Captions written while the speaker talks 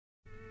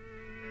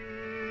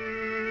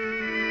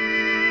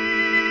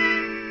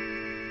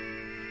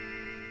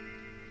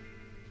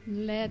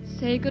Let's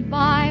say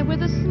goodbye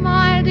with a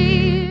smile,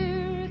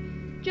 dear,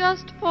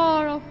 just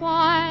for a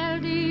while,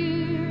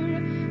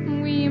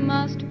 dear, we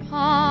must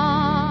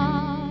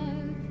part.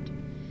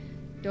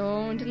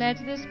 Don't let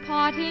this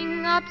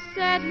parting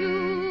upset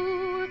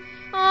you,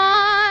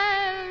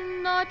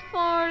 I'll not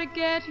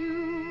forget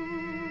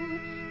you,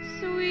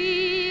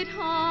 sweetheart.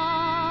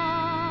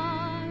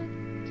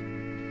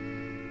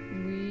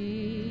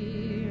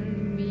 We'll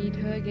meet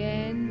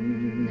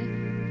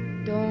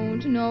again,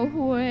 don't know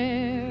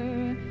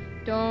where,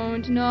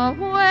 don't know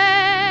when,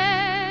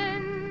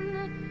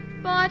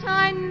 but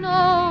I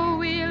know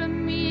we'll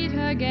meet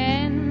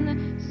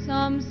again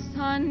some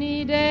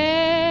sunny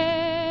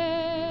day.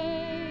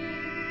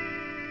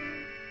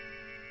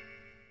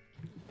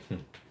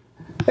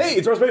 Hey,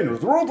 it's Ross Payne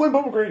with Roleplay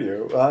Public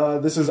Radio.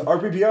 This is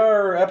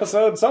RPPR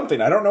episode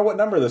something. I don't know what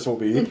number this will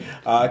be,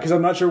 because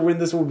I'm not sure when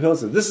this will be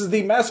posted. This is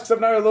the Masks of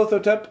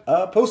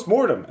Nyarlathotep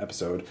post-mortem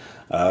episode,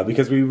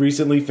 because we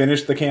recently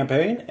finished the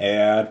campaign,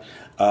 and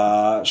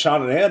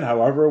Sean and Ann,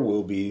 however,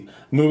 will be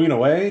moving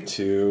away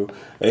to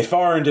a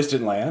far and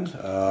distant land.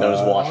 Known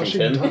as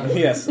Washington.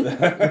 Yes. You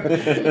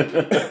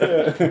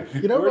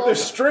know, Where Ross,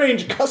 there's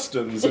strange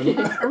customs. And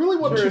I really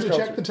want you to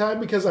culture. check the time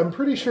because I'm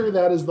pretty sure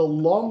that is the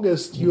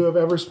longest you have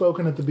ever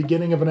spoken at the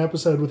beginning of an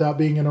episode without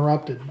being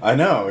interrupted. I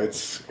know,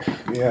 it's...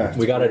 Yeah.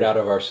 We got it out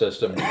of our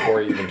system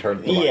before you even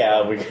turned the light Yeah,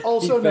 on. we,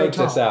 Also, He no faked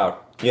us Tom.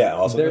 out. Yeah,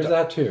 also... There's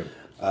that too.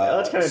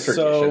 that's kind of tradition,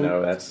 so,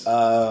 though. That's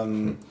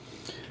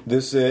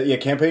This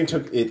campaign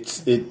took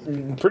it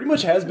pretty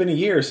much has been a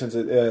year since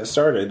it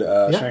started.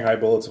 Shanghai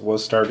Bullets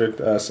was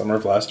started summer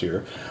of last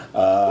year.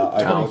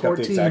 I can look up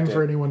the 2014 exact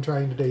for anyone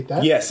trying to date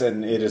that. Yes,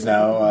 and it is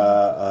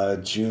now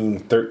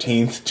June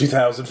 13th,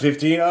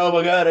 2015. Oh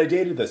my god, I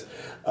dated this.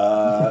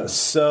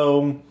 Mass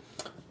of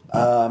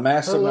Hello,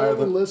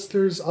 Nyarlathotep.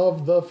 listeners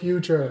of the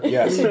future.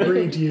 Yes. We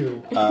greet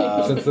you.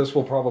 Since this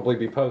will probably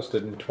be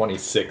posted in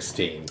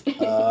 2016.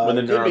 when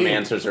the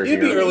neuromancers are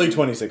It'd here. be early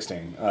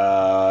 2016.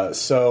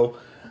 Mass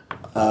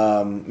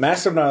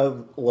of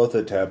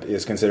Nyarlathotep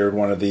is considered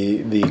one of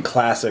the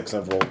classics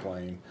of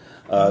role-playing,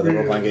 the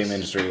role-playing game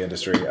industry, and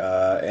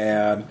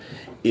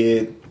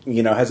it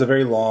has a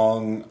very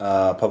long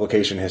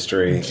publication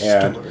history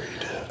and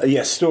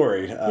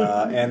storied,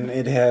 and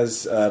it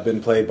has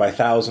been played by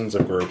thousands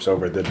of groups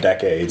over the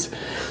decades,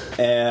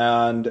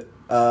 and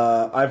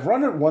I've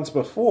run it once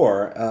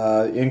before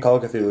in Call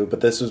of Cthulhu,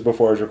 but this was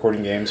before I was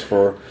recording games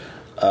for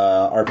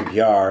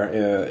RPPR.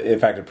 In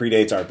fact, it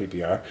predates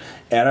RPPR,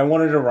 and I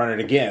wanted to run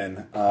it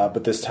again,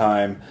 but this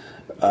time.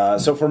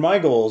 So for my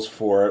goals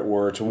for it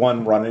were to,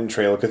 one, run it in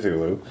Trail of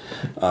Cthulhu,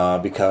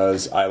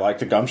 because I like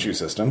the gumshoe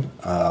system,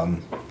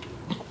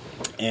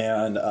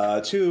 and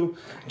two,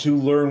 to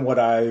learn what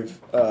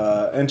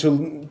and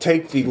to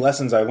take the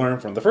lessons I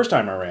learned from the first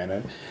time I ran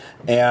it,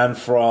 and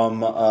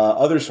from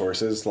other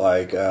sources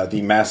like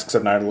the Masks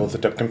of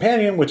Nyarlathotep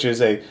Companion, which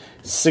is a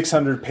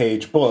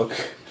 600-page book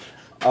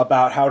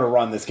about how to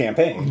run this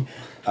campaign.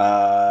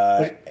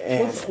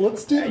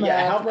 Let's do the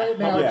math right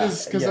now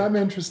because I'm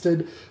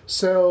interested.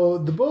 So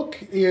the book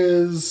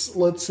is,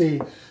 let's see,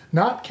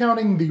 not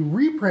counting the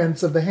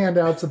reprints of the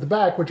handouts at the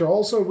back, which are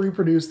also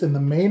reproduced in the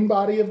main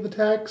body of the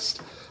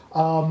text.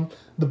 The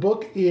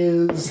book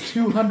is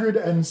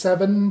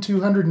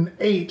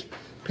 208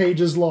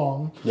 pages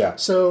long. Yeah.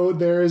 So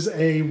there's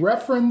a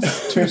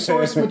reference to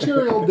source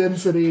material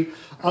density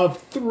of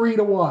 3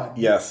 to 1.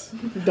 Yes.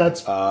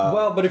 That's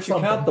Well, but if you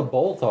count the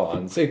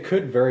bolt-ons, it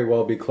could very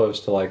well be close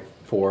to like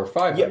 400 or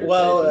 500 Yeah,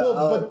 well, pages.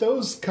 but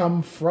those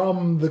come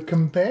from the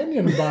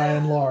companion by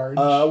and large.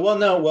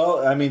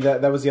 I mean,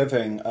 that was the other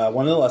thing.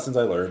 One of the lessons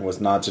I learned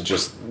was not to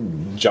just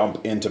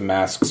jump into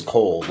Masks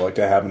cold, like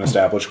to have an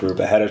established group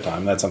ahead of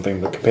time. That's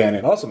something the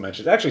companion also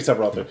mentioned. Actually,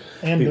 several other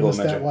and people Dennis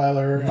mentioned.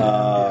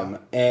 Detweiler.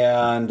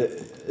 And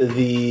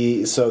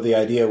the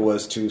idea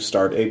was to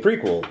start a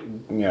prequel,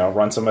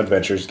 run some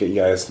adventures, get you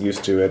guys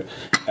used to it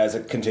as a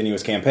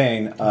continuous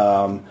campaign.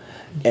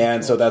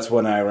 And so that's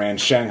when I ran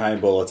Shanghai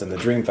Bullets and the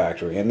Dream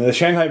Factory. And the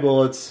Shanghai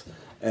Bullets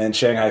and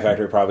Shanghai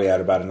Factory probably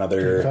had about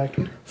another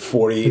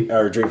 40,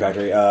 or Dream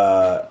Factory,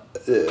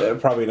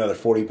 probably another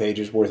 40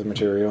 pages worth of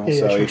material. Yeah,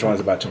 so sure. each one is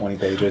about 20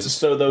 pages.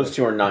 So those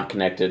two are not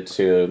connected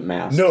to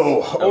Masks?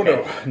 No,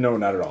 Okay. no,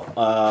 not at all.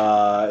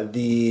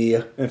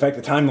 In fact,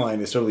 the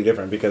timeline is totally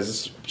different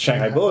because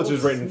Shanghai Bullets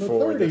was written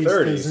for the 'cause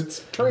 30s.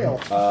 It's Trail.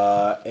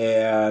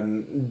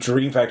 And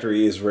Dream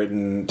Factory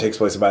takes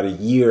place about a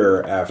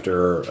year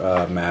after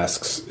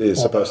Masks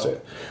is supposed to,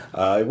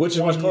 which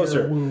is much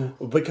closer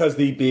because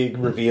the big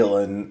reveal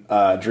in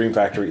Dream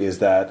Factory is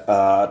that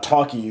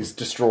talkies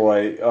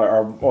destroy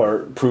or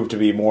prove to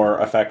be more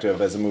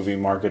effective as a movie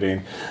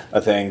marketing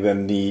thing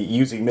than the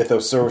using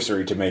mythos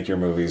sorcery to make your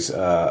movies. Who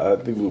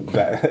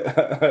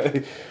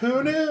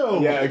knew?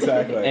 Yeah,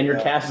 exactly. And your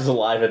cast is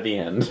alive at the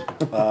end.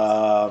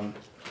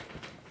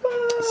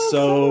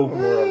 So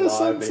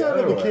Sunset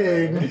of the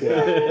King.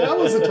 That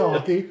was a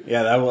talkie.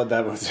 yeah, that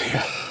was.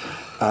 Yeah.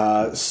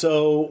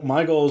 So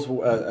my goals,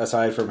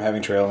 aside from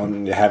having Trail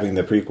and having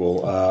the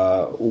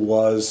prequel,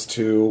 was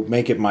to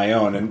make it my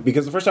own. And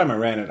because the first time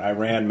I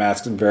ran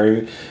Masks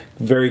very,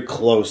 very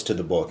close to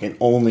the book and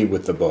only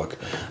with the book.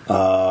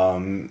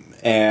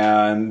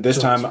 And this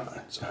time,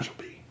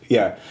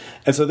 yeah.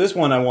 And so this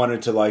one, I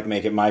wanted to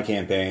make it my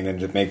campaign and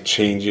to make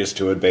changes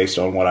to it based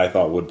on what I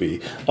thought would be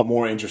a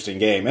more interesting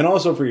game, and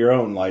also for your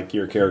own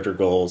your character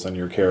goals and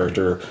your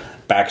character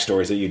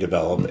backstories that you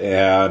develop.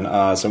 And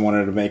so I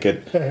wanted to make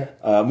it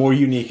a more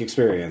unique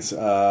experience,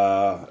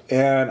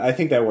 and I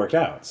think that worked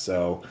out.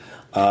 So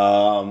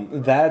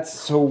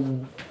so.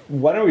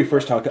 Why don't we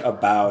first talk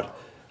about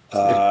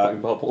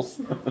bubbles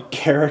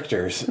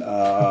characters?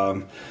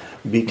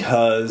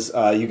 Because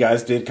you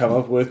guys did come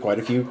up with quite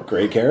a few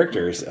great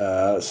characters,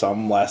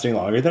 some lasting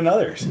longer than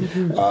others.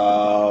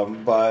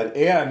 But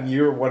Anne,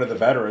 you're one of the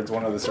veterans,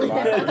 one of the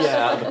survivors.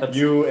 Yeah,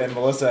 you and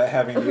Melissa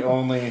having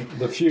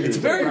the few. It's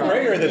very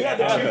rare that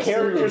the two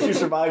characters who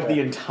survived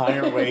the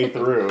entire way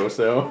through.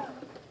 So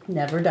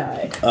never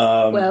died.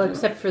 Well,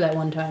 except for that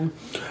one time.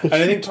 And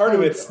I think part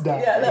of it's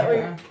that we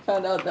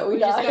found out that we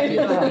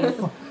died.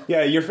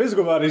 Yeah, your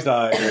physical bodies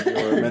died, and you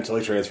were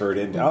mentally transferred,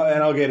 and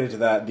I'll get into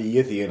that, the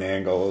Yithian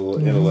angle,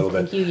 in a little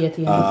bit. Thank you,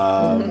 Yithian.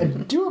 I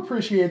do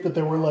appreciate that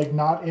there were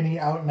not any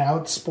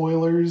out-and-out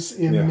spoilers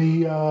in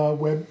the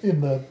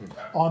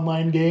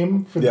online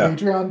game for the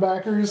Patreon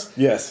backers.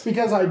 Yes.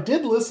 Because I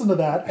did listen to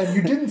that, and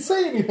you didn't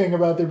say anything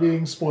about there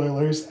being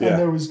spoilers, and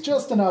there was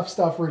just enough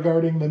stuff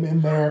regarding them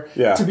in there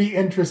to be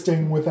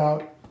interesting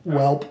without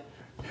whelp.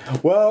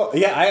 Well,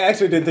 yeah, I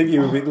actually didn't think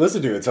you would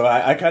listen to it, so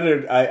I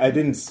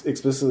didn't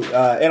explicitly,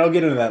 and I'll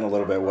get into that in a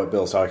little bit, what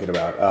Bill's talking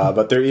about,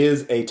 but there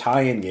is a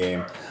tie-in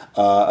game,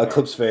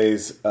 Eclipse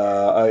Phase,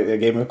 a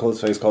game of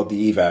Eclipse Phase called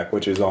The Evac,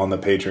 which is on the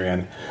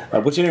Patreon,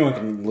 which anyone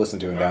can listen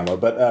to and download.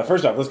 But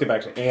first off, let's get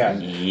back to Anne.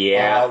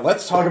 Yeah.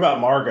 Let's talk about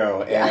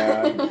Margot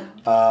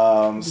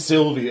and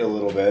Sylvie a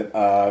little bit,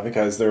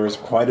 because there was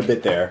quite a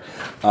bit there.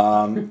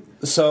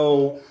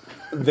 So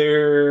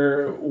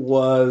there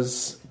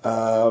was...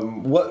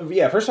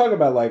 first talk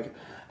about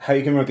how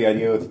you came up with the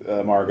idea with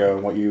Margot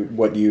and what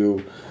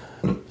you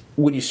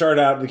when you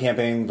started out the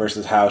campaign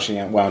versus how she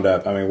wound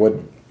up. I mean, what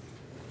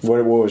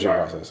was your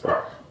process?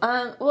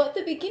 Well, at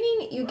the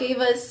beginning, you gave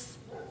us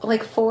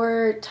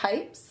 4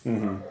 types,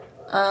 and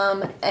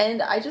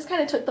I just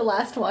kind of took the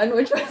last one,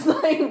 which was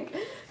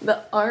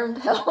the armed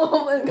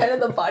helm and kind of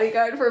the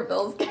bodyguard for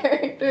Bill's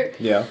character.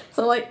 Yeah.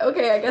 So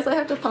okay, I guess I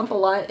have to pump a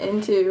lot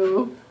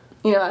into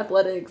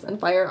athletics and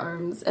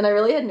firearms, and I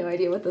really had no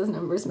idea what those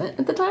numbers meant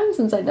at the time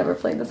since I'd never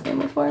played this game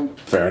before.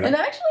 Fair enough. And it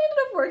actually ended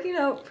up working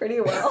out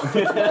pretty well.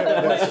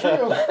 That's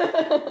true.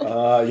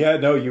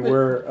 You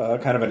were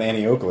kind of an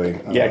Annie Oakley.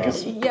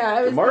 Because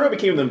Margot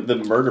became the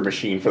murder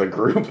machine for the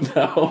group,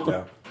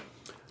 though.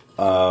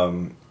 Yeah.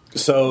 And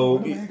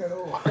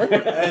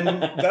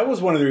that was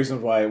one of the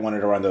reasons why I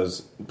wanted to run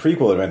those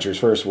prequel adventures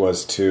first,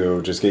 was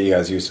to just get you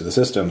guys used to the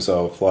system.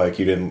 So if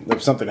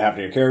something happened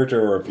to your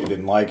character, or if you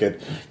didn't like it,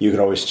 you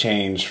could always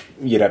change.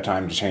 You'd have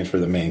time to change for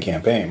the main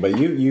campaign. But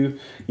you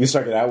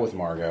started out with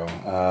Margot,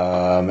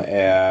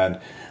 and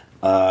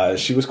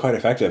she was quite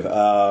effective.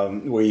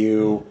 Were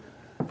you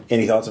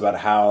any thoughts about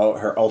how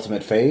her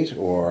ultimate fate,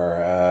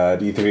 or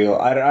do you feel?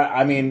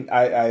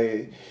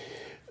 I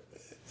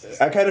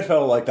kind of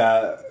felt like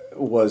that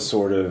was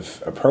sort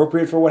of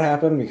appropriate for what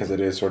happened, because it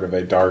is sort of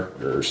a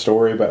darker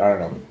story, but I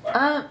don't know.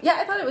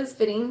 I thought it was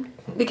fitting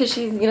because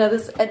she's,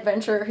 this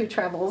adventurer who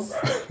travels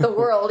the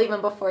world even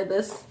before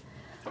this,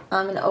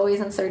 and always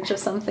in search of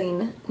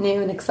something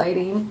new and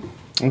exciting.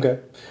 Okay.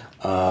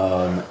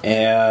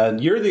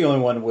 And you're the only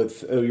one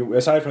with,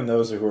 aside from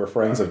those who are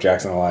friends of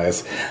Jackson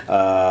Elias,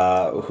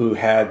 who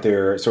had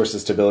their source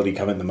of stability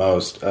come in the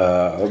most,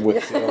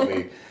 with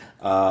Sylvie.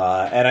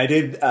 And I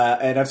did,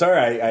 and I'm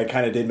sorry, I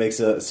kind of did make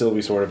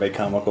Sylvie sort of a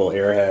comical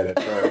airhead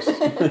at first,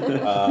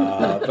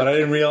 but I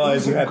didn't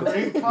realize you had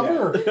great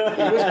cover. It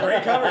was a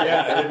great cover,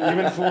 it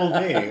even fooled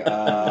me.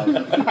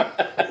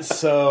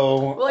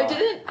 Well, I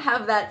didn't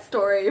have that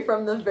story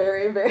from the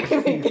very, very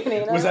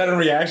beginning. Was that a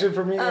reaction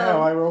from me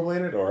how I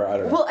roleplayed it, or I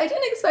don't know? Well, I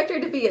didn't expect her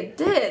to be a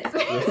ditz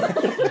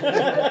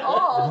at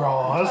all.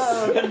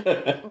 Ross.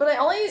 But I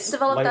only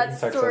developed that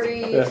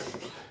story. Yeah.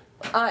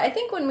 I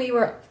think when we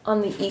were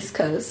on the East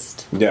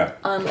Coast of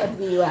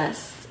the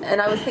U.S., and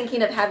I was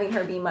thinking of having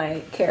her be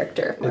my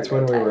character. It's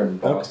when we were in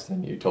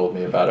Boston. You told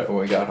me about it when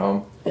we got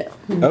home. Yeah.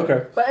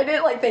 Okay. But I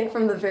didn't think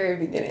from the very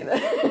beginning.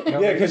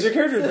 Yeah, because your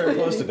character is very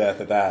close to death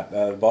at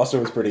that.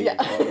 Boston was pretty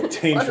dangerous.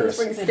 Boston was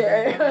pretty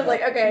scary. I was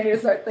like, okay, I need to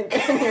start thinking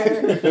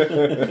here. Who's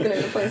going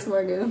to replace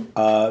Margot?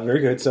 Very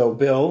good. So,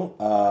 Bill,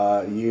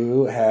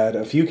 you had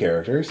a few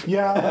characters.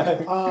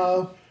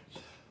 Yeah.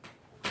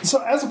 So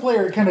as a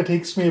player, it kind of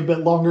takes me a bit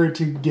longer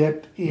to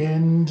get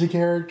into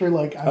character.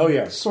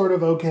 I'm sort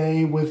of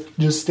okay with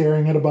just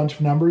staring at a bunch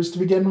of numbers to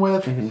begin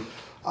with.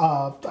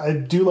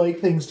 I do like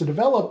things to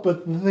develop,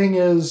 but the thing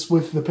is,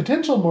 with the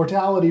potential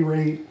mortality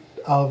rate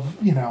of,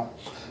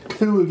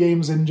 Cthulhu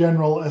games in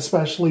general,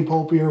 especially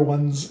pulpier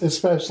ones,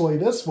 especially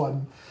this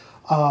one,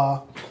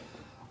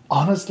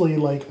 honestly,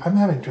 like, I'm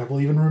having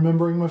trouble even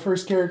remembering my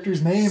first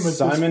character's name. At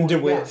Simon this point.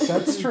 DeWitt. Yes,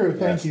 that's true.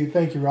 Thank you,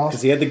 Ross.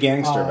 Because he had the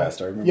gangster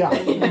vest, I remember.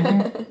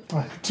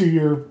 Yeah. To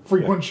your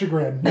frequent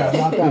chagrin. No,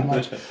 not that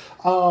much.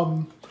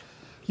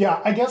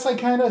 Yeah, I guess I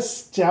kind of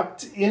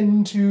stepped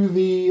into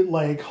the,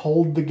 like,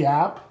 hold the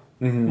gap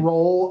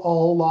role a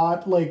whole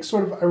lot. Like,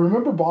 sort of, I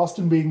remember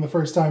Boston being the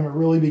first time it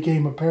really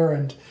became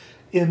apparent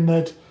in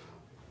that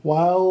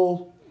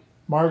while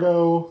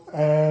Margot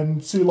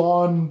and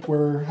Sulan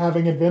were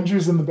having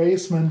adventures in the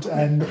basement,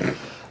 and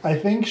I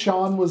think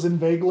Sean was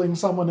inveigling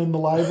someone in the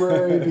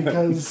library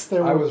because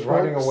there were I was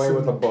running books away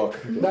with a and- book.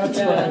 That's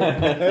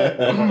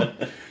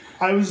right.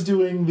 I was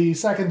doing the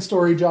second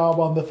story job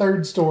on the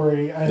third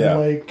story, and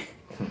like,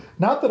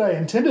 not that I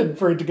intended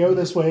for it to go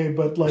this way,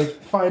 but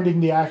like finding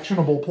the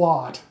actionable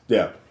plot.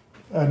 Yeah.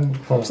 And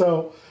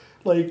so,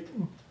 like,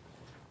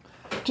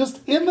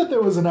 just in that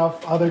there was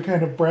enough other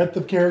kind of breadth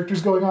of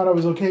characters going on, I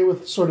was okay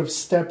with sort of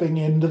stepping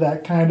into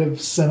that kind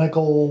of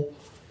cynical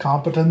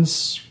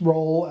competence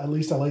role. At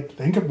least I like to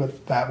think of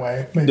it that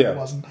way. Maybe it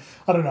wasn't.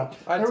 I don't know.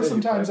 There were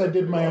some times I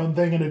did my own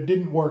thing and it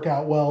didn't work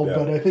out well,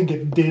 but I think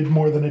it did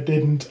more than it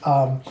didn't.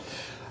 I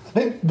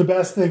think the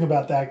best thing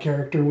about that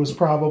character was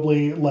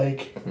probably,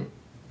 like,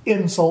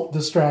 insult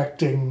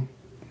distracting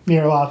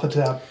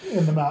Nyarlathotep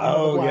in the Mountain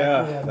of the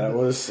Black Wind. That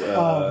was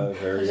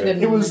very good.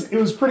 It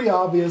was pretty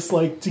obvious,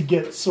 like, to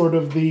get sort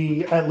of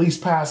the at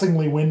least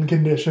passingly win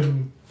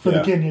condition for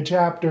the Kenya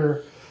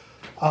chapter.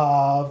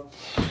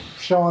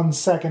 Sean's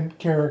second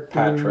character,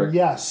 Patrick,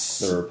 yes,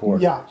 the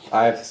reporter. Yeah,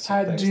 I have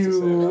some things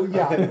to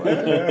say about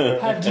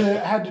that.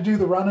 had to do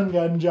the run and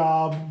gun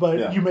job,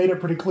 but you made it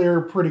pretty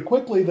clear pretty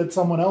quickly that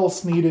someone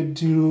else needed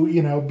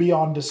to, be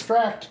on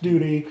distract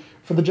duty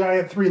for the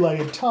giant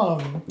three-legged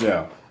tongue.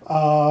 Yeah.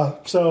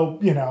 So,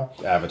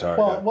 Avatar.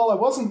 Well, I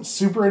wasn't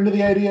super into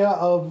the idea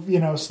of,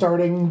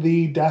 starting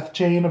the death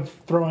chain of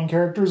throwing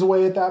characters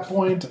away at that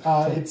point.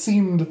 It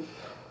seemed,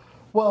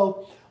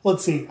 well,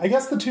 let's see. I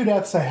guess the two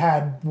deaths I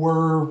had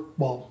were,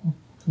 well,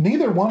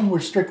 neither one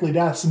were strictly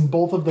deaths, and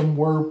both of them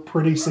were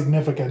pretty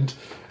significant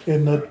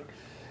in that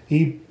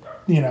he,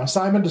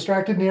 Simon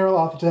distracted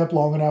Nyarlathotep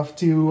long enough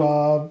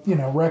to,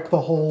 wreck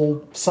the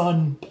whole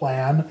sun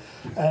plan,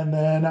 and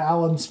then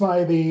Alan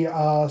Smythe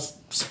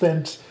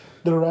spent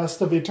the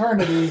rest of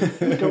eternity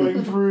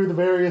going through the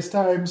various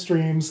time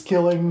streams,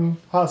 killing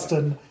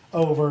Huston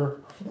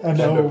over and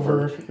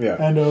over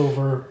and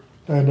over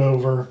and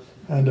over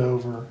and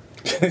over.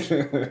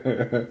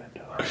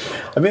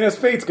 I mean, as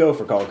fates go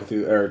for Call of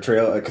Cthulhu, or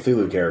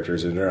Cthulhu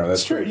characters in general,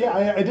 that's true.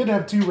 Yeah, I did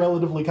have two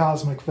relatively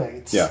cosmic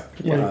fates. Yeah.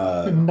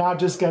 Not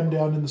just gunned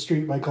down in the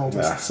street by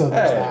cultists. So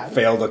there's that.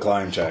 Failed a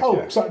climb check.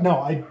 Oh, sorry.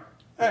 No, I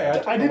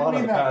didn't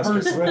mean that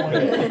personally.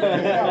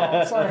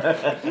 No, sorry.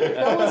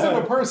 That wasn't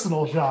a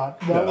personal shot.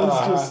 That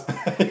was just...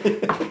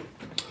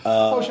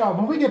 Sean,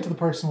 when we get to the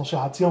personal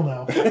shots, you'll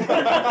know.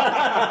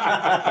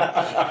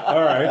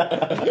 All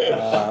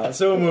right.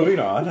 So moving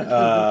on.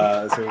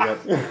 So we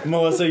got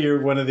Melissa.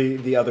 You're one of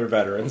the other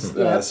veterans,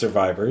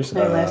 survivors.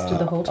 I lasted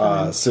the whole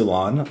time.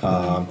 Sulan.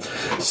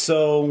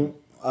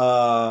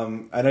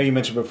 I know you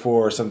mentioned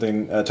before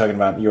something talking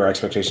about your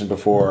expectations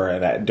before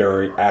and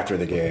after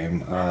the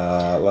game.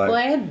 Well,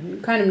 I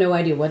had kind of no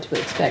idea what to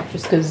expect,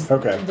 just because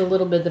the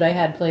little bit that I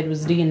had played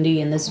was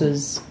D&D, and this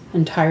was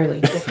entirely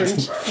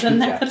different than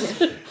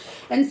that.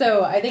 And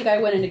so I think I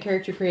went into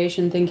character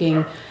creation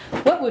thinking,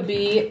 what would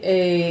be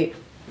a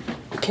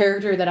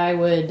character that I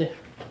would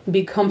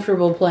be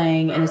comfortable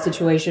playing in a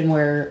situation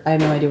where I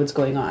have no idea what's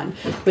going on,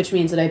 which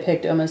means that I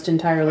picked almost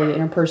entirely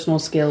interpersonal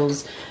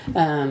skills,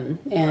 and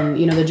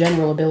the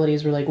general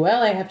abilities were like,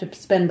 well, I have to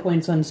spend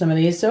points on some of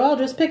these, so I'll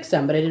just pick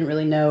some, but I didn't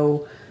really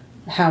know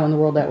how in the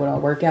world that would all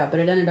work out,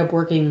 but it ended up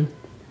working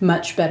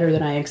much better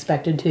than I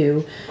expected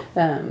to.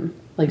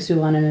 Like,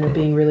 Sulan ended up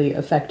being really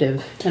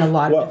effective in a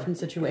lot of different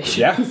situations.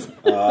 Yeah.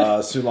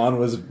 Sulan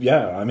was,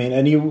 I mean,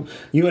 and you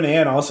and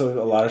Anne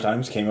also a lot of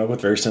times came up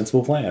with very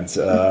sensible plans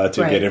to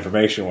get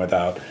information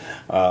without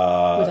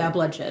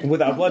bloodshed.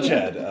 Without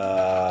bloodshed.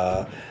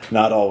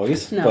 Not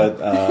always, but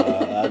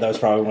that was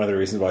probably one of the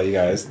reasons why you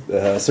guys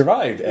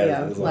survived.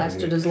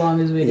 Lasted as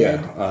long as we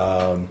did.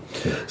 That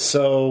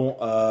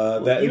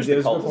use the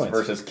cultists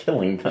versus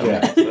killing them.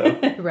 Yeah.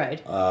 So.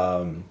 Right.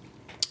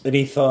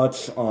 Any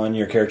thoughts on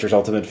your character's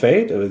ultimate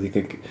fate? Do you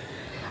think?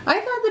 I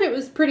thought that it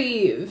was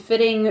pretty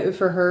fitting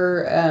for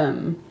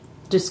her,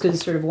 just because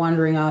sort of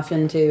wandering off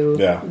into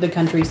the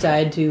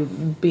countryside to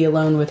be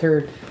alone with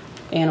her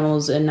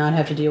animals and not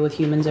have to deal with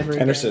humans ever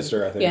again. And her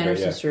sister, I think. Yeah, and her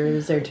sister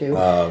was there too.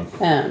 I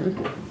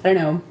don't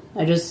know.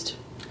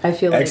 I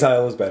feel like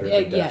exile is better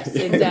than death. Yes,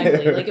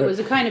 exactly. Like, it was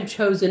a kind of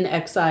chosen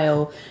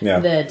exile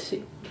that,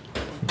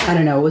 I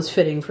don't know, was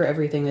fitting for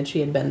everything that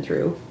she had been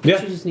through. Yeah.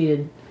 She just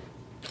needed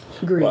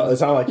Green. Well,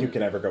 it's not like you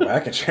can ever go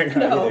back in Shanghai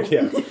No. either.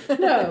 Yeah.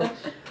 No,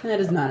 that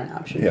is not an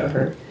option Yeah.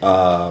 for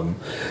her.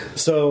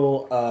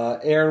 So,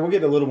 Aaron, we'll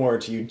get a little more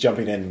into you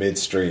jumping in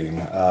midstream.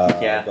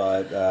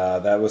 But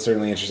that was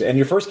certainly interesting. And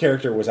your first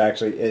character was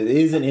actually, it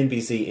is an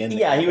NPC in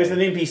the he was an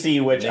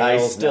NPC, which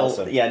Nels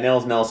Nelson.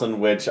 Nels Nelson,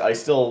 which I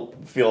still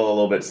feel a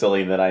little bit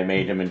silly that I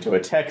made him into a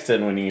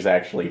Texan when he's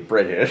actually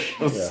British.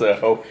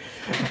 So,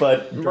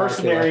 but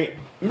mercenary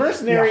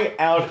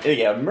out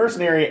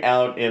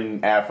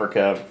in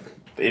Africa,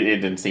 it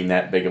didn't seem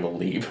that big of a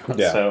leap.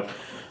 Yeah. So.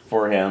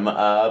 For him,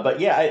 but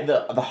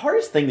the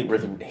hardest thing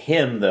with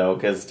him though,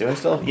 because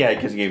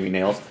because you gave me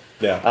nails.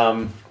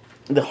 Yeah.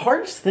 The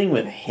hardest thing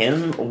with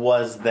him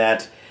was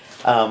that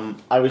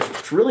I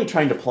was really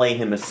trying to play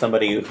him as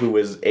somebody who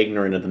was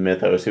ignorant of the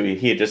mythos, who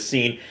he had just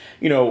seen,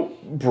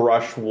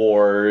 brush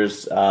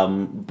wars,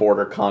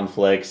 border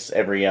conflicts,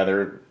 every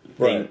other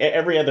thing,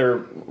 every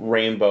other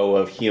rainbow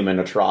of human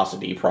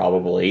atrocity,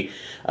 probably.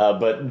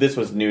 But this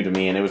was new to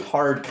me, and it was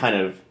hard, kind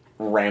of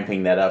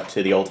ramping that up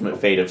to the ultimate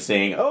fate of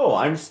saying, "Oh,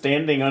 I'm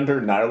standing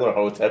under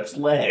Nyarlathotep's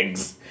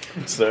legs."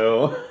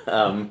 So,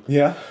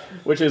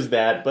 which is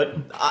that, but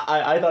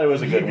I thought it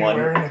was a good one.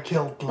 Wearing a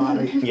kilt,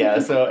 Lottie. Yeah.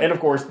 So, and of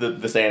course,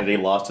 the sanity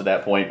lost to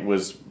that point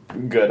was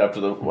good up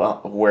to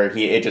where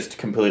it just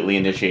completely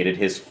initiated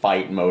his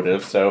fight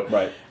motive.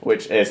 So,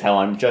 which is how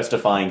I'm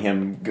justifying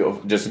him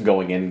just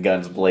going in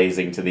guns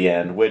blazing to the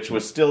end, which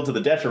was still to the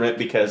detriment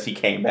because he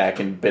came back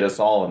and bit us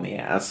all in the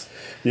ass.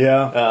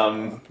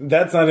 Yeah.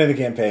 That's not in the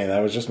campaign.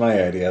 That was just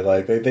my idea.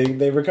 Like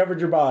they recovered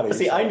your body.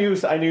 See, so. I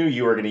knew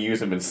you were going to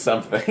use him in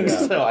something,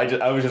 so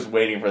I was just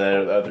waiting for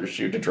that other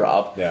shoe to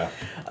drop. Yeah.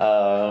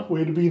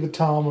 Way to be the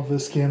Tom of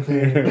this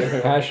campaign.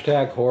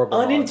 Hashtag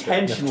horrible.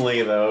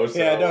 Unintentionally, though. So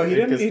yeah, no, he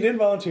didn't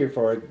volunteer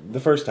for it the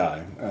first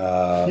time.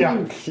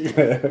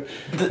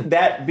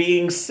 That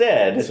being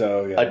said,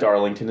 a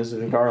Darlington is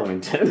a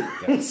Darlington.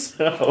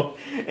 So,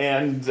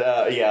 and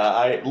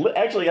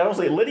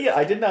honestly, Lydia,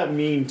 I did not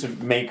mean to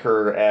make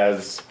her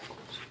as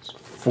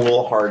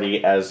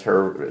foolhardy as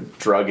her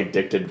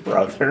drug-addicted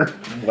brother.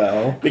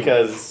 Well,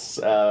 because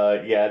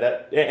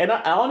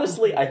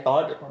honestly, I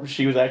thought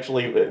she was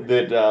actually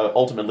that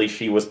ultimately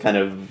she was kind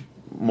of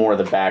more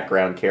the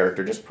background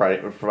character, just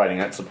providing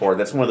that support.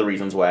 That's one of the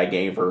reasons why I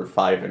gave her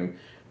 5 in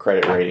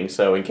credit rating.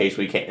 So in case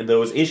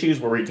those issues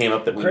where we came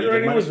up that we credit needed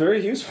rating money, was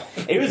very useful.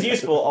 It was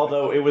useful,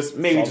 although it was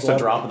maybe just a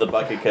drop of the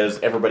bucket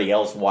because everybody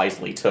else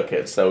wisely took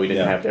it, so we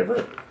didn't have to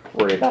ever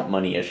worry about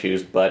money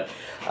issues. But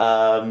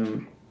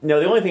no,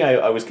 the only thing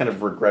I was kind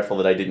of regretful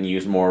that I didn't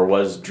use more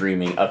was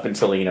dreaming up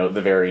until,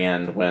 the very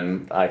end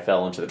when I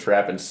fell into the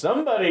trap and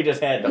somebody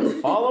just had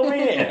to follow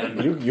me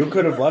in. You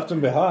could have left him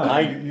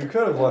behind. You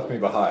could have left me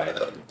behind.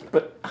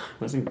 But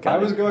I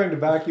was going to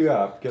back you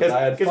up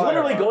because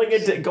literally going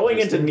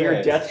into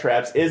near death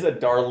traps is a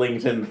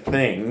Darlington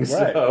thing. Right.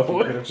 So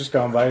You could have just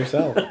gone by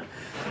yourself.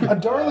 A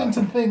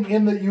Darlington thing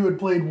in that you had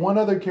played one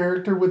other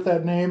character with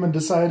that name and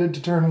decided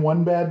to turn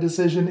one bad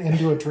decision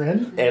into a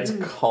trend? It's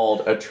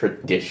called a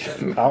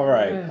tradition. All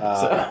right.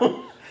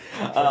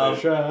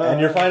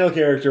 And your final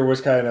character was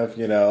kind of,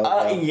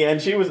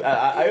 and she was,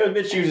 I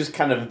admit she was just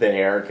kind of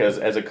there, because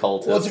as a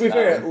cultist. Well, to be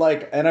fair,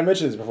 and I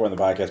mentioned this before in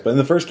the podcast, but in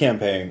the first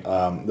campaign,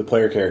 the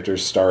players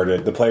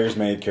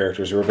made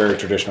characters who were very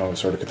traditional,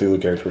 sort of Cthulhu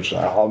characters, which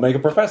I'll make a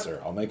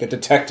professor, I'll make a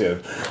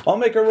detective, I'll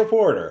make a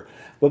reporter.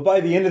 But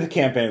by the end of the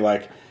campaign,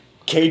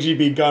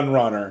 KGB gun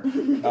runner,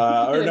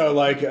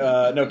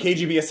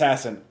 KGB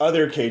assassin,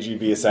 other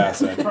KGB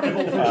assassin,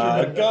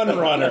 gun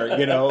runner.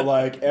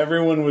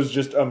 Everyone was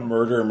just a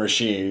murder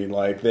machine.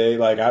 What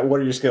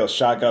are your skills?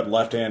 Shotgun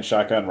left hand,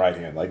 shotgun right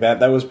hand.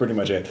 That was pretty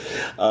much it.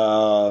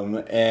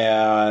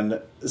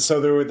 And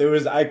so there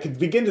was. I could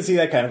begin to see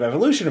that kind of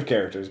evolution of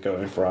characters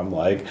going from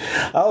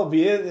I'll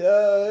be an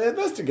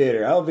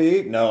investigator.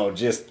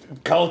 Just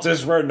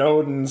cultist for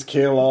Nodens,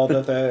 kill all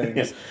the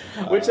things.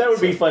 Which that would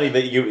be funny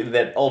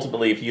that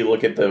ultimately, if you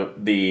look at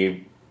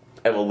the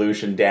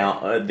evolution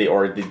down,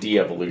 or the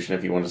de-evolution,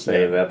 if you want to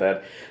say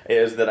that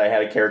is that I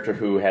had a character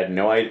who had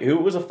who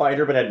was a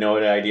fighter but had no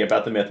idea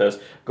about the mythos,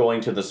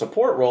 going to the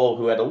support role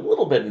who had a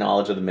little bit of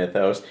knowledge of the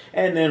mythos,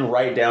 and then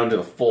right down to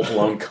the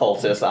full-blown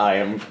cultist. I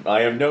am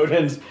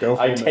Nodens.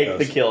 I take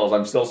the kills.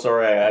 I'm still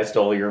sorry I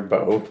stole your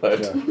bow,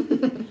 but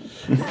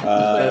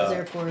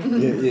there for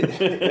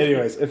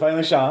anyways, and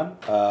finally Sean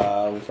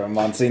from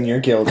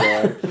Monsignor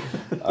Killjoy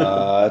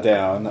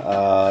down.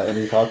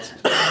 Any thoughts?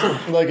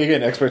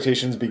 Again,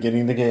 expectations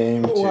beginning the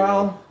game.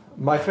 Well,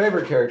 my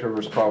favorite character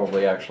was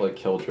probably actually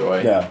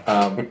Killjoy.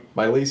 Yeah.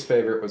 My least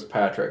favorite was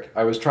Patrick.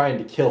 I was trying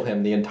to kill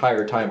him the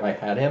entire time I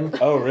had him.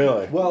 Oh,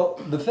 really? Well,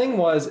 the thing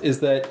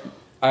is that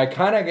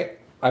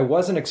I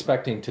wasn't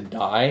expecting to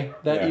die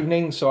that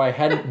evening, so I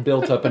hadn't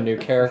built up a new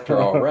character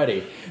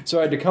already. So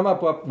I had to come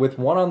up with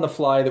one on the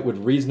fly that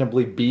would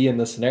reasonably be in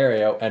the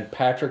scenario, and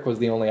Patrick was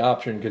the only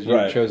option because you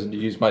had chosen to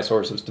use my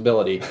source of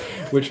stability.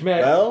 Which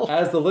meant,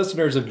 as the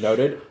listeners have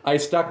noted, I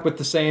stuck with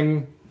the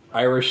same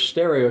Irish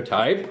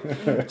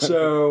stereotype.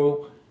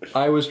 So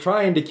I was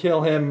trying to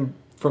kill him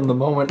from the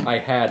moment I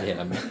had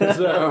him.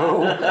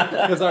 So,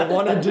 because I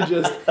wanted to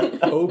just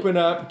open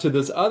up to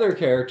this other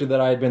character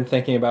that I had been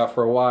thinking about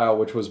for a while,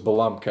 which was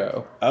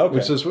Balumko. Okay.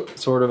 Which is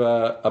sort of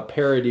a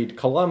parodied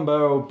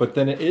Columbo, but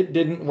then it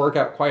didn't work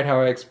out quite how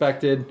I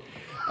expected.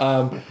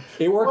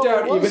 It worked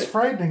out it was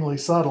frighteningly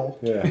subtle.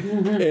 Yeah.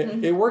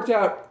 It worked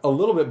out a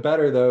little bit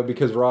better, though,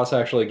 because Ross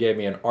actually gave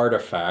me an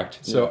artifact.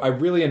 So I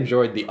really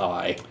enjoyed the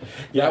eye.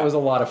 Yeah. That was a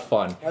lot of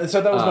fun. So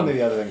that was one of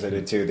the other things I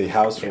did, too. The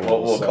house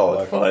rules. We'll call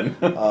it fun.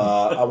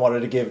 I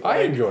wanted to give...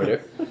 I enjoyed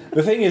it.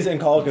 The thing is, in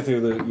Call of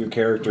Cthulhu, your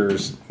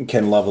characters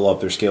can level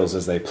up their skills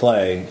as they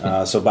play.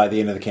 So by the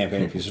end of the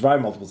campaign, if you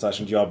survive multiple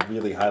sessions, you'll have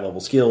really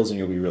high-level skills and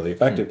you'll be really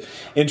effective.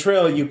 In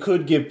Trail, you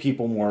could give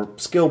people more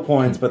skill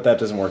points, but that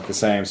doesn't work the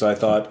same. So I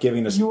thought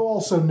giving us... You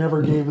also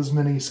never gave as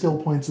many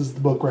skill points as the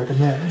book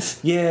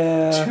recommends.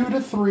 Yeah. 2 to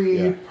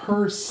 3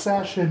 per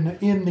session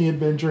in the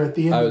adventure at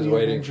the end of the adventure. I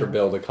was waiting for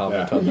Bill to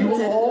comment on You that.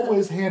 were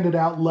always handed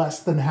out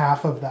less than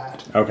half of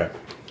that. Okay.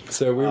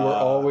 So we were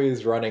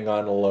always running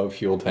on a low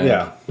fuel tank.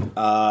 Yeah.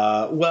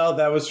 Well,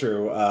 that was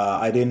true.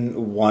 I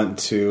didn't want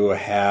to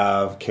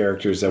have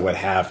characters that would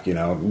have,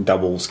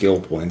 double skill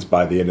points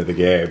by the end of the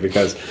game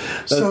because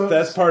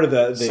that's part of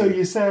the... So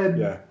you said...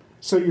 Yeah.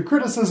 So your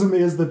criticism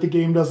is that the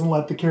game doesn't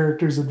let the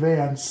characters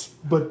advance,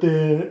 but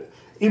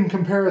in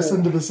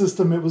comparison to the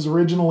system it was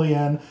originally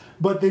in,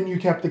 but then you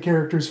kept the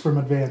characters from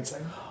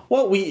advancing.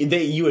 Well,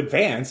 you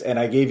advance, and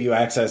I gave you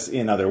access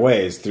in other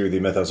ways through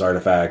the Mythos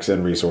artifacts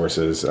and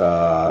resources.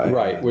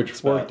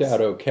 Which worked out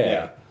okay.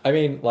 Yeah. I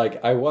mean,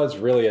 I was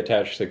really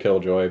attached to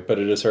Killjoy, but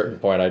at a certain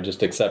point I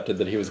just accepted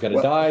that he was going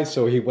to die,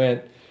 so he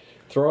went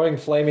throwing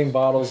flaming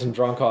bottles and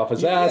drunk off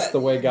his ass the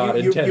way God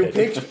intended. You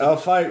picked a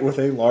fight with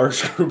a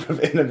large group of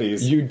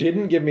enemies. You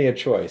didn't give me a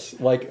choice.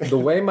 The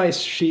way my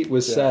sheet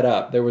was set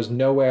up, there was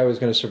no way I was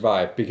going to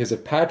survive, because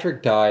if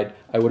Patrick died,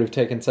 I would have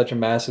taken such a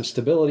massive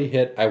stability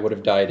hit, I would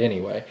have died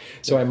anyway.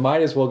 So I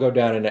might as well go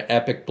down in an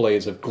epic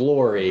blaze of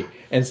glory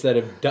instead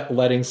of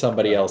letting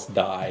somebody else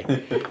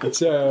die.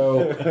 So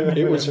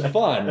it was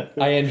fun.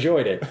 I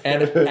enjoyed it.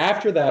 And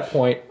after that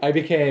point, I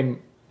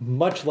became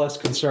much less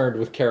concerned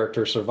with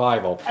character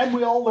survival. And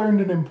we all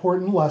learned an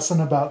important lesson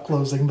about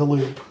closing the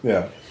loop.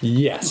 Yeah.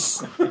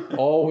 Yes.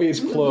 Always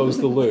close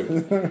the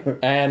loop.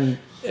 And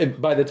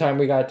by the time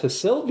we got to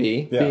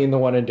Sylvie being the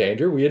one in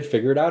danger, we had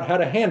figured out how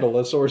to handle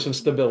a source of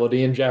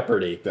stability in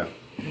jeopardy. Yeah.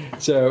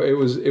 So it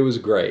was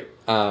great.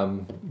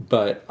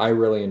 But I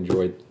really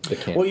enjoyed the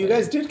campaign. Well, you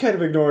guys did kind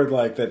of ignore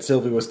that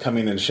Sylvie was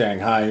coming in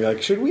Shanghai. You're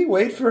like, should we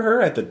wait for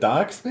her at the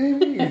docks,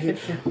 maybe?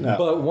 No.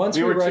 But once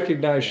we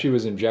recognized she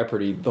was in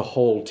jeopardy, the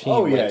whole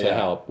team went to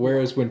help.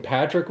 Whereas when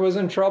Patrick was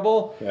in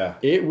trouble,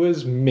 it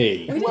was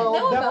me.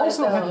 Well, that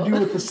also had to do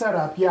with the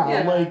setup.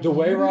 The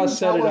way Ross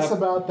set it up. Tell us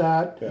about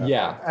that.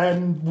 Yeah.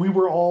 And we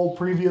were all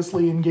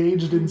previously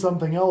engaged in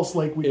something else.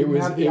 We didn't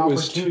have the opportunity. It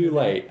was too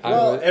late.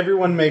 Well,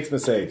 everyone makes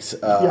mistakes.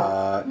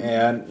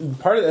 And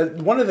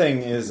one of the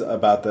things is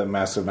about the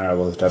Mask of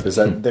Nyarlathotep is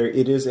that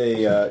it is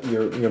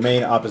your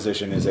main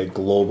opposition is a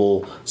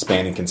global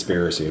spanning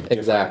conspiracy of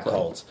different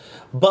cults,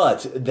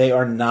 but they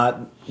are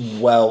not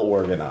well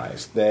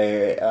organized.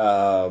 They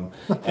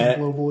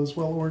global is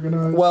well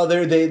organized. Well,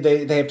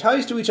 they have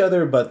ties to each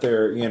other, but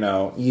they're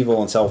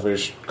evil and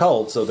selfish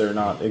cults, so they're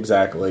not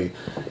exactly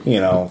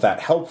that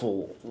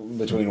helpful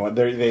between what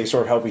they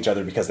sort of help each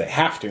other because they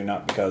have to,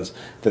 not because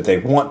that they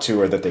want to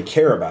or that they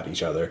care about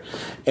each other.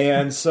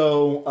 And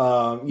so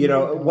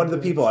one of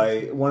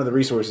the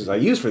resources I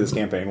used for this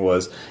campaign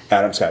was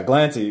Adam Scott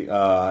Glancy,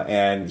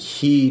 and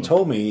he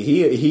told me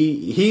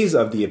he's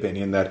of the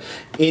opinion that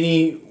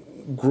any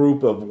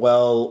group of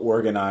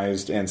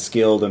well-organized and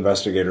skilled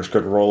investigators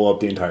could roll up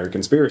the entire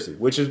conspiracy,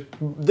 which is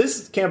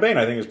this campaign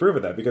I think has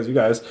proven that, because you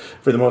guys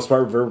for the most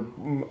part were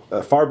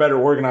far better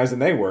organized than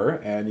they were,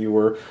 and you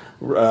were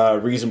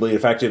reasonably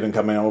effective in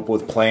coming up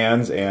with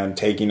plans and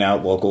taking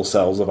out local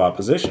cells of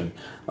opposition,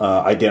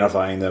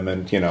 identifying them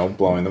and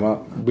blowing them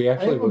up. We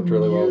actually worked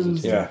really well as a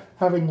team. Yeah.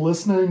 Having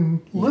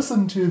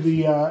listened to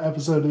the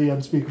episode of The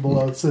Unspeakable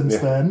Oath since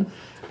then,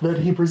 that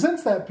he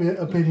presents that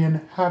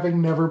opinion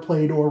having never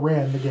played or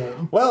ran the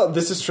game. Well,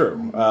 this is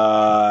true.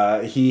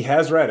 He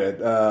has read it,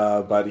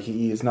 but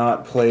he has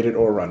not played it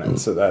or run it,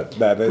 so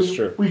that is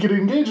true. We could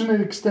engage in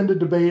an extended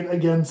debate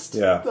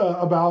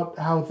about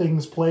how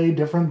things play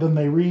different than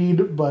they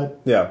read, but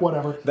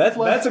whatever.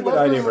 That's a good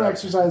idea for an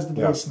exercise to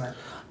the listener.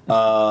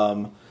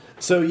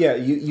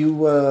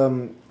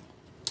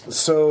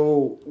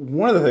 So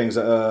one of the things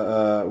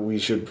we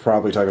should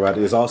probably talk about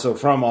is also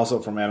from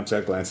Adam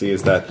Scott Glancy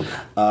is that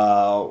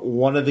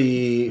one of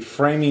the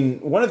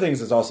things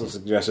that's also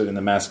suggested in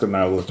the Mask of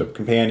Nyarlathotep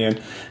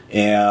Companion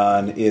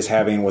and is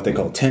having what they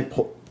call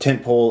tentpole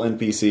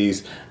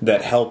NPCs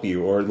that help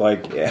you, or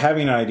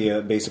having an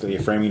idea, basically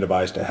a framing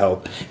device to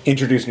help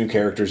introduce new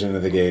characters into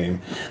the game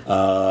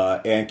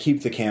and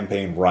keep the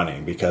campaign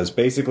running, because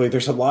basically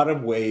there's a lot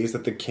of ways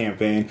that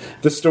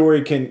the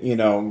story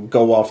can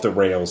go off the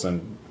rails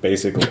and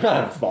basically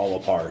fall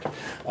apart.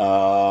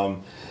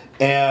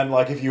 And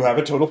like if you have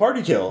a total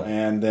party kill,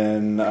 and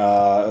then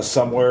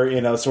somewhere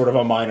in a sort of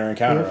a minor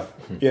encounter,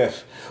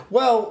 if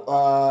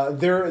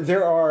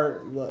there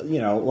are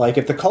like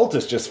if the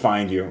cultists just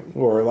find you,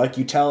 or like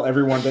you tell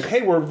everyone that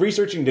hey, we're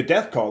researching the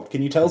death cult.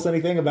 Can you tell us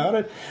anything about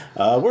it?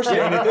 We're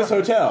staying at this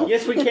hotel.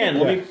 Yes, we can.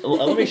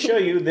 Let me show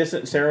you this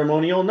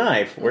ceremonial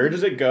knife. Where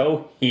does it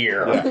go?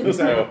 Here. Yeah,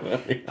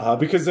 exactly.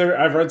 Because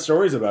I've read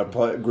stories about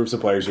groups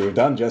of players who have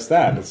done just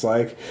that. It's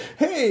like,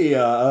 hey,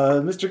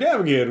 Mr.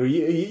 Gavigan,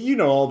 you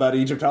know all about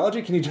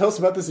Egyptology. Can you tell us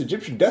about this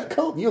Egyptian death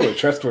cult? You look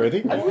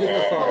trustworthy.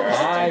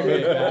 I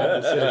made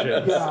bad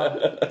decisions.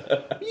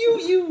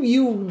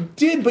 You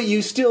did, but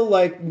you still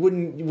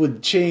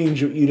would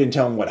change. You didn't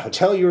tell them what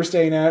hotel you were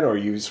staying at, or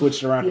you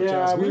switched around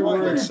hotels. We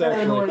were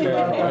exceptionally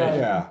paranoid.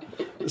 Yeah.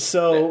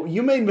 So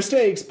you made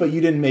mistakes, but you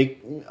didn't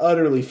make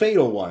utterly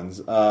fatal ones.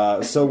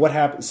 So what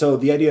happened? So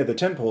the idea of the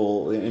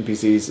temple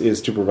NPCs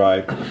is to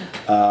provide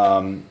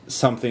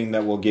something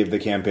that will give the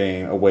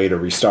campaign a way to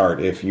restart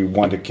if you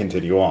want to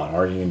continue on,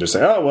 or you can just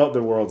say, "Oh well,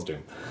 the world's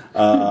doomed."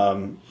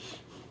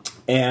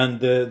 And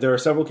there are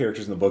several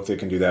characters in the book that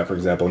can do that. For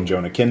example,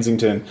 Jonah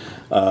Kensington,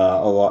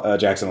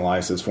 Jackson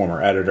Elias's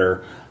former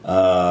editor,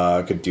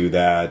 could do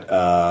that.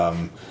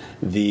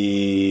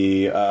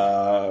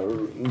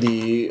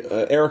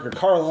 Erica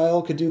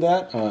Carlisle could do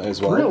that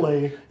as well.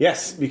 Really?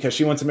 Yes, because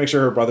she wants to make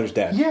sure her brother's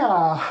dead.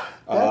 Yeah,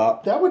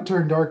 that would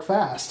turn dark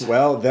fast.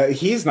 Well,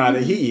 he's not.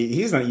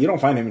 He's not. You don't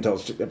find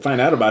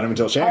out about him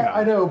until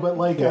Shanghai. I know, but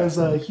as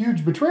a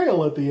huge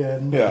betrayal at the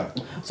end. Yeah.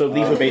 So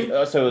these would be.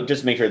 So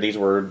just make sure these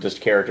were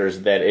just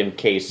characters that, in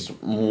case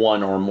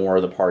one or more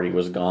of the party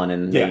was gone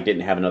and they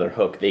didn't have another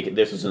hook,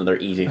 this was another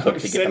easy hook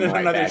to get them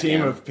right another back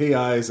team in. of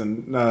PIs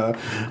and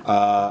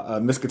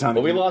Miskatonic.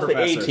 Well, we lost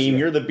professors. the A team.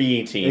 You're the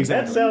B team.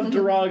 Exactly. That sounds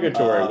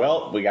derogatory.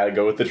 Well, we got to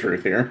go with the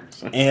truth here.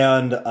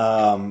 And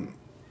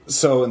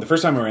so, in the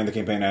first time I ran the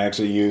campaign, I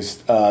actually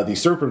used the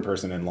Serpent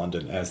person in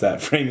London as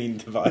that framing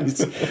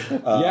device.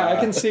 I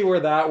can see where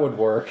that would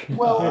work.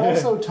 Well,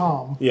 also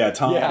Tom. Yeah,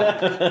 Tom.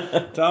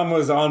 Yeah. Tom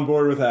was on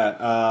board with that.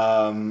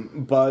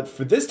 But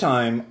for this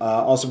time,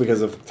 also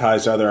because of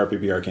ties to other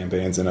RPPR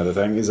campaigns and other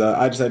things,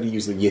 I decided to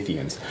use the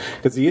Yithians.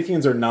 Because the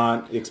Yithians are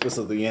not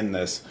explicitly in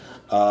this.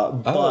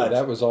 But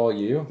that was all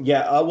you?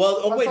 Yeah.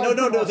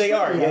 No. They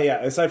are.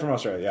 Yeah. Aside from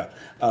Australia,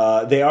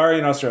 they are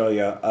in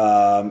Australia,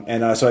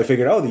 and so I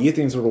figured, the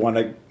Yithians would want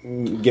to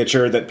get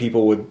sure that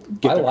people would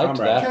get their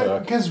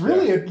comrade. Because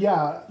really,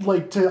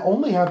 to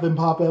only have them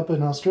pop up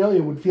in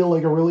Australia would feel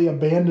like a really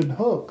abandoned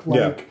hook.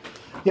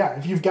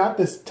 If you've got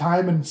this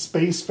time and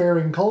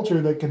space-faring culture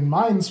that can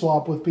mind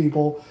swap with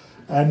people,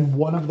 and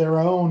one of their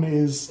own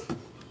is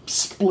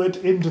split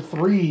into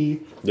three.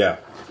 Yeah.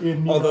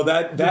 Although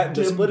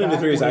the split into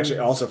three is actually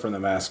also from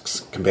the Mask's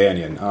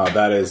Companion.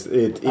 That is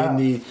it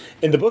in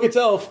the book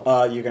itself.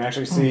 You can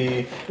actually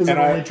see. Is it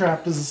only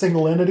trapped as a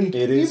single entity?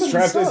 It is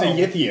trapped as a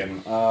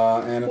Yithian.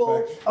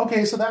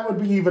 Okay, so that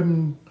would be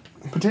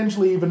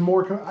potentially even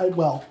more.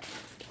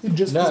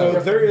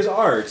 So there is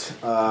art,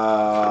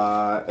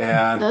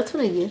 and that's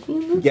what a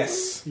Yithian is.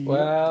 Yes.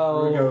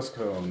 Well, Rugos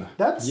Cone.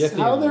 That's Yithian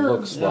how they're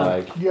looks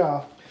like.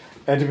 Yeah.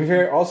 And to be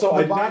fair, also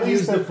I did not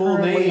use the full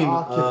name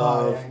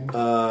occupying.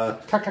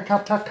 of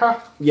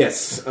Ka.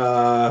 Yes.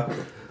 Ka.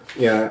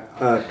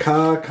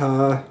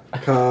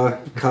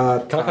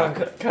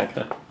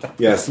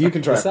 Yes, you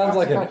can try. It sounds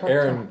like an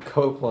Aaron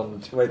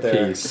Copland right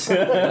there. piece. So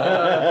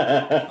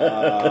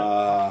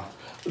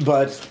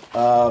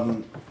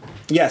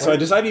I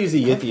decided to use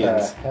the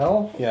Yithians. What the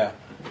hell? Yeah.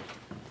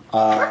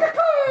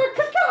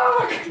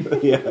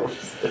 Yeah.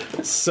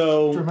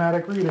 So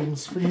dramatic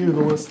readings for you,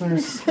 the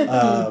listeners.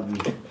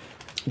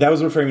 That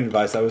was what framing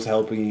device. I was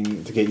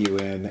helping to get you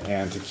in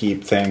and to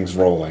keep things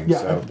rolling. Yeah,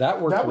 so.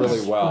 that worked really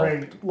well.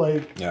 Great.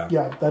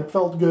 That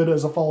felt good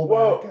as a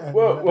fallback.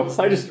 Whoa!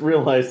 I just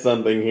realized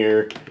something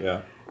here.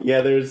 Yeah.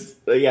 Yeah,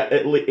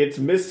 it's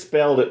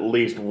misspelled at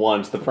least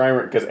once. The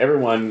primary, because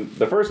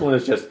the first one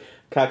is just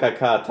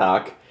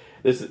ka-ka-ka-talk.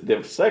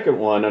 The second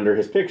one under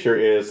his picture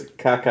is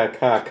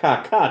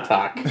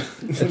ka-ka-ka-ka-ka-talk.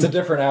 It's a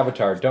different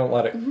avatar. Don't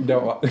let it.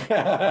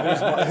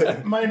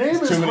 My name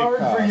is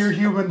hard for your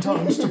human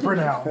tongues to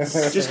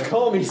pronounce. Just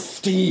call me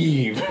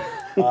Steve.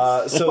 Given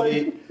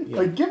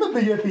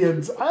the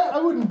Yithians, I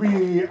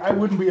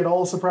wouldn't be at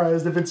all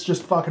surprised if it's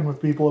just fucking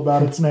with people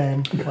about its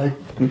name. There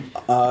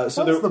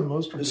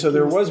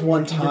was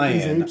one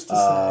tie-in.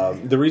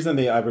 The reason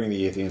I bring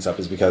the Yithians up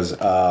is because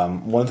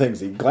one of the things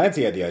that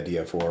Glancy had the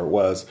idea for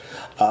was,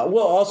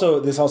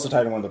 this also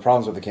tied in one of the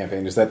problems with the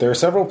campaign is that there are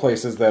several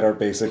places that are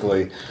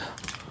basically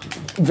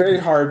very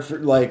hard for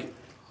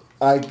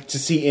to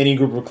see any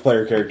group of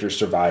player characters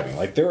surviving.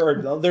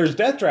 There's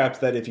death traps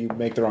that if you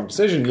make the wrong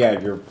decision,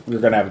 you're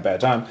going to have a bad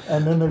time.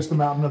 And then there's the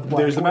Mountain of the Black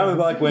Wind. There's the Mountain of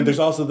the Black Wind. There's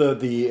also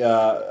the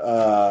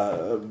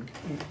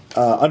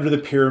Under the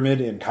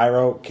Pyramid in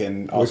Cairo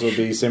can also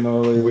be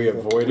similarly. We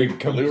avoided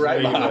completely.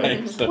 Right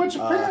behind. Which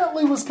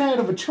apparently was kind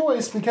of a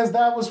choice because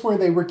that was where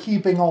they were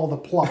keeping all the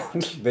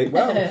plot.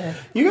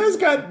 You guys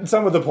got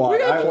some of the plot. We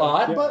got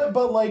plot.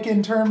 But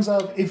in terms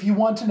of if you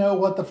want to know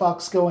what the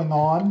fuck's going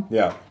on, we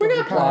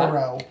got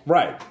Cairo.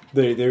 Right.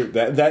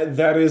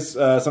 That is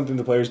something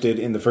the players did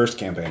in the first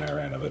campaign I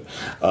ran of it,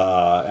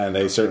 and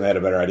they certainly had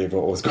a better idea of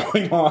what was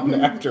going on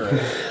after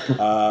it.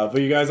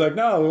 But you guys are like,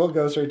 no, we'll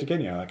go straight to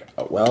Kenya. I'm like,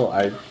 oh, well,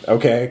 I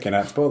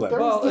cannot spoil that.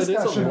 Well, it is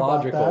a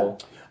logical.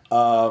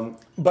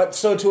 But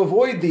so to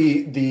avoid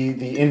the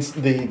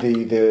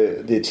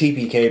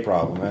TPK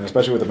problem, and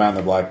especially with the Man in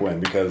the Black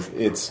Wind, because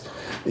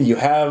you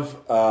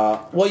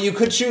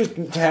could choose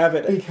to have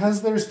it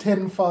because there's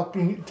 10,000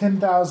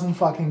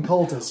 fucking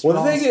cultists.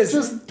 Well, the thing is,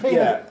 just pay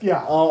it.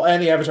 Yeah. Oh,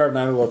 and the Avatar of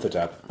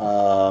Nyarlathotep,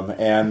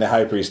 and the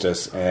High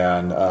Priestess,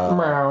 and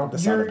the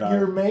Son of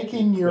you're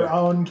making your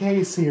own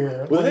case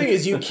here. Well, the thing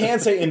is, you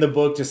can't say in the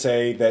book to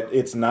say that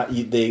it's not.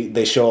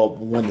 They show up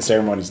when the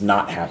ceremony's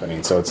not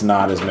happening, so it's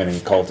not as many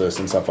cultists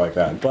and stuff like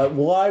that. But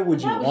why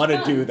would you want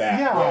to do that?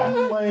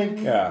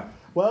 Yeah.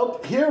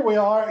 Well, here we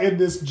are in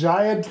this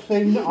giant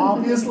thing,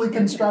 obviously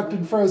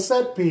constructed for a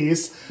set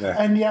piece,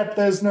 and yet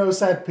there's no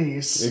set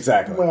piece.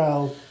 Exactly.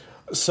 Well,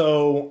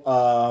 so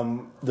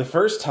the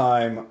first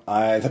time,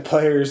 the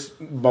players,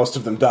 most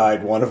of them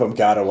died. One of them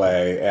got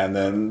away, and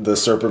then the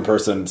serpent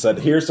person said,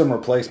 "Here's some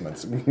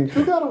replacements."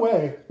 Who got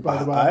away?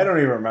 By the way, I don't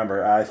even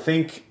remember. I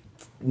think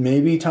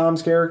maybe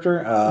Tom's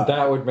character.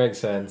 That would make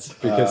sense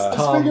because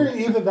Tom. Figure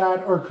either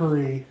that or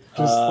Curry.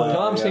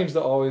 Tom seems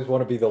to always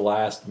want to be the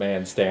last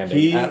man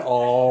standing at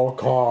all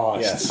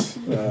costs.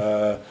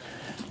 Yes,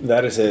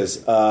 that is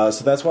his. So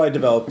that's why I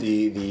developed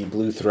the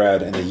Blue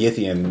Thread and the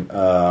Yithian,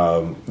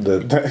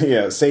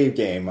 save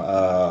game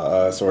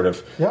sort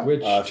of. Yep.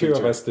 Which two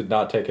of us did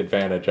not take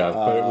advantage of,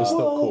 but it was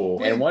still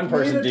cool. And one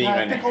person didn't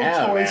even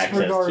have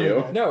access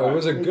to. No, it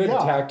was a good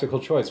tactical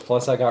choice.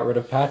 Plus, I got rid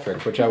of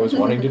Patrick, which I was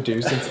wanting to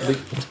do since the.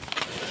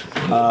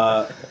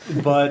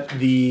 But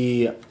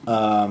the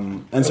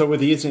and so with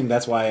the Yithian,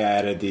 that's why I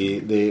added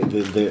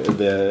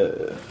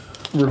the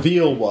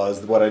reveal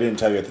was what I didn't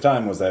tell you at the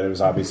time was that the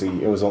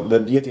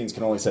Yithians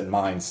can only send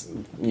mines,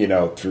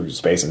 through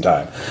space and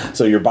time.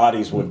 So your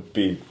bodies would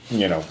be,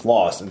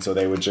 lost, and so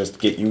they would just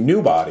get you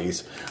new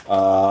bodies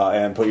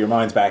and put your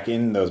minds back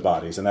in those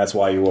bodies, and that's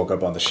why you woke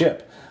up on the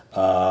ship.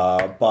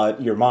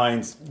 But your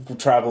minds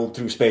traveled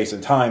through space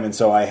and time, and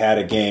so I had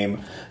a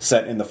game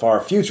set in the far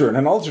future, in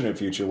an alternate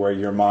future, where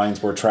your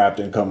minds were trapped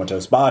in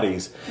comatose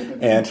bodies,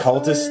 and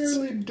cultists.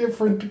 Entirely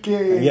different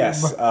game.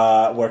 Yes,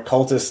 where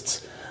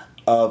cultists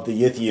of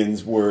the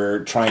Yithians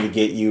were trying to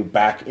get you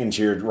back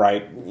into your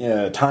right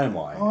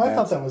timeline. Oh, I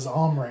thought that was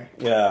Omri.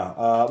 Yeah.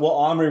 Well,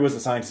 Omri was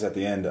the scientist at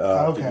the end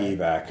of the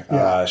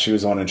evac. She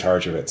was the one in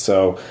charge of it.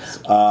 So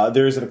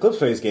there's an Eclipse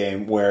Phase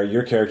game where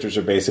your characters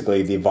are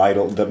basically the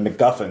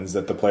MacGuffins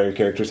that the player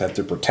characters have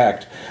to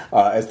protect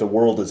as the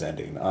world is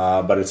ending.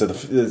 But it's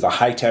a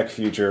high-tech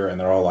future, and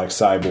they're all like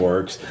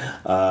cyborgs,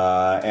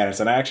 and it's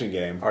an action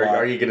game.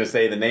 Are you going to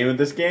say the name of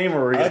this game?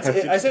 Or I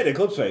said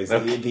Eclipse Phase. The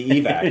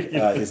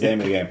evac is the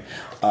name of the game.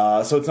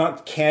 So it's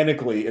not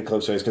canonically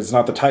Eclipse Phase because it's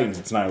not the Titans.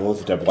 It's not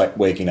Nyarlathotep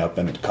waking up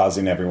and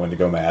causing everyone to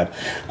go mad.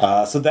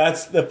 So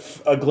that's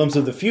a glimpse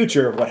of the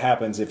future of what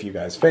happens if you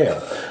guys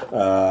fail.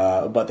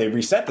 But they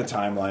reset the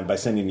timeline by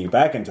sending you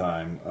back in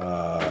time.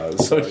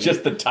 So it's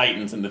just the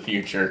Titans in the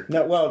future.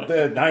 No, well,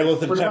 the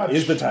Nyarlathotep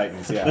is the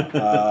Titans. Yeah.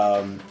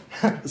 No,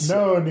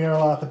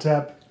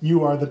 Nyarlathotep.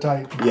 You are the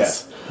Titans.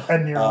 Yes.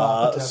 And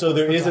Nyarlathotep. So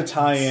there is a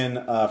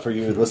tie-in for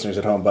you listeners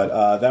at home,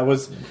 but that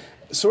was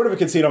sort of a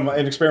conceit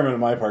an experiment on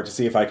my part to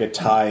see if I could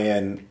tie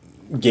in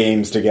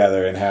games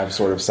together and have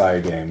sort of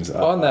side games.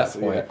 On that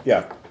point,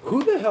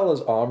 who the hell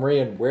is Omri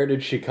and where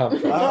did she come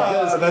from?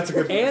 Because that's a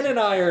good Anne and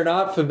I are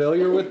not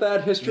familiar with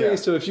that history,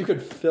 so if you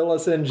could fill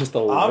us in just a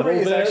little bit. Omri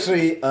is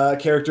actually a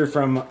character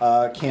from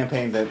a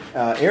campaign that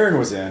Aaron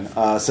was in,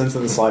 Sense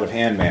of the Sleight of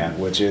Hand Man,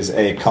 which is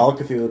a Call of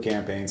Cthulhu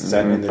campaign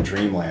set in the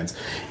Dreamlands.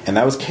 And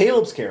that was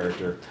Caleb's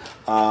character.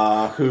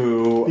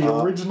 Who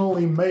the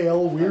originally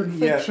male weird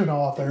fiction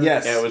author?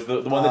 Yes, it was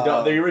the one that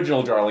the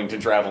original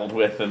Darlington traveled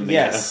with, and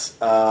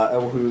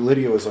who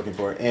Lydia was looking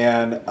for.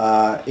 And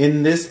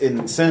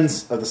in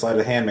Sense of the Sleight of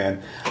the Hand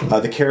Man,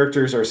 the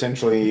characters are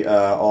essentially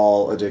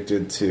all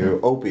addicted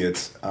to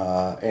opiates,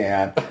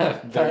 and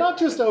they're not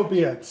just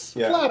opiates,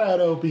 flat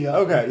out opium.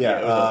 Okay,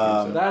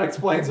 so that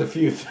explains a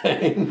few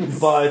things,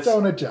 but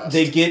don't adjust.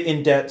 They get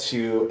in debt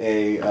to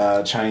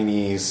a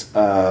Chinese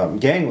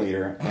gang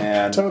leader,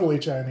 and totally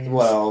Chinese.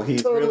 Well,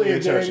 he's totally really a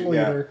gang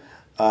leader.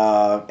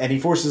 And he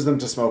forces them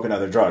to smoke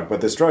another drug. But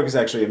this drug is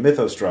actually a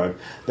mythos drug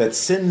that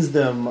sends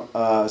them,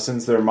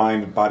 sends their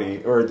mind,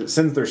 body, or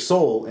sends their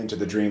soul into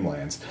the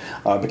Dreamlands.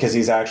 Because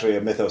he's actually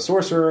a mythos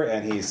sorcerer,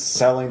 and he's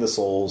selling the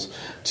souls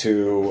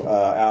to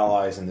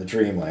allies in the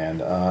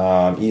Dreamland,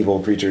 evil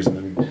creatures.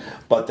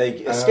 But they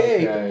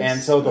escape,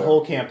 and so the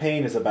whole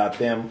campaign is about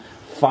them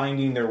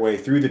finding their way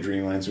through the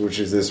Dreamlands, which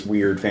is this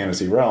weird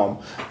fantasy realm,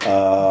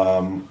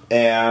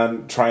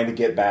 and trying to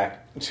get back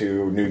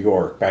to New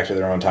York, back to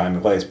their own time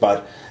and place.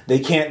 But they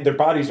can't; their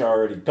bodies are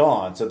already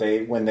gone. So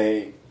when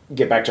they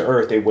get back to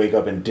Earth, they wake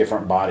up in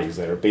different bodies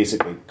that are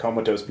basically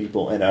comatose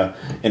people in an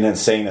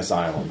insane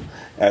asylum.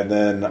 And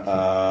then,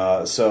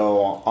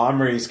 so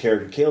Omri's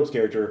character, Caleb's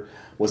character,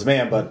 was a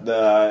man,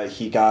 but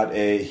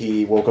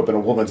he woke up in a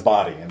woman's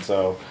body, and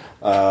so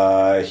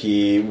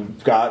he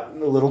got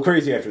a little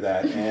crazy after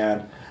that,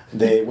 and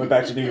they went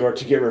back to New York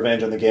to get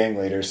revenge on the gang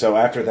leader. So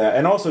after that,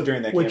 and also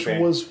during that campaign... Which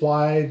was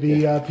why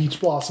the Peach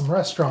Blossom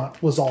restaurant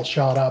was all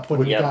shot up when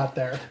we got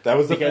there. That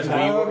was because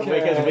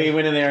we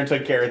went in there and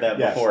took care of that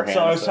beforehand.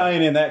 So I was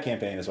tying in that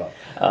campaign as well.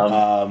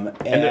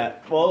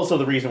 Also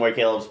the reason why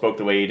Caleb spoke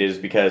the way he did is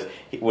because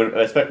when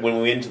we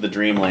went into the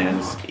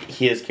Dreamlands,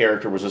 his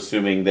character was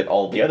assuming that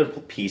all the other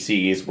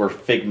PCs were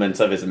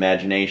figments of his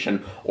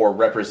imagination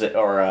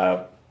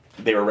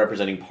they were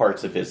representing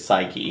parts of his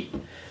psyche.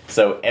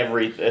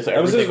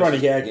 That was his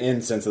running gag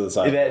in Sense of the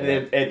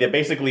Psyche.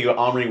 Basically,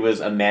 Omri was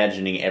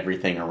imagining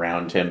everything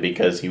around him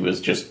because he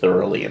was just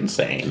thoroughly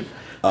insane.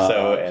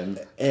 And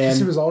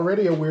he was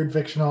already a weird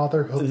fiction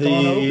author hooked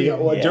on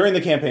opium. During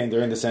the campaign,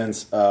 during the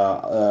Sense,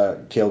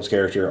 Caleb's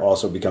character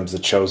also becomes the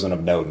chosen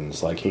of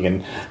Nodens. Like he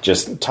can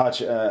just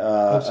touch.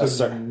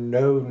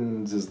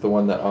 Nodens is the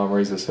one that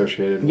Omri's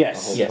associated with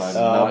the whole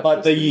time.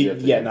 But the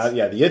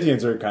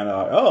Yithians are kind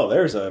of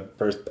there's a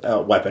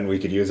weapon we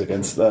could use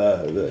against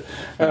the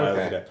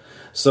okay.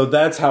 So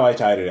that's how I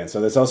tied it in.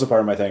 So that's also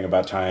part of my thing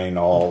about tying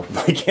all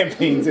my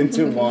campaigns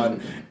into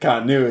one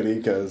continuity,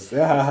 because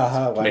make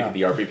it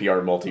the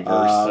RPPR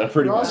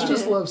multiverse. Ross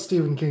just loves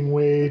Stephen King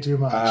way too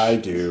much. I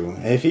do.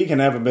 If he can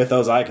have a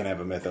mythos, I can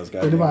have a mythos.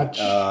 Pretty much.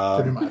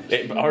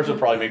 Ours would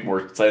probably make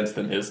more sense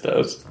than his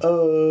does.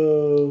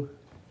 Oh.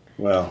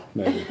 Well,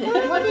 maybe.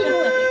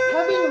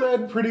 Having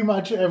read pretty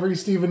much every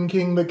Stephen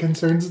King that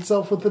concerns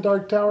itself with the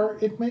Dark Tower,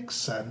 it makes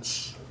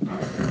sense.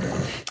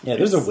 Yeah,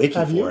 there's a wiki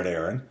for it,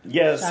 Aaron.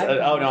 Yes.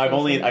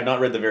 I've not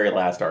read the very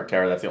last Dark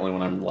Tower. That's the only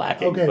one I'm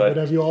lacking. Okay, but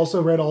have you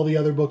also read all the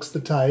other books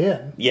that tie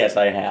in? Yes,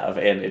 I have,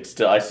 and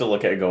I still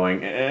look at it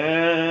going.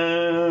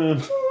 Well,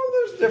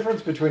 there's a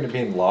difference between it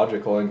being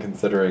logical and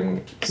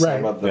considering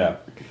some of them. Yeah.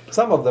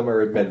 Some of them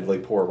are admittedly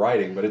poor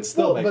writing, but it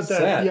still makes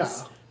sense. Yeah.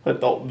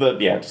 But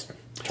just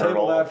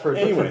turtle. That for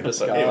a different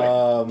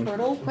discussion.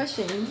 Turtle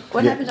question.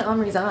 What happened to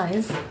Omri's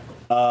eyes?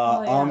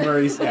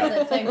 Omri's.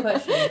 That same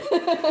question.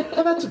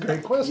 That's a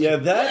great question. Yeah,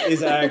 that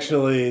is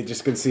actually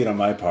just conceit on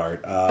my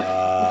part.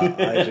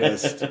 I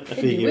just figured.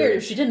 It'd be weird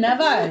if she didn't have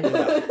eyes.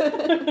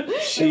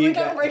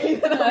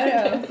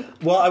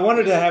 Well, I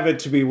wanted to have it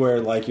to be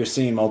where you're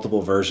seeing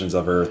multiple versions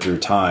of her through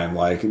time.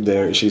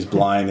 She's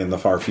blind in the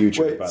far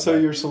future. Wait, so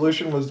your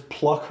solution was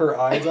pluck her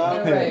eyes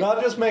out? Right.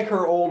 Not just make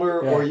her older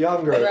or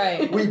younger.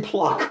 Right. We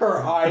pluck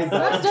her eyes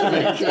out.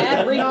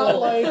 Add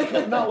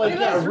wrinkles. Not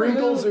like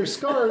wrinkles or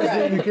scars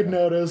that you could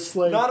notice.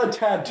 Not a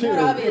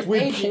tattoo.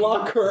 We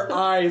pluck her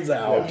eyes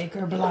out. Make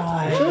her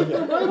blind.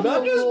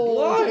 Not just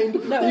blind.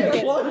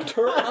 We plucked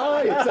her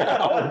eyes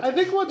out. I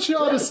think what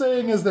Sean is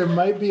saying is there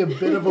might be a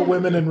bit of a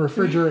women in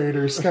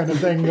refrigerators kind of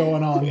thing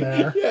going on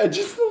there. Yeah,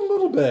 just a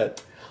little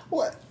bit.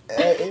 What?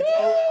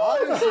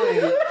 Honestly,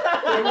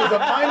 it was a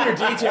minor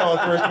detail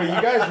at first, but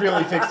you guys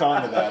really fixed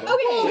on to that.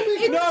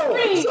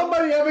 Okay,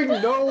 somebody having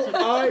no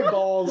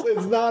eyeballs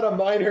is not a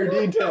minor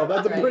detail.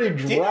 That's a pretty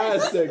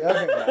drastic switch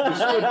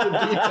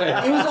of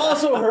detail. It was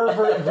also her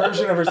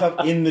version of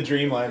herself in the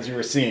Dreamlands you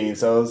were seeing,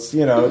 so it's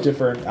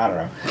different. I don't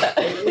know.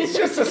 It's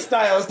just a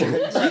stylistic.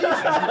 Jesus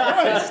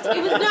Christ!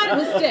 It was not a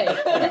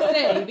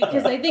mistake,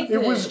 because I think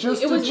it was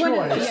just a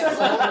choice.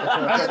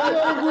 I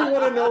think we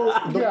want to know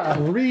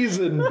the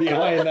reason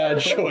behind that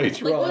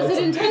choice, Ross. Was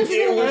it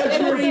intentional?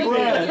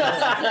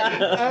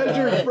 As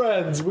your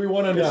friends, we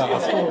want to know.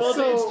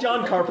 It's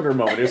John Carpenter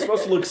moment. It's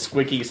supposed to look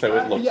squicky, so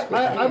it looks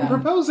squicky. I'm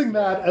proposing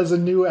that as a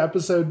new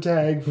episode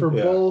tag for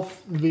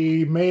both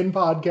the main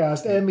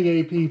podcast and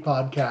the AP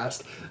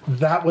podcast.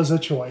 That was a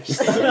choice.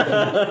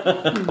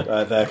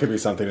 That could be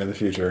something in the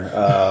future.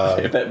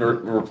 If that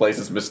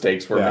replaces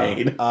mistakes were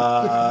made.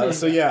 I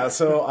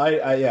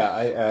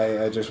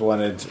just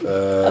wanted...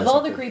 of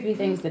all the creepy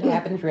things that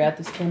happened throughout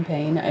this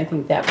campaign, I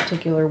think that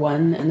particular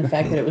one and the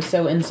fact that it was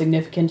so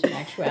insignificant in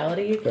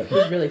actuality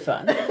was really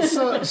fun.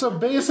 So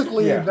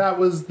basically, that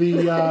was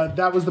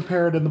the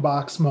parrot in the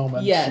box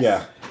moment. Yes.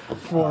 Yeah.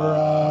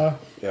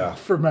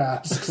 For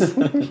masks.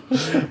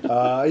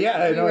 I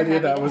had no idea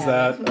that was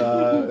that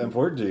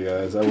important to you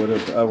guys. I would.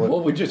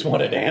 Well, we just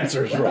wanted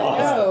answers,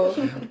 Ross.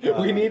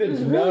 We needed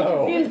to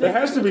know. There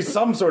has to be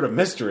some sort of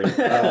mystery.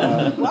 Why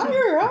are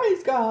her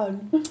eyes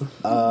gone?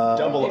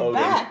 Double Odin.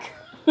 Back.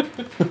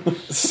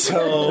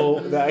 So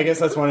I guess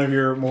that's one of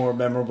your more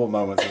memorable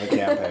moments in the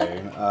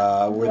campaign.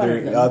 Were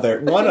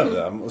there one of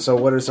them? So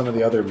what are some of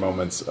the other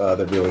moments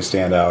that really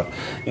stand out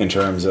in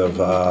terms of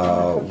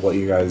what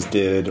you guys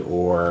did,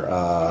 or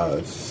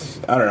I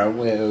don't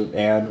know,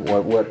 and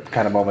what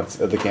kind of moments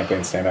of the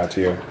campaign stand out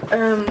to you?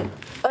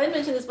 I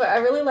mentioned this, but I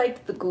really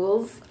liked the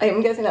ghouls.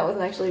 I'm guessing that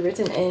wasn't actually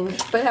written in,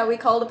 but how we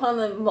called upon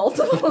them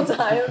multiple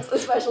times,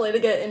 especially to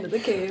get into the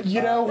cave.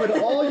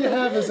 When all you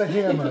have is a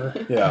hammer.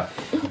 Yeah.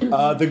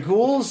 The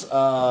ghouls,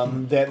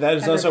 that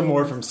is also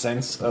more from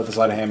Sense of the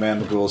Sleight of Hand Man.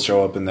 The ghouls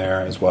show up in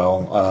there as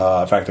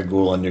well. In fact, the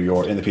ghoul in New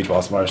York, in the Peach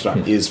Blossom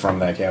restaurant, is from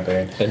that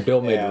campaign. And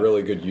Bill made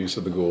really good use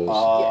of the ghouls.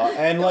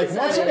 And once you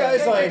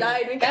guys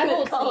that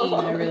whole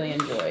scene I really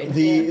enjoyed.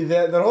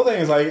 The whole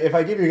thing is if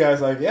I give you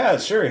guys yeah,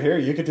 sure, here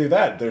you could do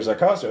that. There's a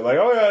costume.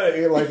 Oh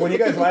yeah, when you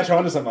guys latch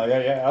onto something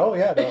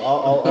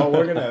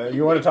we're gonna.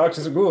 You want to talk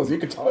to some ghouls? You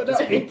can talk to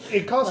some ghouls.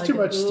 It costs too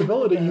much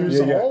stability use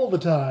all the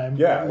time.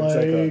 Yeah,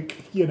 exactly.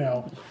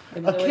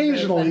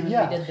 Occasionally,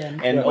 yeah.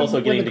 And also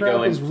getting when the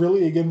crowd was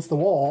really against the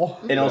wall.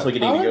 And also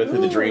getting to go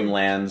through the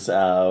dreamlands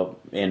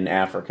in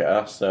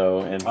Africa.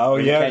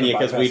 Kenya,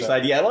 because we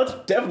decided, let's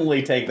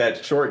definitely take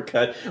that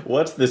shortcut.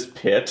 What's this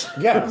pit?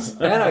 Yes.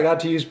 And I got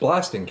to use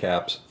blasting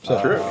caps.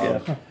 So true,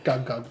 yeah.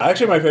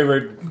 Actually, my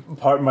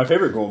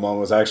favorite ghoul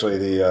moment was actually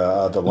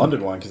the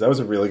London one, because that was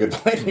a really good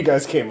plan you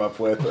guys came up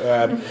with.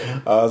 And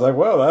I was like,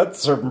 well, that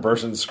certain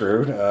person's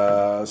screwed.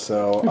 I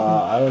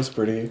was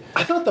pretty...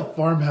 I thought the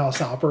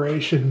farmhouse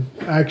operation,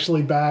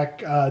 actually, back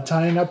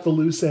tying up the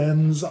loose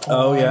ends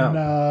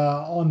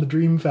on the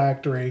Dream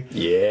Factory.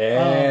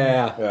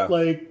 Yeah.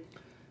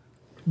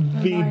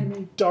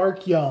 The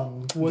Dark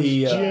Young was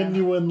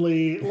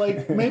genuinely,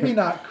 maybe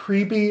not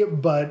creepy,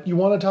 but you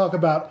want to talk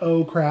about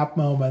oh crap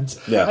moments.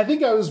 Yeah. I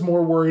think I was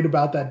more worried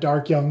about that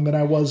Dark Young than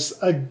I was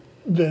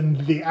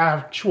than the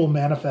actual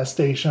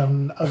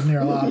manifestation of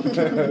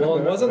neuropathy. Well,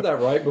 wasn't that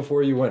right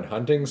before you went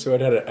hunting, so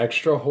it had an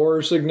extra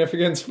horror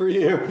significance for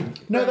you?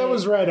 No, that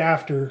was right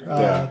after.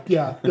 That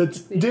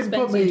did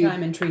put me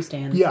time in tree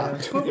stands. Yeah,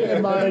 put me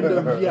in mind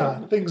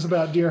of things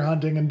about deer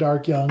hunting and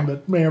Dark Young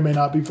that may or may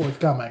not be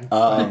forthcoming.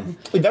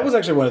 That was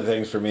actually one of the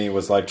things for me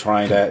was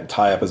trying to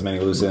tie up as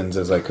many loose ends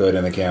as I could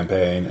in the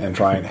campaign and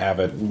try and have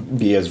it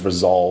be as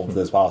resolved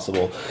as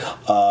possible.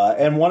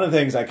 And one of the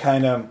things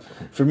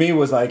for me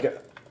was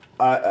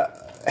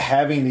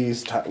having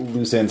these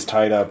loose ends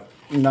tied up,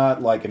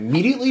 not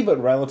immediately,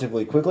 but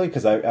relatively quickly,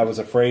 because I was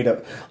afraid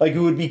of it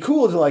would be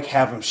cool to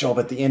have him show up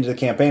at the end of the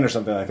campaign or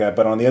something like that.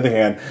 But on the other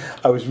hand,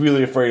 I was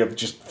really afraid of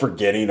just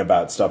forgetting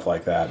about stuff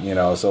like that,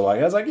 So I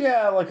was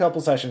a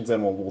couple sessions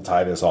in, we'll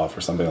tie this off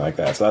or something like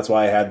that. So that's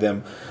why I had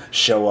them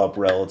show up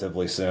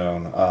relatively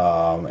soon. And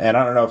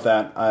I don't know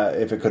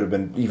if it could have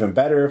been even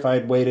better if I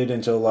had waited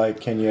until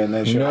Kenya and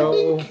then show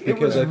up. I think it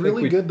was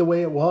really good the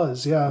way it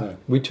was. Yeah,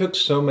 we took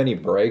so many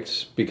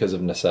breaks because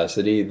of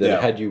necessity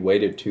that had you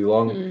waited too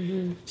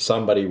long,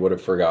 somebody would have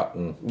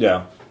forgotten.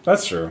 Yeah,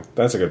 that's true.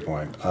 That's a good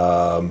point.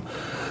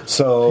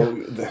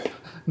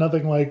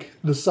 Nothing like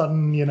the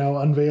sudden,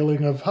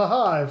 unveiling of,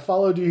 I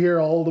followed you here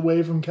all the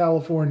way from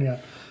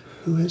California.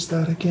 Who is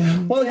that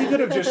again? Well, he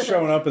could have just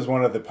shown up as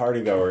one of the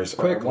party goers.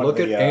 Quick, look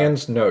at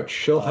Anne's notes.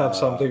 She'll have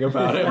something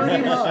about it.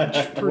 Pretty much.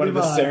 One of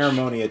the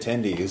ceremony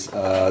attendees.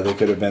 They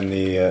could have been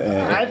the...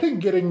 I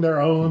think getting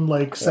their own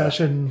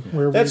session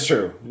where that's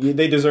true.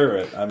 They deserve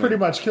it. Pretty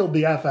much killed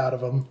the F out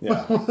of them.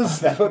 Yeah.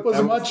 was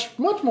a much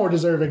more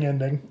deserving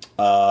ending.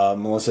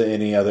 Melissa,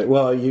 any other...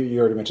 Well, you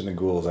already mentioned the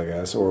ghouls, I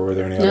guess. Or were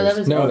there any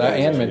others?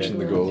 Anne mentioned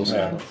the ghouls.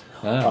 Yeah.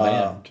 Oh,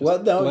 man.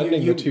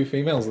 Blending the two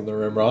females in the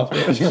room, Ross.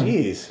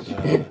 Jeez.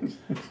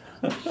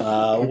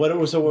 What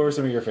were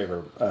some of your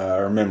favorite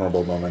or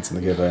memorable moments in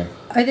the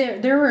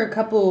campaign? There were a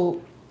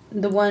couple.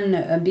 The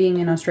one being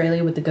in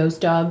Australia with the ghost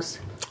dogs.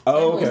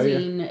 Oh,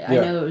 okay. I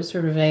know it was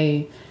sort of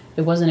it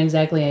wasn't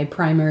exactly a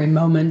primary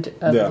moment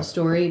of the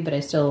story, but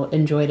I still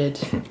enjoyed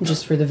it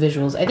just for the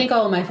visuals. I think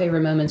all of my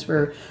favorite moments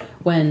were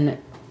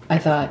when I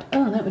thought,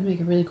 that would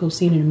make a really cool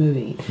scene in a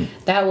movie.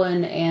 That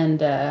one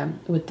and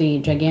with the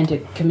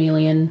gigantic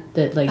chameleon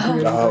that grew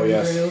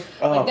through.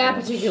 That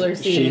particular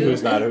scene. She who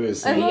is not who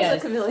is. I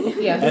love the chameleon.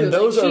 Yeah, and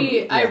those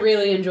I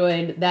really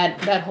enjoyed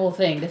that whole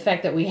thing. The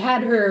fact that we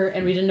had her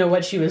and we didn't know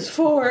what she was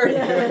for.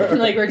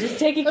 And, we're just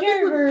taking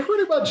care of her. We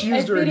pretty much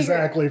used her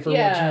exactly for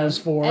what she was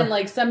for.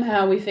 And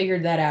somehow we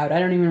figured that out. I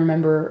don't even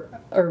remember,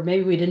 or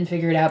maybe we didn't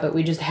figure it out, but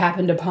we just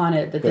happened upon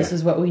it that this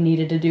is what we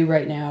needed to do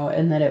right now,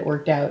 and that it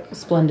worked out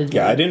splendidly.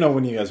 Yeah, I didn't know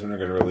when you guys were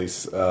going to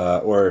release,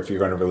 or if you're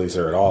going to release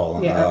her at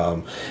all.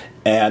 Yeah.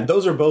 And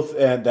those are both,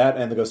 that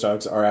and the Ghost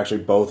Dogs are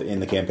actually both in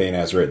the campaign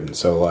as written.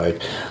 So,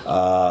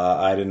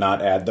 I did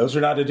not add, those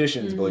are not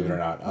additions, believe it or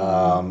not.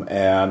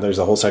 And there's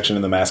a whole section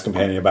in the Masked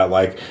Companion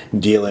about,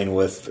 dealing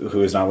with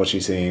who is not what she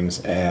seems.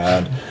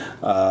 And,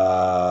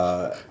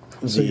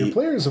 so your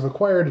players have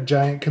acquired a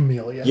giant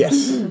chameleon.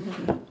 Yes. We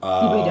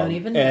don't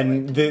even know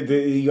and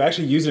you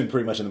actually use it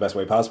pretty much in the best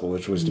way possible,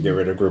 which was to get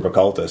rid of a group of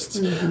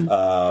cultists.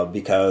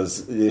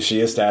 Because she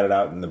is statted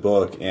out in the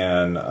book,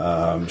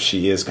 and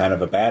she is kind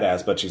of a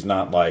badass, but she's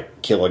not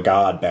kill a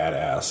god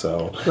badass.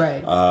 So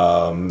right.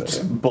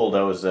 Just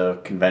bulldoze a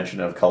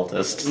convention of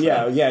cultists.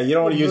 Yeah, you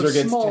don't want to use her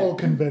against small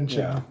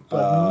convention,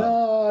 but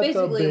not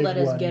basically the big let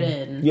us one. get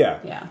in.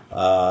 Yeah.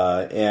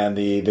 And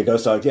the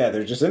Ghost Dogs,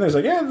 they're just in there.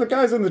 It's the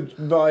guy's in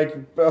the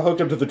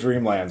hooked up to the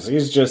Dreamlands.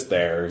 He's just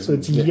there. So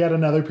it's yet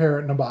another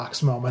parrot in a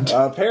box moment.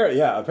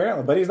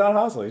 Apparently, but he's not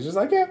hostile. He's just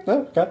like,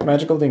 got the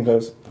magical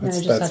dingoes.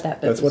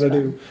 That's what I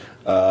do.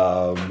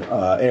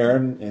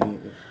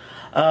 Aaron,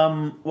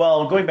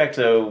 well, going back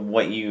to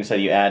what you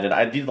said you added,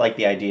 I did like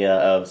the idea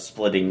of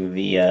splitting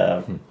the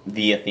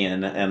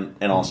Athenian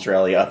and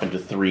Australia up into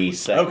 3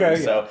 segments.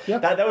 Okay, so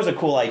that was a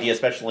cool idea,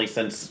 especially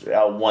since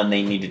one,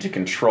 they needed to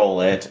control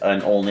it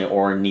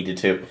and needed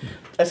to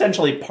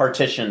essentially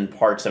partition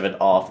parts of it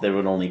off that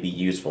would only be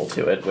useful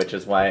to it, which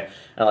is why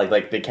I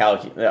like the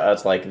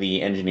it's like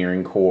the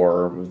engineering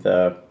core,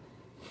 the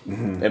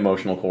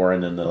emotional core,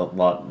 and then the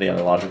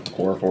logical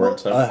core for it.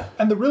 So.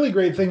 And the really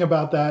great thing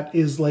about that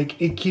is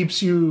it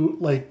keeps you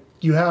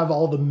you have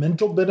all the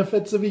mental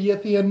benefits of a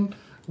Yithian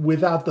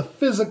without the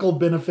physical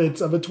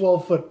benefits of a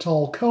 12-foot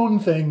tall cone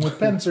thing with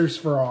pincers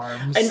for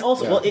arms. And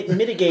also, it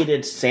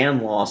mitigated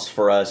sand loss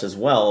for us as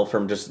well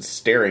from just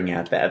staring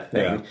at that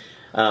thing. Yeah.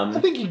 I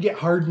think you get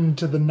hardened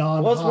to the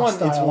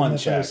non-hostile. It's one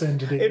check.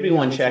 It'd be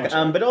one check.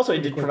 But also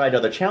it did provide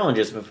other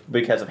challenges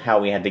because of how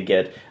we had to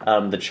get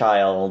the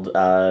child,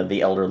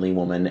 the elderly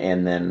woman,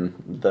 and then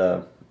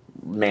the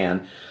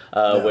man,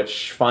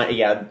 which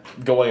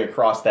going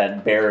across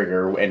that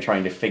barrier and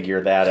trying to figure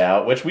that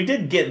out, which we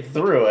did get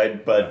through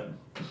it, but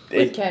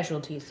with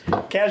casualties.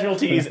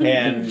 Casualties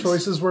and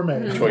choices were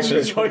made.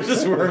 Choices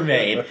were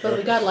made. But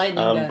we got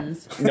lightning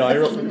guns. No,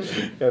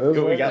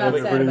 we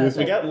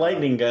got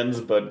lightning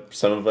guns, but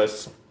some of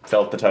us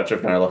felt the touch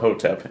of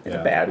Nyarlathotep in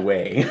a bad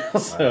way.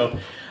 So,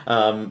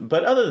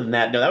 but other than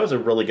that, no, that was a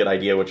really good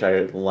idea, which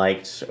I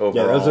liked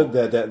overall.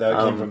 Yeah,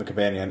 that came from the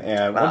companion,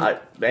 and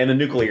the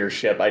nuclear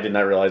ship. I did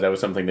not realize that was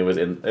something that was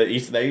in. You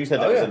said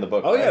that was in the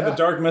book. Oh yeah, the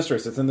Dark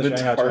Mistress. It's in the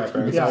Shanghai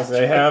chapter. Yeah.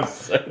 They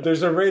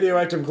there's a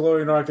radioactive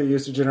glowing rock that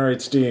used to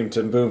generate steam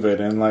to move it,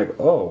 and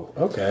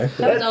okay.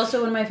 That was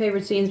also one of my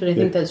favorite scenes, but I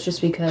think that's just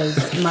because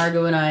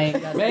Margot and I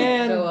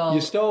got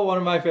you stole one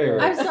of my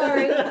favorites. I'm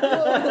sorry. You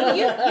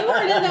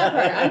weren't in that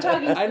part. I'm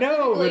talking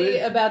specifically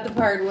about the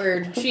part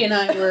where she and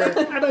I were.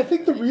 And I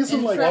think the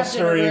reason,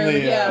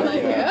 suddenly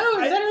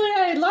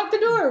I locked the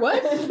door.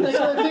 What?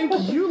 So I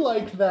think you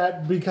liked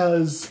that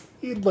because,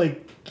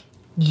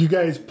 you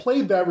guys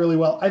played that really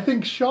well. I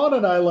think Sean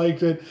and I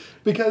liked it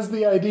because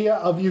the idea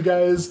of you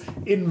guys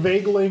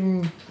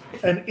inveigling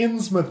an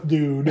Innsmouth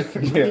dude,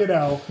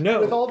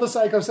 with all the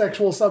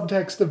psychosexual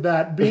subtext of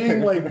that,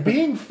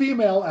 being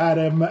female at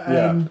him,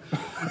 and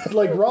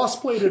Ross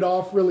played it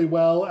off really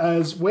well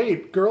as,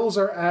 wait, girls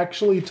are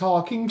actually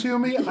talking to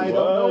me? I don't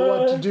know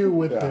what to do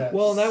with this.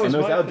 Well, that was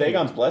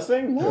Dagon's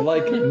blessing?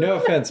 No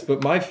offense,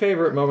 but my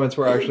favorite moments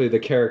were actually the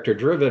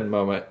character-driven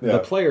moment, the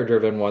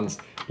player-driven ones,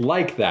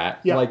 like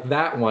that, like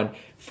that one,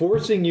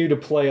 forcing you to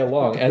play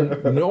along.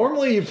 And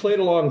normally you played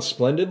along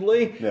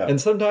splendidly, and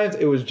sometimes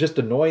it was just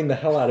annoying the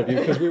hell out of you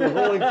because we were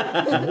rolling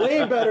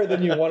way better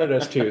than you wanted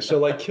us to.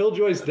 So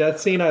Killjoy's death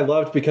scene I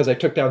loved because I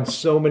took down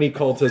so many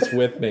cultists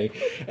with me.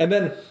 And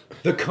then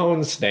the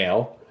cone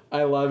snail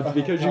I loved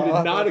because you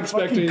did not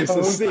expect me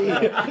to see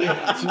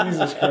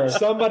Jesus Christ.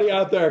 Somebody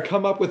out there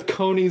come up with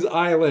Coney's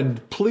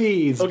Island.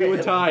 Please do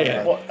a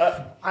tie-in.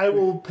 I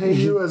will pay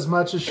you as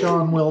much as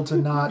Sean will to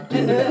not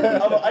do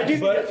that.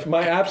 But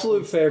my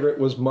absolute favorite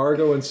was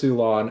Margot and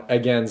Sulan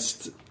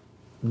against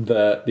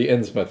the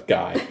Innsmouth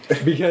guy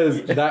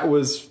because that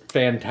was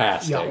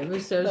fantastic. It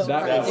was so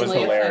that was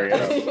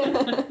hilarious.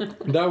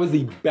 That was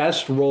the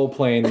best role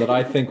playing that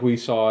I think we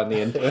saw in the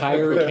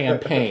entire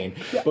campaign,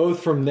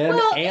 both from them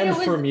and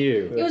from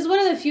you. It was one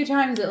of the few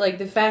times that,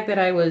 the fact that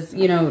I was,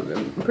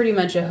 pretty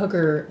much a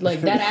hooker,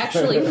 that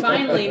actually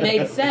finally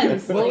made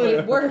sense.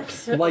 It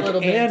worked a little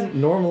bit. And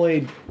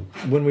normally,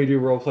 when we do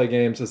role play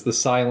games, it's the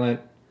silent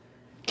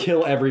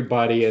kill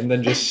everybody and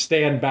then just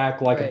stand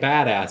back like a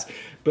badass.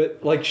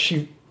 But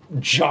she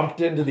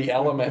jumped into the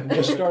element and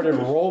just started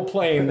role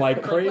playing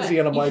like crazy,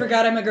 and I'm you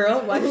forgot I'm a girl?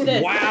 Watch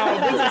this. Wow,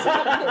 this is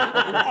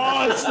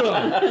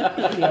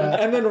awesome.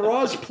 And then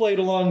Ross played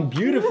along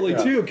beautifully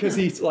too, because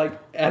he's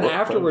and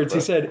afterwards he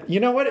said, you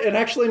know what, it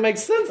actually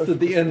makes sense that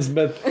the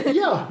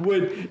Innsmouth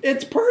would,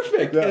 it's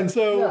perfect. And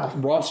so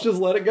Ross just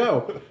let it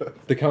go.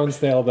 The cone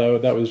snail, though,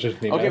 that was just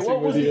me. Okay,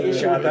 what was the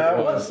issue with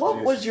that?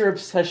 What was your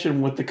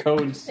obsession with the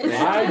cone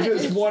snail? I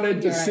just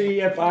wanted to see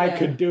if I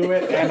could do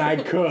it, and I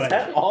could.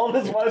 That all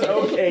this was?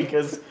 Okay,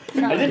 because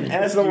I didn't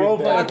ask the role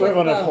play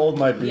equivalent of hold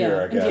my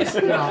beer, I guess.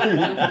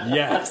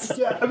 Yes.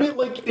 Yeah, I mean,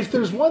 if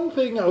there's one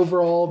thing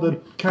overall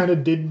that kind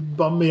of did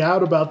bum me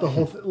out about the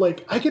whole thing,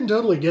 I can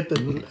totally get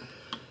that.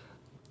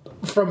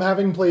 From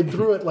having played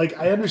through it,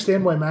 I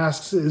understand why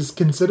Masks is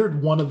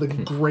considered one of the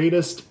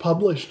greatest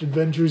published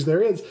adventures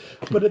there is,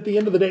 but at the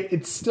end of the day,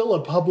 it's still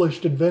a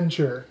published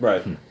adventure.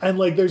 Right. And,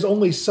 there's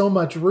only so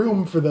much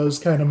room for those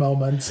kind of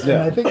moments. And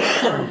I think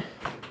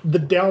the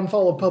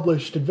downfall of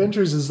published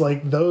adventures is,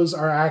 those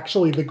are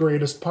actually the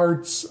greatest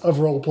parts of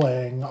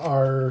role-playing,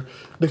 are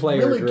the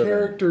really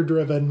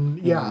character-driven.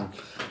 Yeah.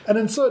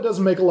 And so it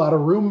doesn't make a lot of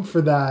room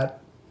for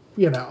that,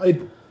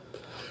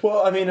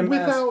 Well, I mean,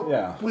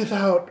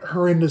 without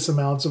horrendous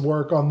amounts of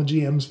work on the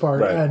GM's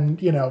part, Right.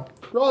 and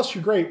Ross,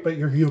 you're great, but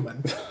you're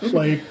human.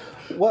 Like,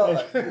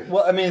 well,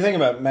 I mean, the thing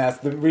about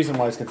Mask, the reason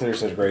why it's considered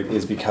such great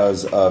is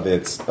because of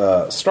its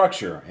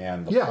structure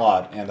and the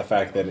plot and the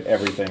fact that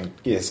everything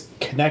is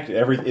connected.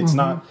 It's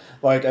not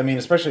like, I mean,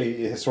 especially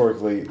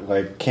historically,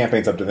 like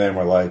campaigns up to then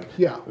were like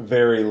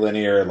very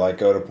linear, like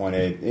go to point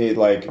A,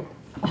 like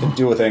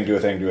do a thing,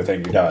 you're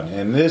done.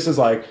 And this is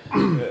like,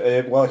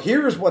 well,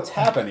 here's what's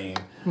happening.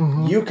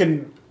 You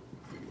can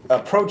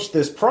approach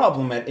this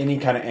problem at any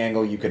kind of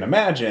angle you can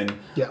imagine,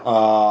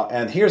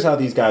 and here's how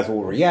these guys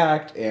will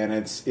react, and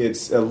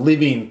it's a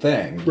living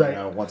thing,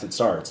 once it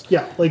starts.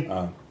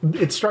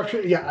 It's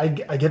structured. I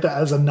get that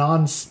as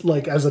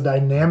as a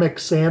dynamic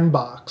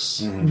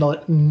sandbox,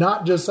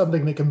 not just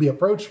something that can be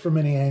approached from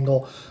any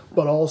angle,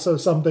 but also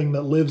something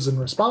that lives and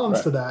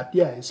responds to that.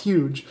 Yeah, it's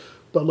huge.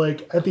 But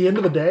like at the end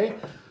of the day,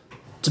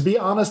 to be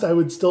honest, I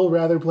would still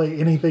rather play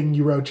anything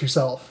you wrote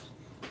yourself.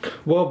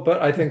 Well,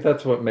 but I think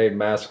that's what made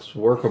Masks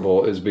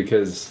workable is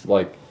because,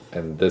 like,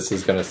 and this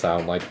is going to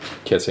sound like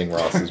kissing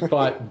Ross's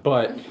butt,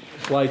 but,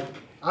 like...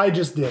 I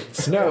just did.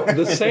 No,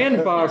 the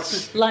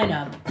sandbox... Line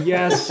up.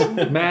 Yes,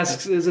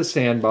 Masks is a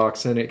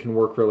sandbox, and it can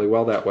work really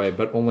well that way,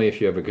 but only if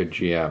you have a good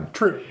GM.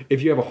 True.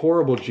 If you have a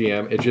horrible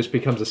GM, it just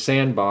becomes a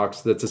sandbox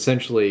that's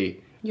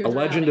essentially... a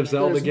Legend of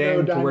Zelda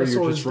game to where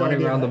you're just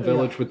running around the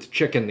village with the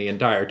chicken the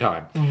entire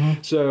time.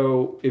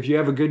 So if you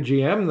have a good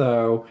GM,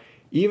 though,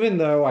 even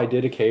though I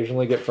did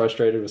occasionally get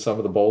frustrated with some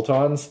of the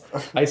bolt-ons,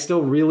 I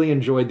still really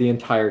enjoyed the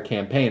entire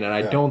campaign, and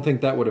I don't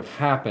think that would have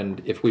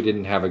happened if we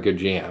didn't have a good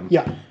GM.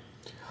 Yeah.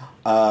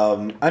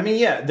 I mean,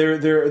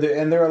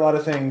 there are a lot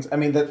of things. I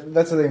mean,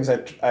 that's the things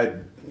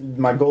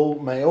my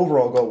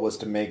overall goal was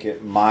to make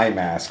it my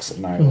Masks of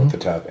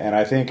Nyarlathotep, and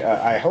I think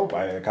I hope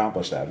I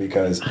accomplished that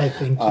because I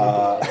think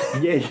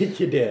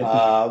you did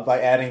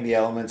by adding the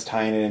elements,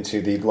 tying it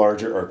into the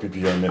larger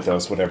RPG or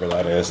mythos, whatever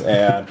that is,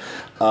 and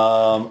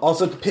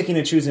also picking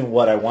and choosing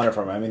what I wanted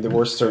from it. I mean, there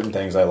were certain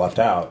things I left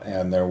out,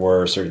 and there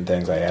were certain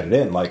things I added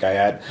in. Like I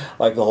had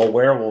the whole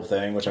werewolf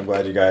thing, which I'm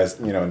glad you guys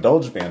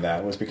indulged me in.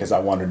 That was because I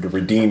wanted to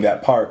redeem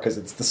that part because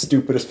it's the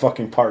stupidest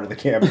fucking part of the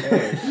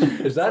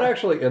campaign. Is that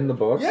actually in the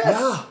book? Yes.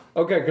 Yeah.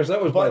 Okay, because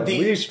that was my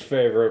least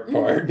favorite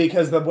part.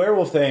 Because the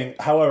werewolf thing,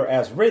 however,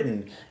 as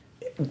written,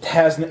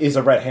 is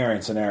a red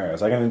herring scenario.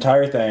 It's like an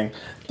entire thing.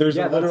 There's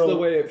a literal... that's the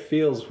way it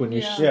feels when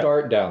you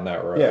start down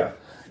that road. Yeah.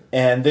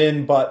 And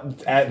then,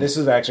 this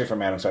is actually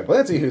from Adam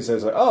Clancy, who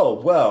says,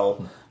 oh,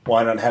 well,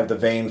 why not have the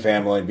Vane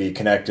family be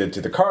connected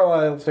to the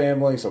Carlisle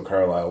family? So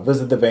Carlisle will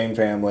visit the Vane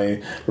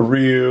family.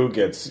 Ryu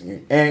gets,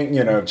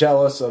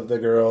 jealous of the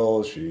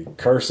girl. She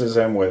curses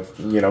him with,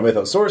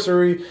 mythos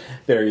sorcery.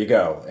 There you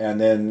go.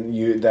 And then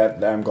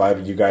I'm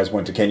glad you guys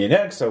went to Kenya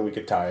next, so we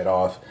could tie it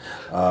off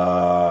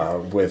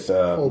with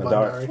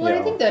Madara. Well,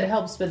 I think that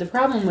helps, but the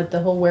problem with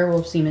the whole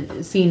werewolf scene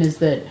is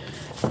that,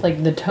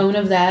 like, the tone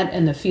of that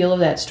and the feel of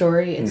that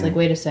story, it's like,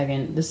 wait a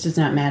second, this does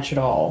not match at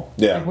all.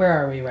 Yeah. Like, where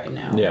are we right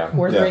now? Yeah.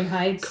 Wuthering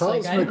Heights?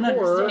 Cosmic like, I don't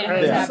horror understand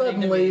what's and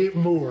happening to suddenly me.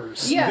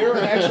 Moors. Yeah. There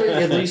are actually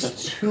at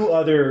least 2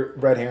 other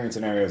red herring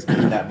scenarios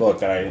in that book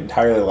that I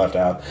entirely left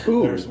out.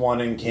 Ooh. There's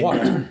one in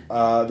Kenya.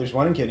 There's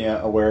one in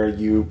Kenya where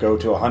you go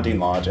to a hunting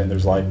lodge and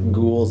there's like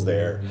ghouls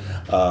there,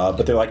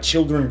 but they're like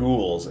children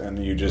ghouls,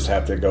 and you just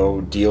have to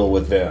go deal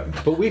with them.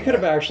 But we could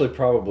have actually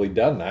probably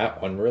done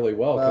that one really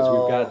well because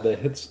we've got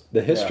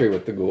the history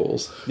with the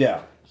ghouls.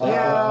 Yeah.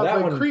 that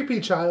the one- creepy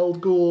child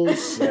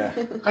ghouls. Yeah.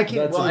 I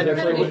can't. That's a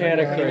different kind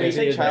of When you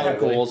crazy. say child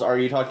exactly. ghouls, are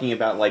you talking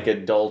about like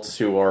adults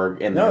who are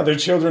in No, the... they're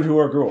children who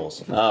are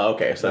ghouls. Oh,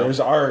 okay. So There's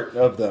art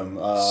of them.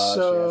 She has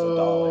a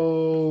dolly.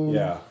 So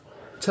Yeah.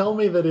 tell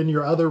me that in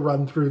your other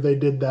run through they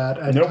did that,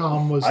 and Nope.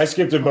 Tom was. I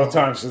skipped it both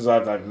times because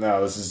I'm like,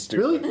 no, this is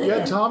stupid. Really? You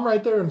had Tom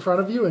right there in front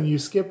of you, and you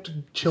skipped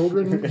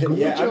children, ghoul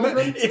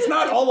children. It's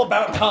not all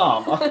about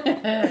Tom.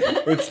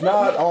 It's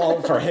not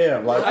all for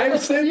him. Like I'm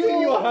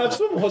sensing you'll have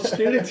some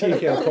hostility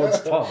here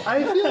towards Tom.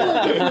 I feel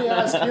like if we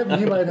asked him,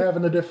 he might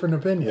have a different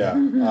opinion.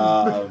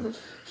 yeah.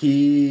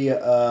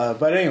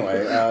 But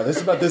anyway, this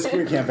is about this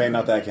campaign,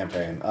 not that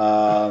campaign.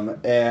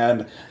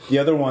 And the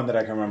other one that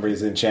I can remember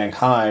is in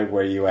Shanghai,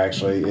 where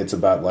it's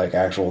about like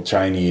actual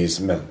Chinese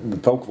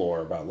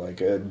folklore about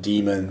like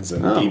demons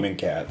and demon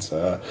cats.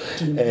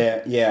 And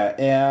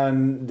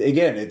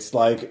again, it's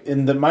like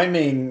my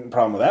main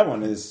problem with that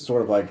one is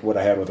sort of like what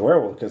I had with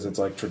Werewolf, because it's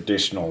like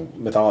traditional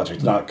mythology.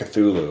 It's not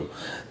Cthulhu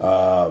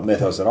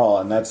mythos at all,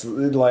 and that's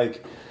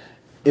like.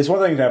 It's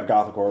one thing to have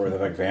Gothic horror with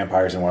like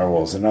vampires and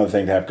werewolves, another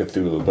thing to have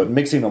Cthulhu. But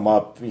mixing them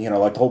up,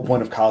 like the whole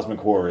point of cosmic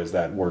horror is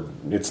that we're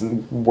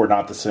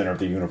not the center of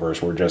the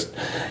universe. We're just,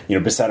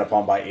 beset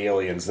upon by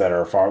aliens that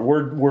are far.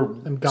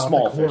 And Gothic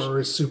small fish. horror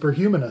is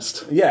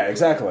superhumanist. Yeah,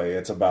 exactly.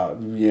 It's about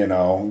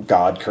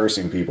God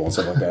cursing people and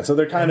stuff like that. So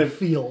they're kind of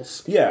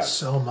feels. Yeah.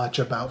 So much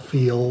about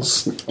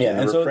feels. Yeah,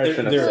 and so they're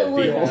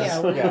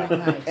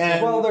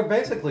Well, they're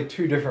basically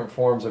two different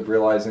forms of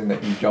realizing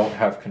that you don't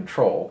have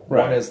control.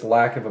 Right. One is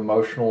lack of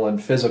emotional and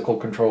physical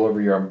control over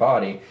your own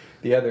body.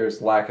 The other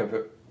is lack of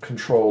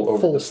control over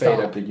Full the fate stop.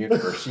 of the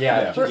universe.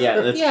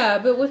 Yeah,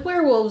 But with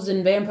werewolves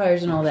and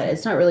vampires and all that,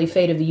 it's not really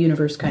fate of the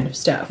universe kind of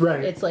stuff.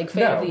 Right. It's like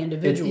fate of the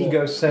individual. It's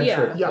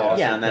egocentric Yeah. loss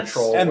Yeah, of and that's-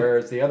 control, and-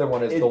 whereas the other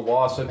one is the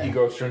loss of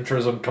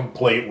egocentrism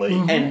completely.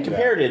 And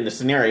compared in the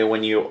scenario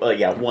when you,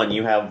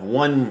 you have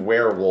one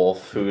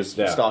werewolf who's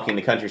stalking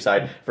the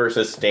countryside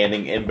versus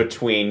standing in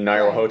between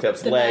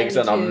Nyarlathotep's The legs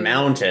on a magnitude.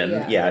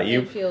 mountain. Yeah,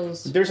 you it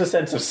feels- there's a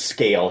sense of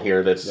scale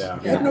here that's. Yeah.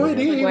 I had no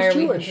idea he Why was are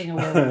we Jewish. thinking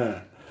of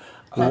werewolves?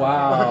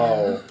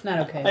 Wow. Not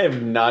okay. I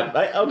have not.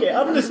 I'm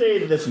going to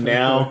say this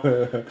now.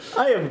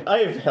 I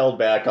have held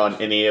back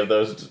on any of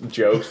those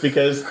jokes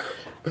because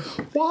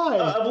Why?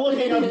 I'm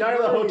looking on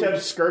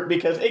Nyarlathotep's skirt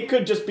because it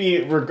could just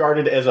be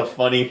regarded as a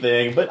funny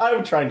thing. But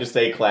I'm trying to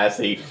stay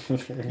classy.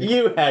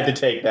 You had to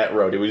take that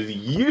road. It was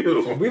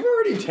you. We've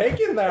already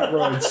taken that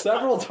road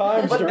several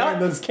times But during not-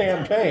 this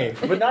campaign.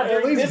 But not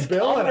At during least this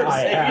Bill and I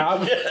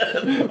have.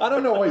 I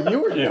don't know what you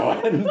were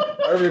doing.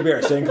 Irving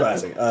Bear, staying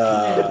classy.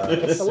 I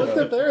looked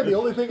up there, and the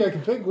only thing I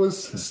could think was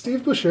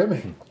Steve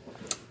Buscemi.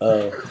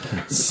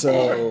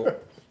 So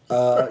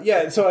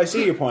I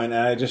see your point,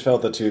 and I just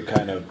felt the two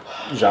kind of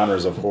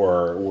genres of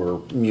horror were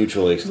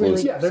mutually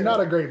exclusive. Yeah, they're not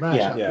a great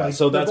matchup. Yeah, Like,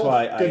 so they're that's both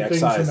why I good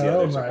things excised in the their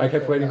others. own right. I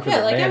kept waiting for Yeah,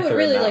 the like I Manther would in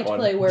really that like to one.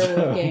 play a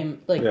werewolf game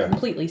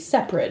completely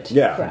separate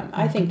Yeah. from.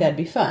 I think that'd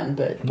be fun,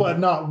 but But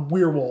not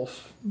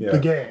Werewolf, Yeah. the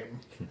game.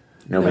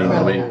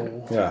 Nobody.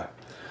 Yeah.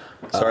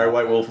 Sorry,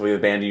 White Wolf, we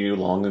abandoned you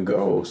long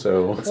ago.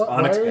 So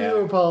on Why its are path. you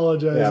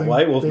apologizing? Yeah,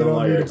 White Wolf They no don't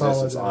longer need to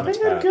exists. It's on apologize.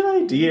 its I have path.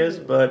 good ideas,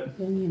 but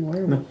Indian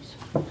werewolves.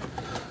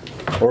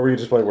 Or we could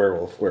just play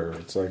Werewolf, where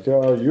it's like,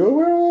 oh, you a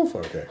werewolf?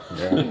 Okay.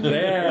 Yeah.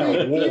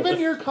 There, wolf. Even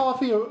your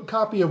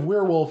copy of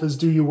Werewolf is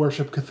Do You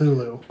Worship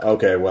Cthulhu?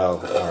 Okay, well,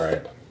 all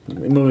right.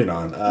 Moving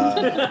on.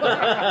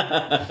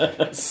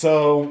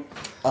 So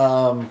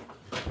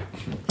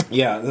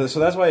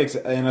that's why,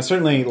 and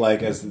certainly,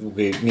 like, as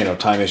we,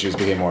 time issues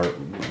became more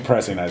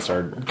pressing, I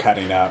started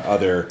cutting out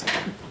other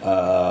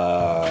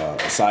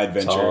side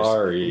ventures.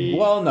 Sorry.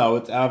 Well, no,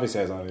 it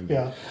obviously has nothing to do.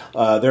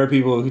 Yeah. There are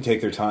people who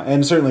take their time,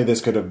 and certainly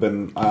this could have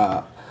been.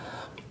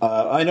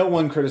 I know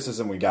one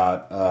criticism we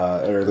got,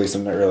 or at least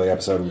in the early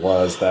episode,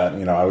 was that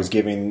I was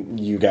giving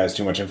you guys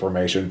too much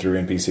information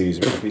through NPCs.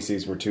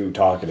 NPCs were too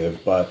talkative,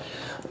 but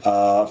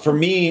for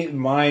me,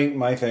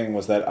 my thing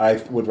was that I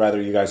would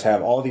rather you guys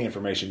have all the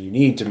information you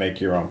need to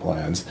make your own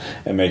plans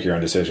and make your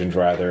own decisions.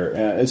 Rather,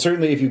 and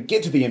certainly if you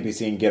get to the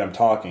NPC and get them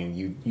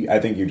talking, I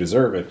think you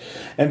deserve it.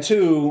 And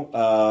two,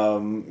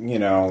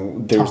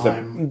 there's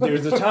Time.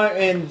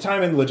 the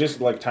time and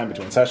logistics, like time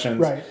between sessions,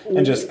 Right.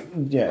 and just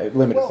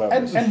limited Well,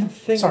 focus. and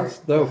Thing sorry, is,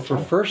 though, for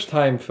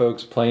first-time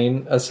folks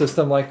playing a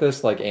system like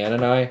this, like Ann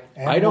and I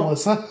don't.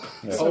 Melissa.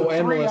 So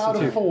and 3 Melissa out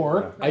of too.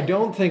 4. I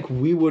don't think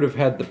we would have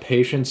had the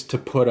patience to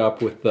put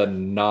up with the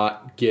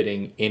not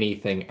getting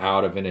anything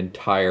out of an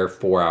entire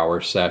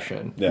 4-hour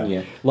session.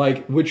 Yeah.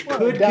 Like, which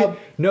could that-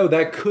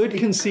 that could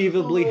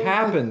conceivably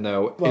happen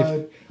though.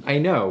 But- I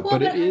know, Well,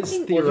 but it but I is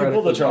think- Well, if you pull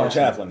theoretically the Charles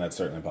possible. Chaplin, that's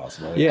certainly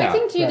possible. Yeah. I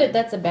think too that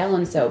that's a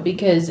balance though,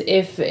 because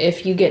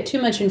if you get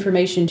too much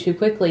information too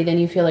quickly, then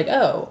you feel like,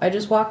 oh, I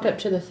just walked up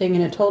to the thing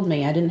and it told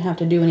me I didn't have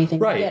to do anything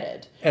Right. to get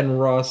it. And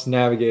Ross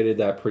navigated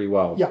that pretty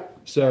well. Yeah.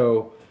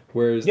 So,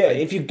 whereas Yeah,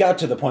 if you got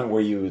to the point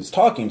where he was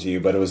talking to you,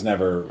 but it was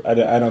never. I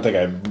don't think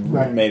I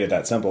Right. made it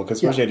that simple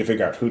because first Yeah. you had to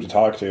figure out who to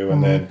talk to,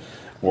 and then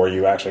were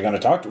you actually going to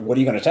talk to? What are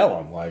you going to tell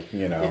him? Like,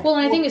 Well,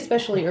 and I think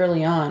especially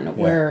early on,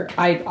 where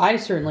I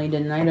certainly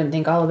didn't. I don't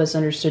think all of us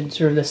understood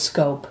sort of the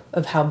scope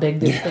of how big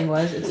this thing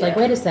was. It's like,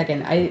 wait a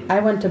second, I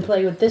went to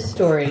play with this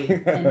story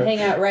and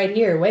hang out right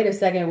here. Wait a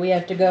second, we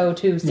have to go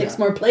to 6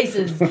 more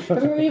places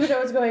before we even know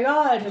what's going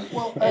on.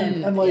 Well,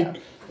 And like,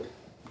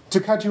 to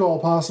cut you all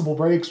possible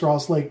breaks,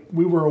 Ross, like,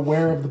 we were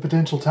aware of the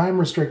potential time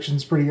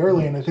restrictions pretty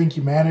early, and I think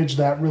you managed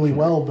that really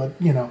well. But,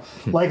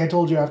 like I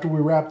told you after we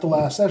wrapped the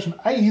last session,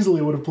 I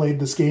easily would have played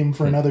this game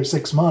for another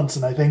 6 months,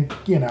 and I think,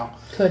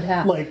 could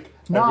have. like,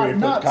 Agreed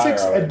not with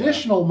 6 Kyra right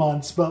additional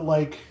months, but,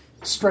 like,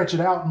 stretch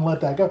it out and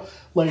let that go.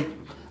 Like,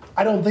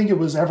 I don't think it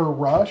was ever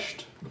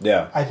rushed.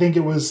 yeah. I think it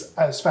was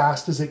as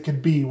fast as it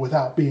could be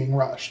without being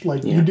rushed.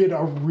 Like, you did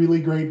a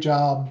really great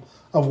job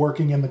of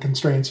working in the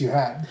constraints you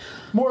had.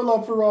 More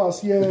love for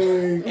Ross,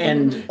 yay!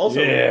 and also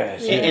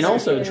Yes. and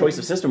also choice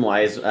of system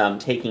wise,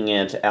 taking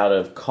it out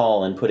of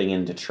call and putting it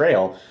into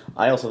trail.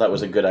 I also thought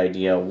was a good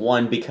idea.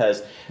 One,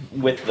 because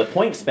with the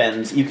point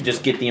spends, you could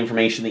just get the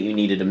information that you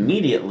needed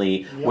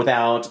immediately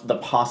without the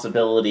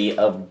possibility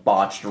of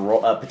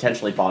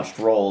potentially botched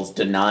rolls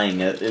denying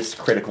it this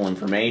critical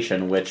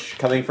information. Which,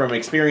 coming from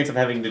experience of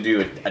having to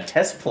do a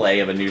test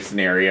play of a new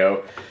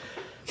scenario,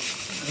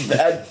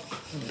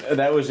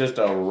 that was just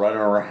a run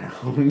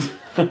around.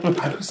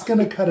 I was going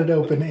to cut it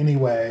open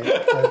anyway,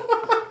 but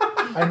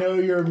I know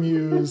you're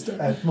amused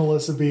at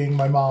Melissa being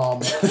my mom.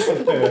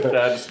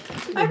 That's,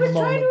 I was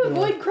trying to moment,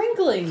 avoid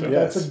crinkling.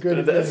 Yes. That's a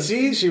good That's-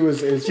 thing. She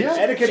was. It's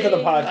etiquette for the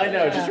podcast. I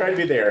know, she's trying to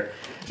be there.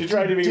 She's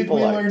trying to be Did we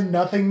polite. learn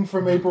nothing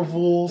from April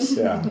Fools?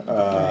 Yeah.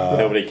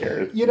 Nobody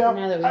cares. Now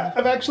that we-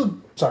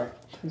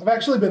 I've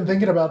actually been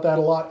thinking about that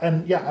a lot,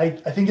 and yeah, I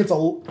think it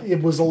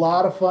was a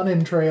lot of fun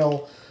in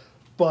Trail,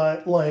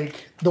 But,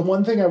 like, the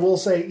one thing I will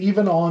say,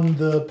 even on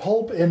the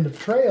pulp end of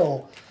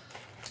Trail,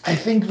 I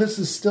think this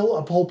is still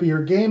a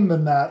pulpier game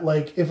than that.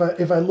 Like, if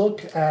I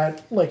look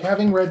at, like,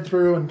 having read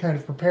through and kind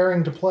of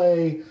preparing to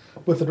play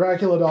with the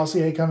Dracula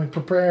dossier coming,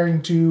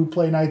 preparing to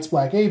play Night's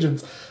Black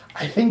Agents,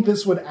 I think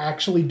this would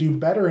actually do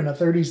better in a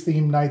 30s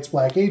themed Night's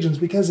Black Agents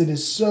because it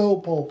is so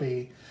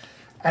pulpy.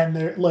 And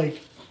they're,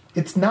 like,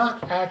 it's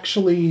not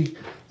actually,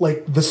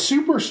 like, the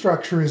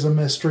superstructure is a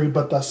mystery,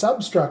 but the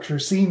substructure,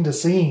 scene to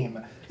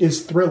scene,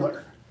 is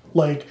thriller.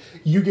 Like,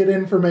 you get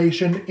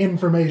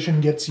information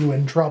gets you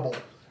in trouble.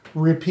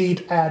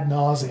 Repeat ad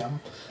nauseum.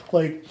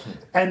 Like,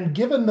 and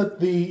given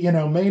that the, you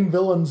know, main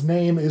villain's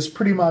name is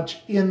pretty much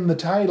in the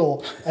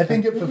title, I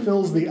think it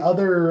fulfills the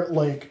other,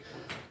 like,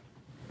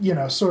 you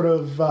know, sort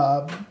of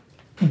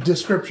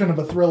description of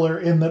a thriller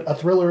in that a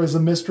thriller is a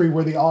mystery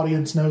where the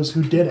audience knows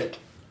who did it.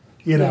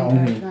 You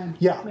know?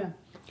 Yeah.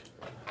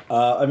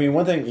 I mean,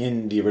 one thing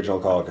in the original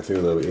Call of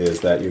Cthulhu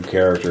is that your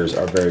characters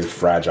are very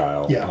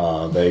fragile.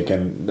 Yeah. They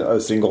can, a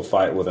single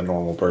fight with a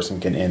normal person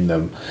can end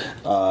them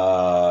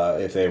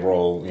if they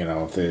roll, you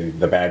know, if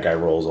the bad guy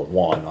rolls a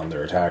 1 on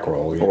their attack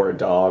roll. Or a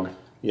dog.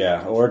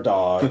 Yeah, or a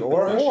dog,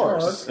 or a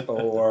horse,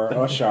 or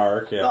a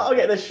shark. Yeah. Well,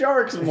 okay, the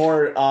shark's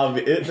more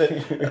obvious.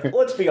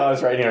 Let's be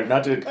honest right here,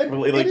 not to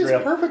completely It is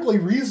perfectly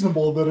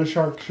reasonable that a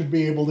shark should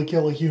be able to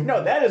kill a human.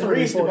 No, that is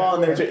reasonable.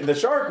 The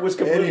shark was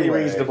completely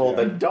reasonable.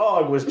 Yeah. The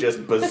dog was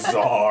just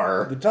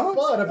bizarre.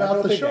 But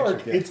about the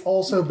shark, it's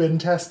also been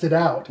tested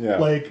out. Yeah.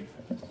 Like,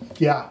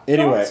 yeah.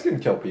 Anyway, dogs can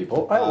kill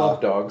people. I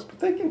love dogs, but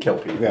they can kill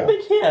people. Yeah.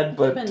 They can,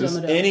 but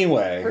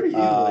anyway, pretty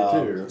easily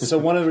too. So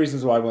one of the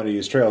reasons why I want to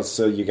use Trails is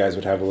so you guys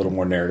would have a little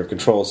more narrative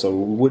control.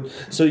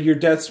 So your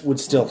deaths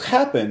would still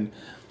happen.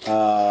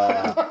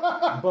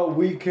 But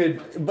we could,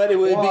 but it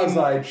would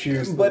be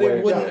choose. But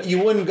it wouldn't.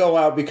 You wouldn't go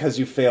out because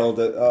you failed,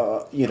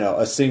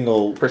 a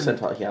single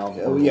percentile.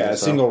 A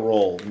single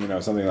roll. You know,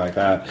 something like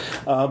that.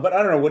 But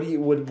I don't know.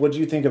 What do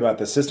you think about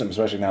the system,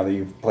 especially now that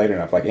you've played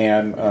enough? Like,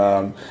 Anne,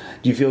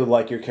 do you feel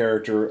like your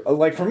character?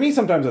 Like for me,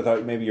 sometimes I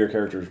thought maybe your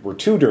characters were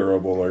too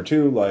durable or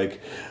too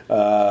like,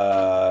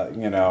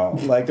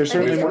 like there's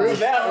certain. Prove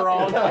that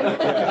wrong.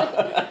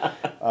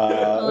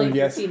 Only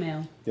yes. for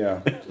female.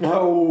 Yeah.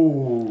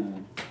 Oh.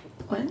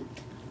 What?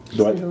 It's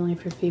only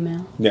for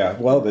female. Yeah,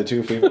 well, the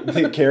two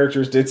female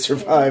characters did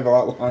survive a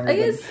lot longer. I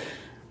guess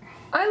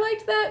I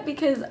liked that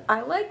because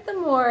I like the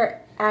more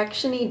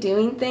action-y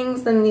doing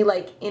things than the,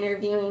 like,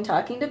 interviewing,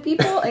 talking to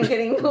people and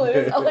getting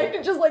clues. I like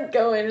to just, like,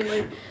 go in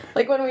and,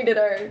 like when we did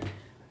our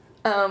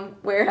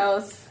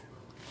warehouse.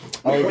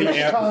 Oh, are you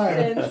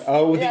talking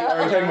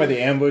about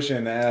the ambush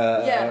and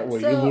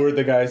you lured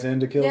the guys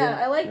in to kill them?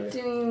 Yeah, I like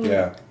doing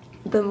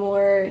the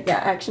more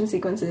action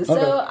sequences.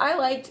 Okay. So I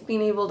liked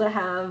being able to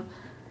have,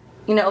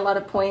 you know, a lot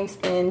of points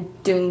in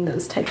doing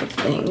those type of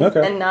things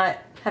and not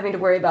having to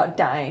worry about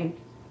dying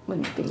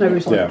when being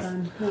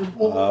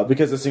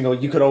because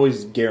you could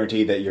always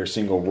guarantee that your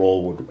single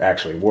roll would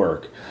actually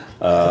work.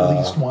 At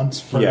least once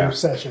per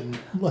session.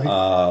 Like,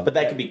 but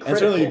that could be critical. And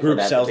certainly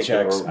group stealth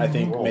checks, I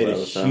think, made a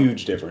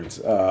huge difference.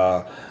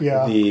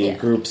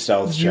 Group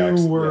stealth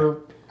checks. You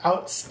were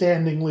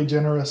outstandingly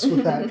generous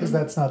with that because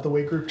that's not the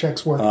way group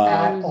checks work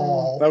at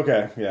all.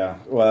 Okay, yeah.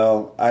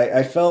 Well,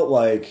 I felt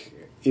like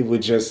it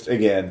would just,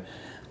 again,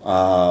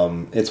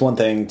 it's one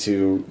thing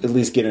to at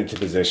least get into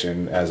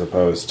position as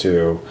opposed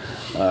to,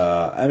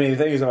 the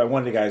thing is, if I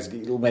wanted you guys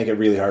to make it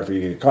really hard for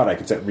you to get caught, I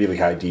could set really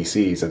high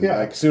DCs, and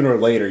like sooner or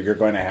later you're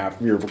going to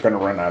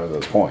run out of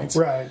those points.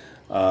 Right.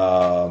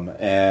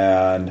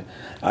 And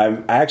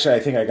I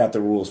think I got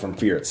the rules from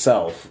Fear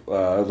itself.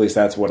 At least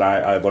that's what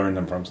I learned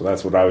them from. So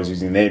that's what I was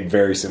using. They had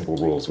very simple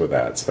rules with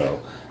that.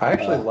 So I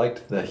actually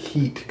liked the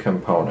heat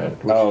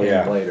component, which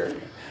came later.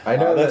 I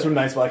know that's from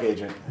Night's Black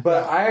Agent,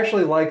 but I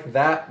actually like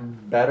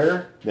that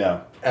better.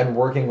 Yeah, and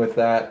working with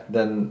that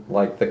than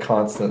like the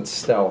constant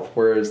stealth.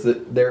 Whereas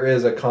there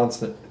is a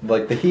constant,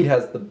 like the heat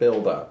has the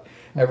build up.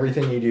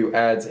 Everything you do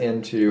adds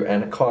into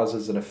and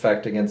causes an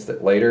effect against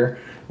it later.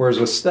 Whereas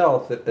with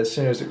stealth, as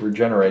soon as it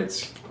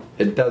regenerates,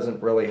 it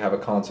doesn't really have a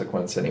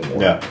consequence anymore.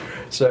 Yeah.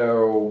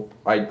 So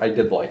I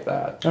did like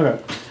that.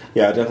 Okay.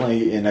 Yeah,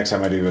 definitely. Next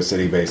time I do a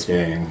city-based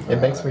game, it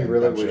makes me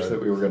really wish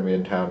that we were going to be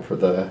in town for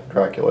the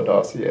Dracula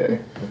dossier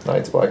with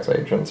Night's Black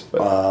Agents.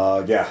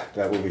 But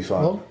that would be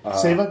fun. Well,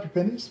 save up your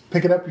pennies,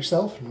 pick it up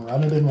yourself, and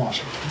run it in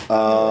Washington.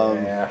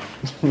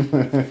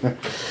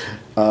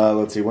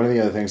 Let's see. One of the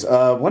other things.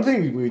 One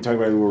thing we talked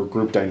about were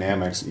group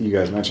dynamics. You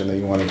guys mentioned that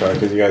you wanted to talk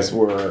because you guys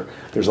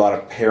there's a lot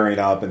of pairing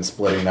up and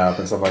splitting up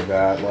and stuff like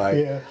that.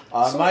 Like,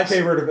 my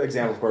favorite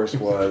example, of course,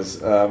 was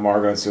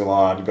Margot and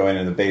Sulan going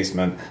in the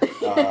basement.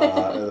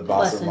 The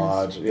Boston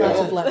Lodge.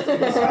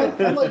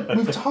 And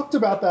we've talked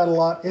about that a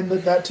lot, and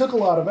that took a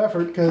lot of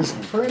effort because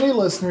for any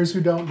listeners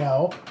who don't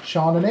know,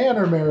 Sean and Ann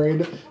are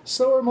married,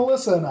 so are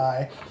Melissa and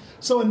I.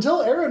 So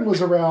until Aaron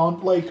was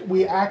around, like,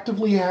 we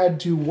actively had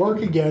to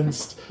work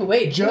against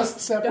just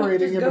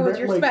separating don't just go with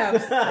your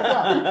spouse.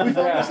 Yeah, we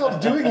found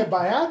ourselves doing it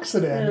by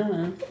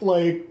accident.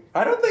 Like,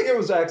 I don't think it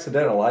was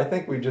accidental. I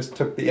think we just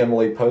took the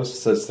Emily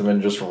Post system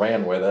and just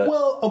ran with it.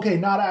 well, okay,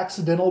 not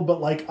accidental, but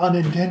like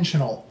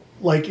unintentional.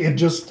 Like, it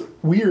just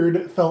weird,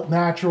 it felt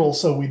natural,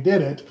 so we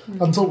did it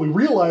until we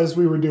realized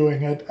we were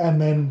doing it,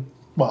 and then,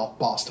 well,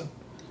 Boston.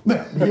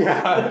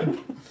 Yeah.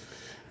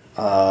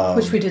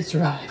 Which we did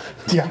survive.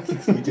 Yeah.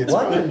 We did.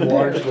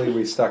 Largely,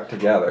 we stuck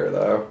together,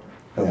 though,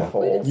 as a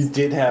whole. You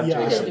did have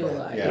Yeah. Jason. We did do a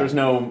lot. There was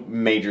no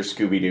major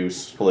Scooby-Doo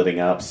splitting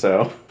up,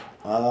 so...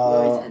 We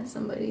always had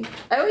somebody.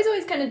 I was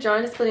always kind of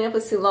drawn to splitting up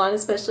with Sulan,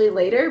 especially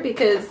later,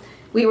 because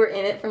we were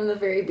in it from the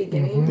very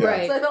beginning.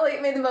 Right. So I felt like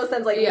it made the most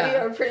sense. Like, we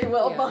are pretty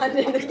well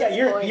bonded at Yeah,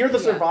 this point. you're the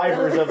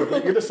survivors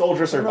of you're the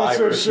soldier survivors.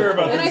 I'm not so sure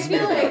about And this.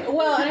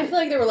 I feel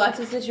like there were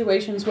lots of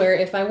situations where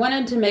if I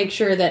wanted to make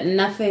sure that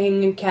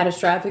nothing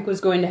catastrophic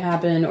was going to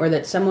happen or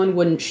that someone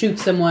wouldn't shoot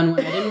someone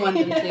when I didn't want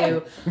them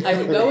to, I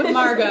would go with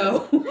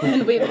Margot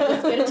and we would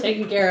just get it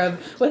taken care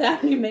of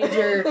without any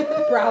major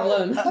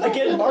problems.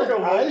 Again,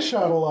 Margot I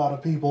shot a lot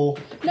of people.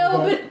 No,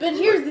 but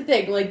here's the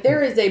thing. Like,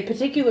 there is a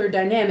particular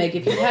dynamic.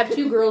 If you have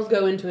two girls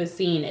go into a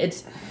scene,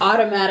 it's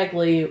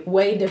automatically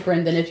way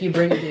different than if you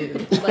bring a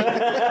dude. Like,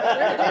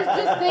 there's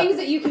just things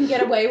that you can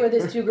get away with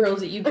as two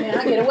girls that you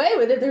cannot get away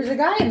with if there's a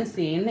guy in the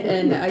scene.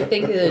 And I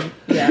think that,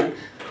 yeah.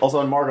 Also,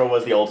 and Margot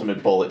was the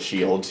ultimate bullet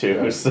shield,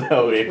 too,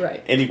 so if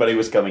Right. anybody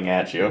was coming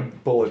at you,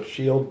 Bullet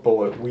shield,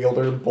 bullet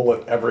wielder,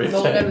 bullet everything.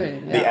 Bullet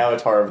everything, the yeah.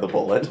 avatar of the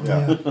bullet.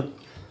 Yeah.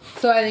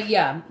 So I think,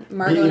 yeah,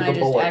 Margot and I the just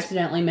bullet.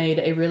 accidentally made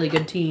a really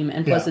good team.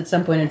 And plus, Yeah. at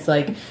some point, it's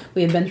like,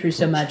 we have been through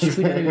so much,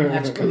 we don't even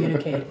have to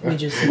communicate. We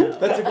just know.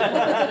 There's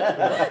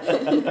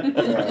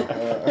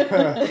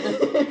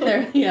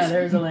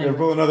a They're language.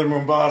 pulling another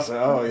Mombasa.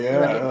 Oh,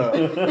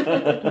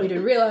 yeah. We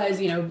didn't realize,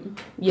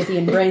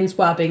 Yithian brain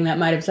swapping, that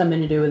might have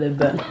something to do with it,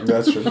 but...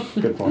 That's true.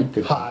 Good point.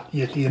 Good point. Hot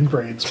Yithian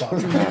brain swap.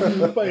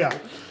 But yeah,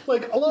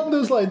 like, along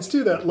those lines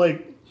too, that,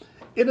 like,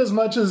 in as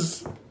much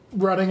as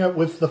running it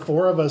with the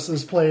four of us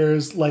as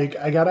players, like,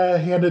 I gotta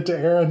hand it to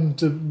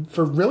Aaron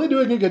for really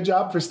doing a good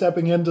job for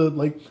stepping into,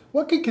 like,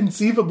 what could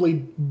conceivably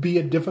be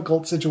a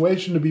difficult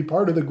situation to be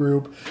part of the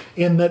group,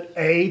 in that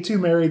A, two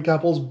married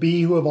couples,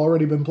 B, who have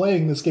already been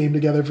playing this game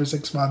together for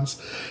 6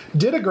 months,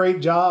 did a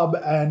great job.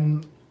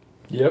 And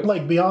Yep.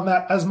 like, beyond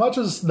that, as much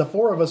as the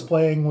four of us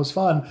playing was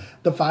fun,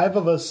 the five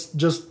of us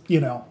just,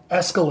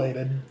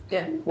 escalated.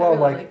 Yeah. Well, I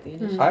really like, liked the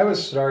initiative. I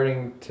was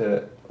starting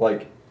to,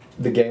 like,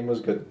 the game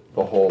was good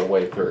the whole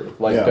way through.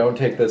 Like, Yeah. don't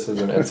take this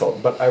as an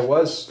insult. But I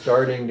was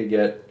starting to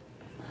get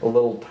a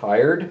little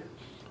tired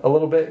a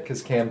little bit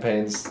because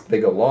campaigns, they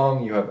go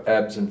long, you have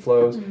ebbs and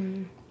flows.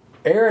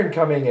 Aaron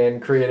coming in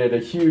created a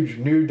huge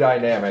new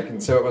dynamic,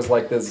 and so it was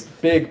like this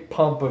big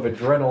pump of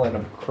adrenaline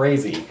of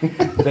crazy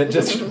that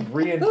just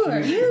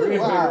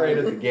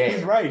reinvigorated the He's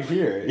game. right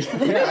here.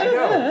 Yeah, I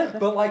know.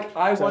 But, like,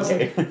 I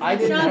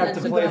didn't Sean, have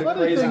to that's play a the The funny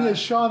crazy. thing is,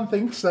 Sean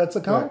thinks that's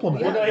a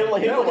compliment. No,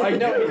 I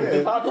know.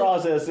 The thought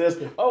process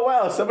is, oh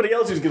wow, somebody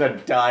else who's gonna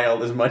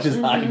dial as much as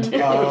I do.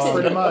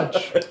 Pretty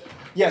much.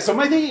 Yeah, so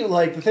my thing,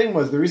 like, the thing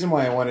was, the reason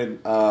why I wanted,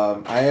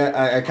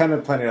 I kind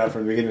of planned it out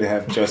from the beginning to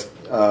have just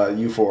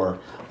you four.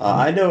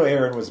 I know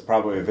Aaron was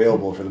probably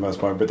available for the most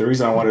part, but the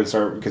reason I wanted to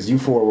start, because you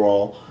four were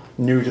all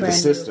new to the Brand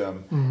new.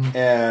 system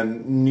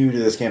and new to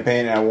this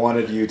campaign, and I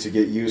wanted you to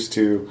get used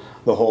to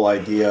the whole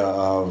idea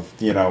of,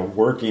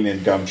 working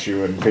in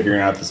Gumshoe and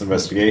figuring out this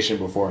investigation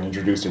before I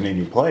introduced any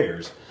new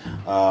players.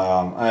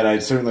 And I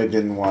certainly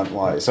didn't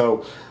want,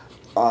 so...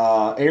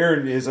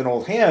 Aaron is an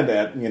old hand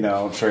at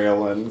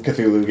Trail and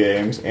Cthulhu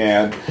games,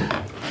 and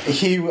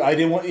I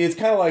didn't want. It's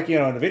kind of like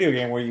in a video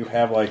game where you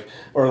have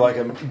or like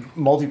a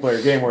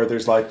multiplayer game where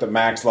there's like the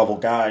max level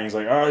guy. And he's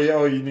like, oh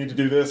yeah, you need to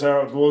do this.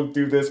 Oh, we'll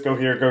do this. Go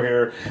here. Go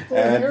here.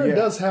 Well, And Aaron yeah.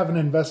 does have an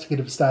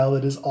investigative style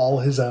that is all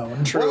his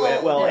own. True.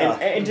 Well, yeah.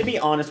 And to be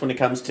honest, when it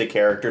comes to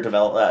character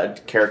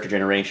character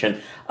generation,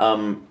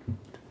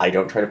 I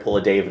don't try to pull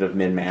a David of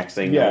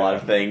min-maxing a lot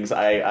of things.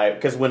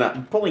 Because when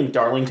I'm pulling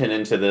Darlington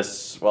into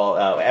this,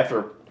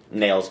 after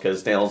Nails,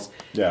 because Nails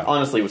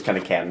honestly was kind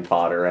of cannon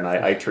fodder, and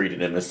I treated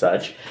him as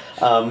such.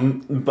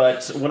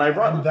 But when I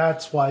brought... And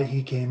that's why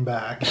he came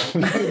back.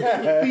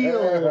 I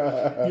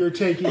feel you're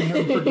taking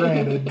him for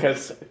granted.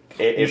 Because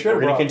if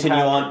we're going to continue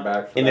on,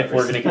 and if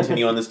we're going to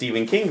continue on the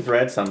Stephen King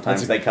thread,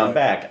 sometimes they come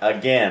back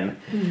again.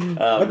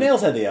 But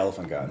Nails had the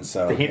elephant gun,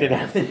 so He did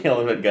have the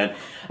elephant gun.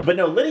 But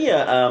no,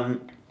 Lydia...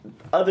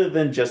 other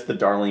than just the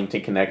Darlington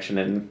connection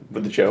and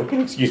with the joke,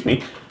 excuse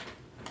me.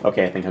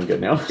 Okay, I think I'm good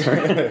now.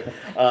 Sorry.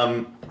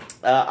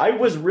 I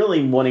was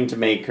really wanting to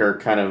make her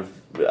kind of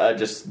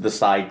just the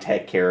side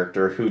tech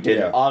character who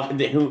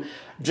who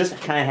just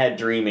kind of had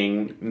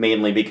dreaming,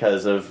 mainly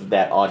because of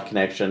that odd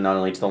connection, not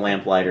only to the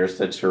Lamplighters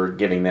that you're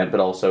giving that, but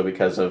also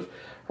because of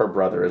her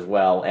brother as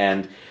well.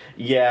 And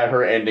Yeah,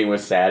 her ending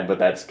was sad, but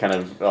that's kind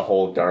of a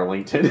whole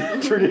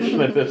Darlington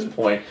tradition at this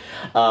point.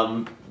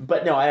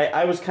 But no,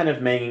 I was kind of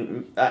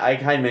I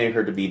kind of made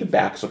her to be the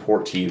back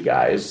support to you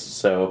guys,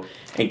 so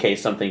in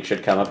case something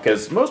should come up,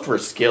 because most of her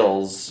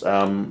skills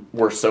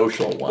were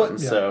social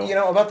ones. So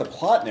about the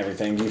plot and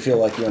everything, do you feel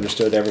like you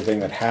understood everything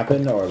that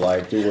happened, or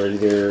like were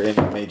there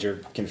any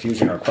major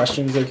confusion or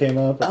questions that came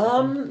up?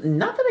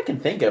 Not that I can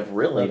think of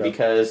really,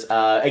 because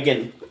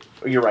again.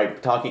 You're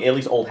right. Talking at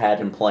least old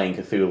hat and playing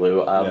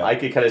Cthulhu, I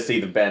could kind of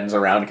see the bends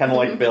around, kind of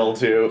like Bill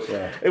too,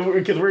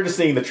 because we're just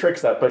seeing the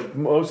tricks up. But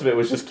most of it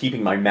was just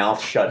keeping my mouth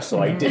shut,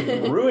 so I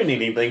didn't ruin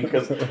anything.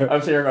 Because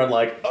I'm sitting around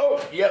like,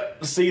 oh,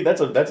 yep, see,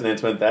 that's an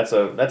instrument, that's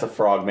a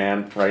frog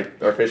man, right,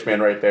 or fish man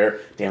right there.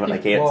 Damn it, I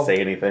can't say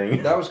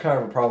anything. That was kind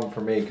of a problem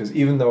for me because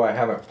even though I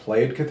haven't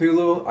played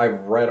Cthulhu, I've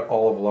read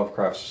all of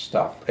Lovecraft's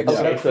stuff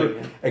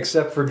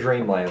except for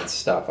Dreamland's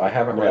stuff. I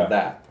haven't read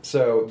that.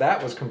 So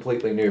that was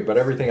completely new, but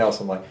everything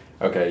else I'm like,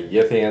 okay,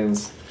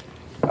 Yithians,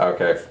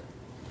 okay,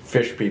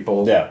 fish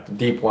people,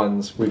 deep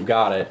ones, we've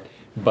got it,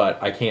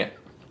 but I can't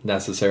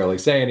necessarily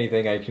say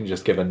anything. I can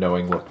just give a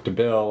knowing look to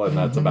Bill, and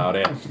that's about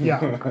it.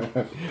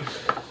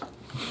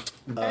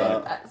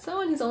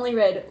 Someone who's only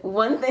read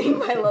one thing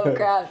by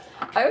Lovecraft,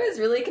 I was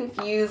really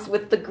confused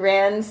with the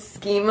grand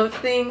scheme of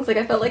things. Like,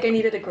 I felt like I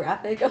needed a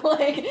graphic of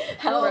like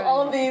how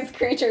all of these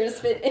creatures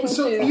fit into.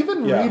 So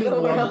even reading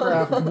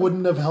Lovecraft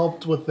wouldn't have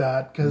helped with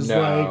that because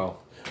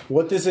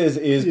what this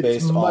is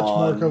based on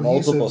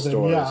multiple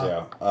stories.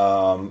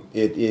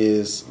 It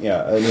is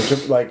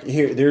like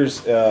here.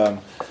 There's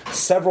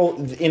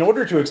several. In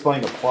order to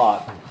explain the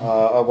plot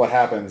of what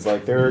happens,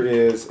 like there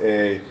is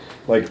a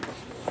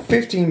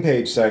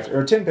 15-page section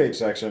or 10-page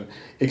section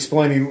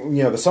explaining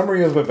the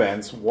summary of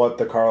events, what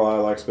the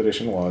Carlisle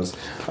expedition was.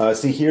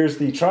 See, here's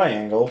the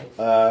triangle: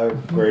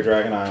 Grey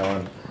Dragon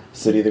Island,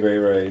 City of the Grey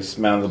Race,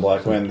 Mound of the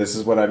Black Wind. This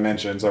is what I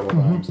mentioned several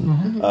times.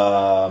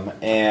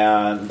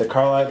 And the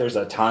Carlisle, there's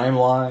a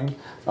timeline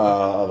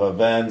of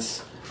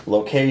events,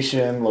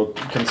 location,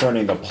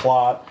 concerning the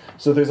plot.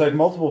 So there's like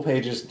multiple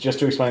pages just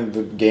to explain to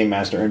the game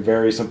master in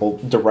very simple,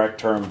 direct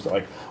terms,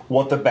 like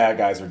what the bad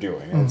guys are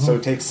doing. And so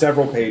it takes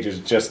several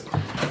pages just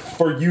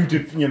for you to,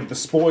 the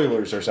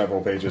spoilers are several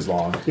pages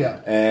long.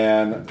 Yeah.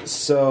 And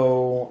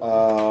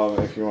so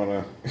if you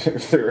want to,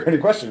 if there are any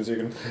questions, you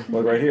can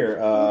look right here.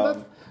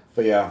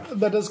 But yeah.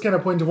 That does kind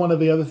of point to one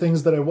of the other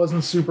things that I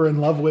wasn't super in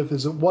love with,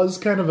 is it was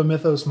kind of a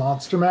Mythos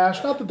monster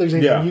mash. Not that there's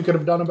anything you could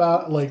have done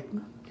about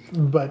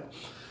but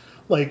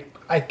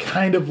I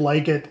kind of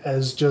like it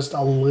as just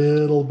a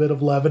little bit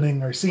of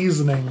leavening or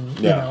seasoning,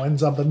 in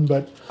something.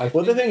 But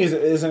the thing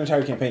is an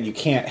entire campaign. You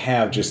can't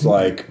have just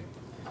like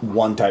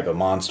one type of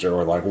monster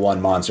or like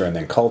one monster and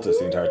then cultists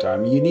the entire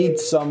time. You need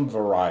some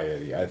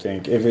variety, I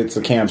think, if it's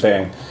a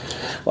campaign.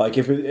 Like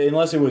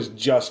unless it was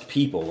just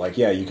people,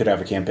 you could have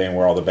a campaign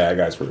where all the bad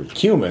guys were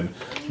human.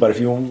 But if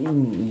you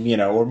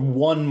or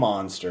one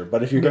monster.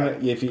 But if you're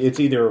if it's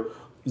either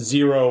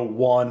 0,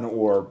 1,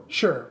 or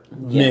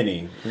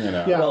many,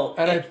 Well,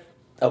 and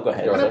go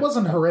ahead. And it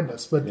wasn't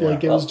horrendous, but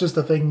it was just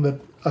a thing that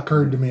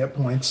occurred to me at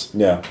points.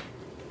 Yeah.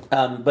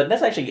 But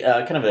that's actually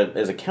kind of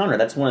as a counter.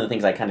 That's one of the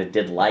things I kind of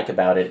did like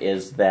about it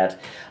is that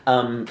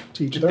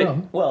teach their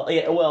own. Well,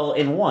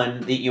 in one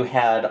that you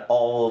had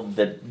all of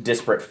the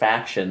disparate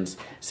factions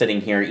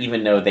sitting here,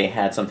 even though they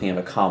had something of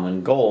a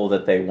common goal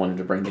that they wanted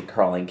to bring the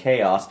crawling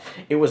chaos.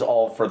 It was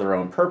all for their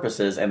own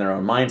purposes and their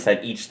own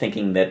mindset. Each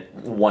thinking that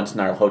once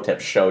Nyarlathotep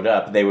showed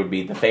up, they would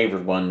be the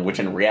favored one. Which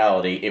in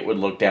reality, it would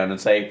look down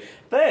and say,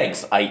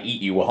 "Thanks, I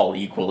eat you all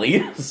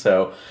equally."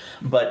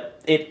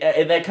 But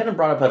that kind of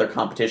brought up other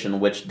competition,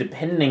 which,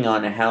 depending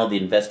on how the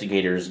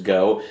investigators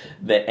go,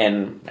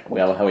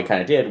 how we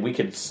kind of did, we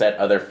could set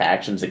other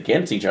factions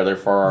against each other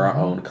for our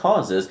own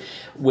causes,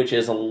 which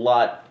is a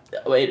lot.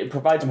 It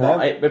provides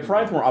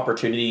more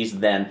opportunities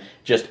than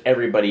just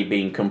everybody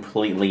being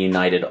completely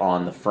united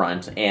on the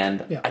front,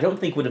 and I don't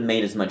think would have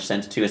made as much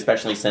sense too,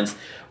 especially since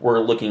we're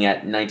looking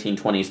at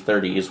 1920s,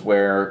 30s,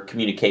 where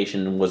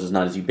communication was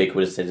not as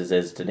ubiquitous as it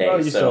is today. Well,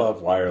 you still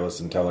have wireless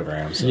and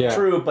telegrams. Yeah.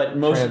 True, but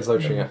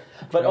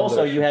but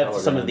also you have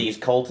some of these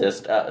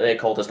cultists,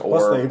 Plus,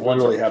 they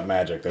literally have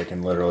magic. They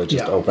can literally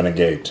just open a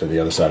gate to the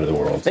other side of the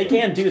world. They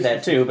can do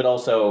that too, but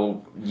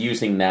also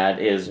using that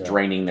is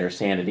draining their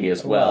sanity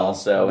as well.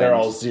 So they're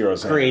all zero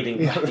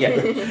sanity. Creating,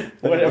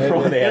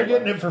 whatever they're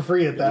getting it for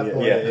free at that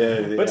point.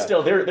 Yeah. But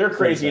still, they're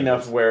crazy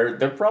enough where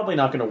they're probably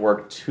not going to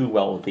work too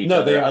well with each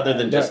other, other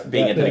than just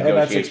being at the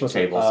negotiation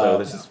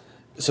table.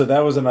 So that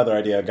was another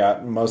idea I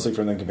got, mostly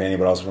from the companion,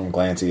 but also from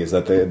Glancy, is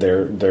that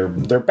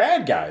they're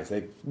bad guys.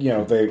 They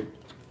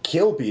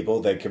kill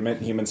people, they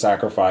commit human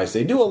sacrifice,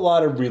 they do a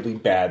lot of really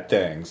bad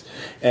things,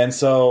 and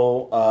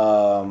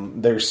so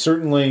they're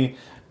certainly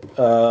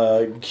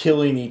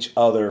killing each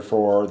other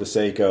for the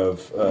sake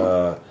of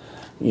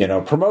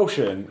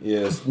promotion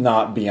is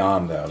not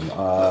beyond them.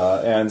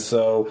 And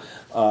so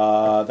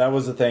that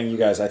was the thing you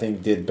guys, I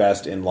think, did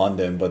best in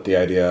London, but the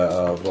idea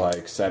of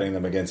like setting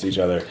them against each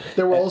other.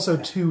 There were also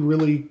two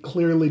really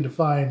clearly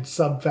defined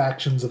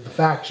sub-factions of the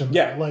faction.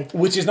 Yeah,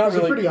 which is not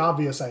really... a pretty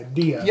obvious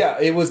idea. Yeah,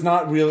 it was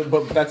not really,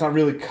 but that's not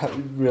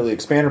really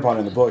expanded upon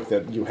in the book,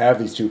 that you have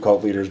these two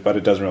cult leaders, but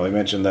it doesn't really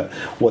mention that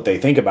what they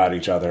think about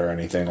each other or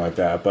anything like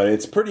that. But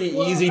it's pretty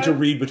easy to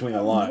read between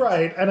the lines.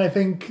 Right, and I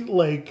think,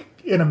 like,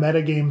 in a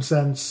metagame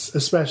sense,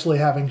 especially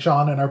having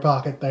Sean in our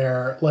pocket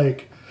there,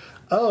 like,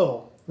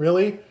 oh,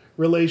 really?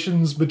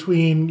 Relations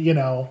between,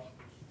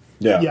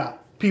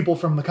 people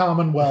from the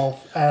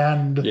Commonwealth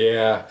and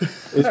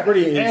it's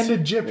pretty and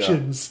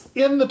Egyptians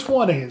in the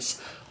 20s.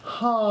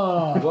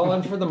 Huh. Well,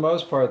 and for the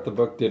most part, the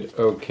book did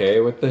okay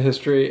with the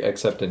history,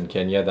 except in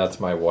Kenya. That's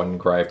my one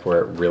gripe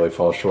where it really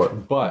falls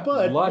short. But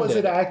London, was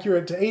it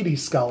accurate to 80s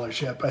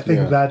scholarship? I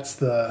think that's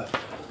the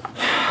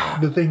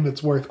thing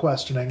that's worth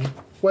questioning.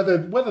 Whether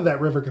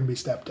that river can be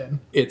stepped in.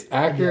 It's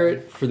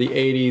accurate for the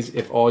 80s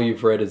if all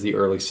you've read is the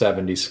early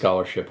 70s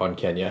scholarship on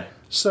Kenya.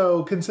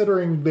 So,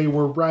 considering they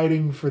were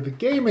writing for the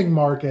gaming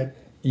market,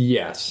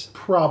 yes,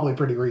 probably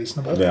pretty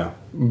reasonable. Yeah,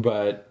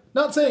 but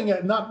not saying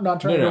it,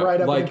 not trying to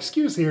write up an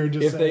excuse here.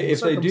 Just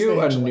if they do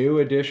a new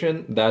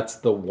edition, that's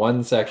the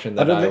one section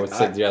that I would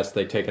suggest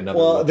they take another.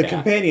 Well, look the at.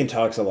 companion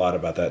talks a lot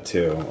about that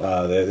too.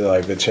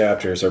 The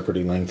chapters are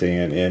pretty lengthy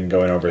in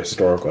going over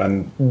historical,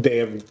 and they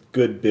have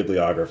good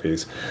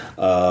bibliographies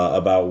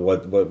about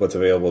what's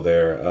available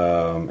there,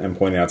 and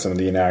pointing out some of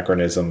the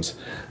anachronisms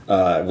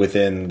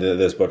within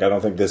this book. I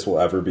don't think this will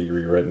ever be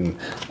rewritten,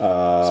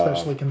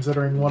 especially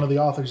considering one of the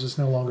authors is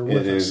no longer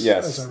with us.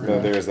 Yes,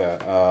 there's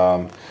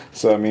that.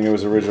 So I mean, it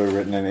was originally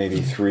written in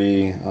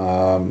 '83.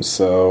 This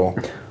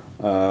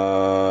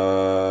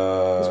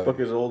book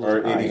is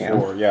older or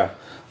 '84. Yeah.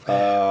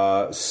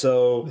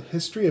 So the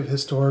history of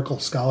historical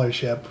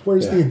scholarship.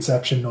 Where's the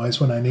Inception noise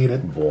when I need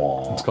it?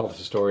 It's called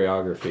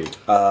historiography.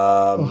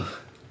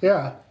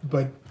 Yeah,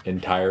 but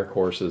entire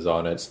courses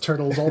on it. It's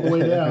turtles all the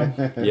way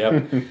down.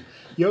 Yep.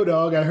 Yo,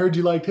 dog, I heard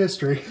you liked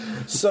history.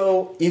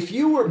 So, if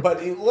you were... But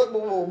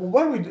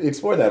why don't we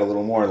explore that a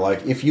little more?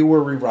 Like, if you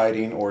were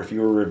rewriting or if you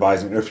were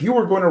revising, or if you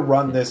were going to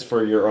run this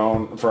for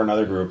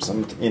another group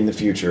in the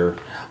future,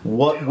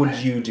 what would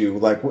you do?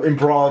 Like, and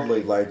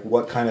broadly, like,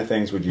 what kind of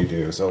things would you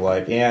do? So,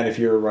 like, and if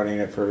you're running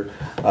it for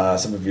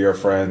some of your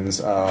friends,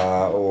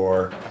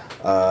 what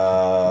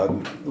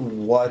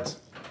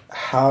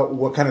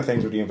kind of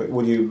things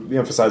would you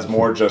emphasize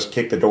more? Just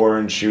kick the door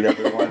and shoot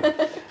everyone,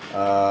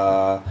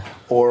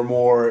 or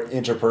more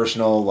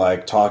interpersonal,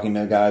 like talking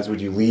to guys? Would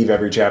you leave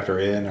every chapter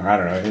in, or I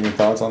don't know? Any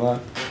thoughts on that?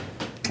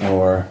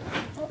 Or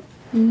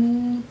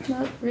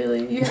not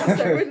really. You have to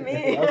start with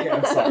me. Okay,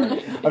 I'm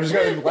sorry. I'm just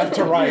going left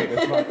to right.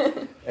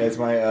 It's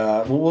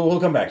my. We'll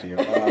come back to you,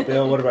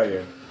 Bill. What about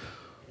you?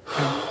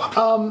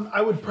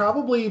 I would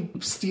probably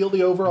steal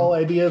the overall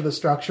idea of the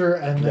structure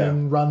and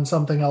then run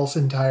something else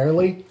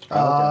entirely.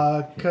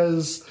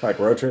 Because like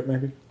road trip,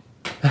 maybe.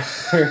 I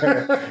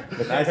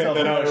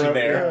self-promotion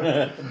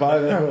there. Buy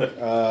that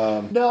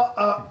book.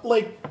 No,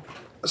 like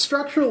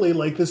structurally,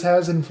 like this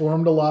has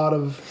informed a lot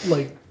of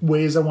like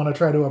ways I want to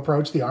try to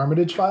approach the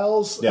Armitage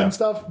Files and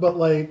stuff. But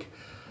like,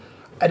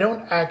 I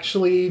don't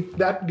actually.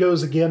 That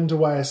goes again to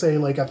why I say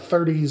like a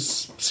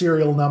 30s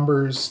serial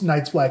numbers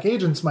Night's Black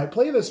Agents might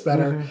play this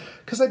better,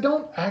 because I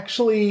don't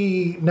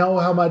actually know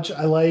how much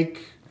I like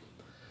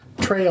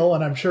Trail,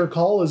 and I'm sure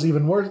Call is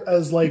even worse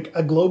as like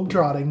a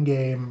globetrotting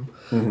game.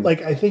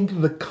 Like, I think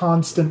the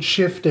constant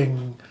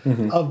shifting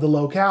of the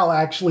locale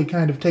actually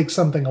kind of takes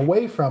something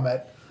away from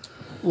it.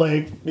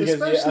 Like, because,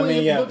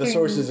 especially the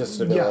sources of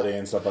stability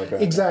and stuff like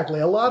that. Exactly.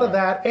 A lot of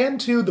that. And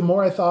two, the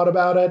more I thought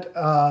about it,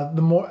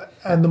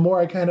 the more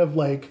I kind of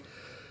like,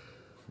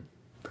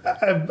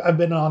 I've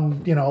been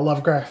on, a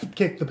Lovecraft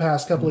kick the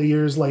past couple of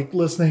years, like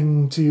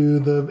listening to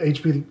the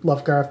H.P.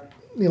 Lovecraft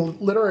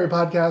literary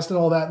podcast and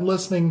all that, and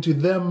listening to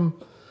them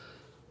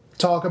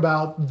talk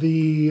about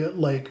the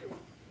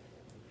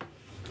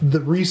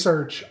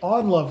research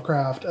on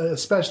Lovecraft,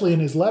 especially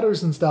in his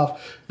letters and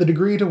stuff, the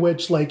degree to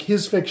which like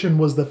his fiction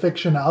was the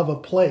fiction of a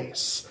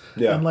place.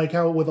 Yeah. And like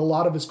how with a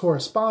lot of his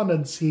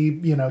correspondence, he,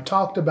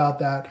 talked about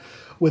that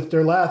with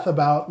Derleth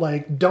about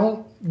like,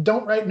 don't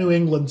write New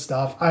England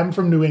stuff. I'm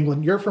from New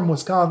England. You're from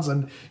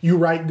Wisconsin. You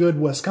write good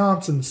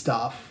Wisconsin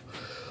stuff.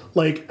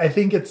 Like, I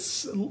think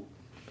it's,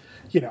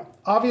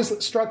 obviously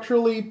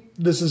structurally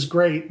this is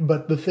great,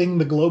 but the thing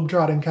the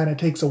globetrotting kind of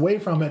takes away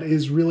from it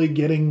is really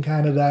getting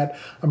kind of that,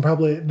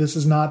 this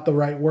is not the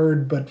right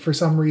word, but for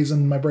some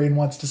reason my brain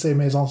wants to say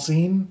mise en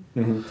scene.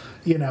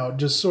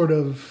 Just sort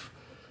of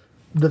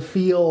the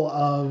feel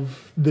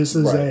of this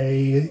is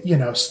a,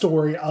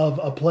 story of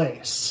a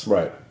place.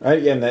 Right.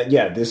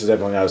 This is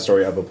definitely not a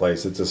story of a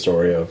place. It's a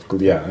story of, and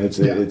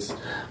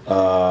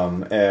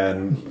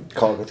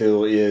Call of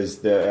Cthulhu is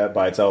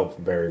by itself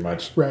very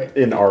much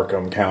in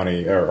Arkham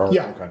County or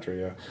Arkham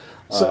Country.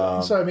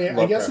 So I mean,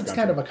 I guess it's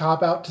kind of a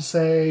cop-out to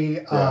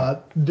say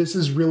this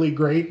is really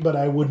great, but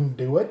I wouldn't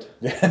do it.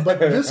 But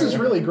this is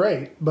really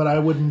great, but I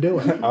wouldn't do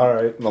it. All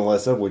right,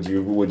 Melissa, would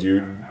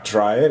you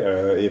try it?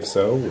 If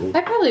so,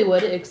 I probably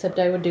would, except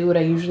I would do what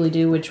I usually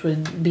do, which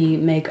would be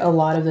make a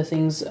lot of the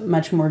things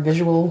much more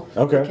visual.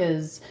 Okay.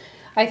 Because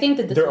I think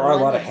that there are a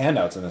lot of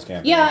handouts in this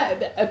campaign.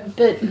 Yeah,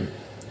 but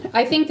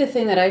I think the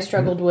thing that I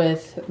struggled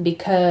with,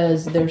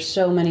 because there's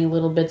so many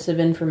little bits of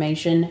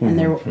information,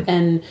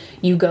 and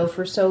you go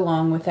for so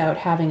long without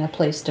having a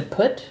place to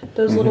put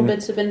those little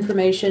bits of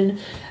information,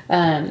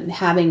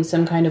 having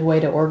some kind of way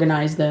to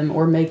organize them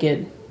or make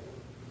it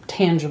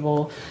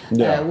tangible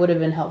would have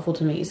been helpful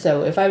to me.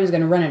 So if I was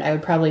going to run it, I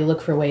would probably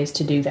look for ways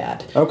to do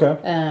that. Okay.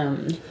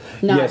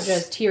 Not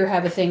just here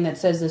have a thing that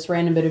says this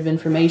random bit of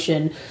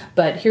information,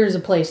 but here's a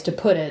place to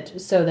put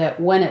it so that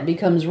when it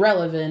becomes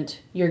relevant,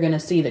 you're going to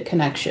see the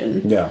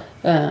connection. Yeah.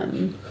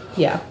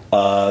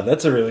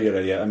 That's a really good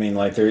idea. I mean,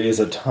 like, there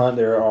is a ton.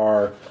 There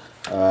are,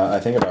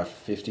 I think, about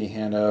 50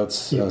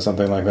 handouts,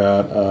 something like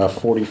that.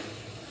 40.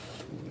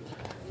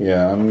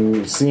 Yeah,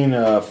 I'm seeing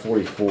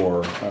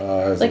 44.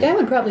 I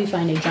would probably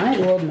find a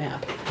giant world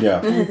map.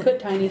 Yeah. And put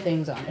tiny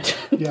things on it.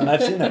 Yeah,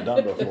 I've seen that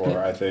done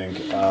before, I think.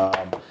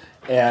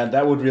 And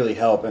that would really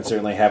help, and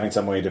certainly having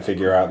some way to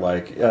figure out,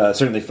 like,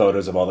 certainly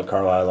photos of all the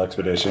Carlisle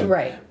expedition.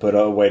 Right. But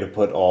a way to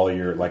put all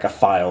your, like, a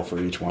file for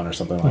each one or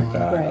something like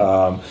that.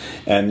 Right.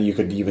 And you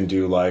could even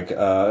do, like,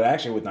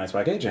 actually with Nice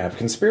Black Age, you have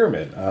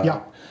Conspirament.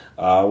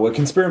 What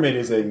Conspirament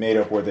is a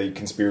made-up word, a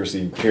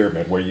conspiracy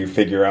pyramid, where you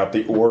figure out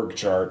the org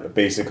chart,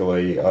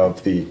 basically,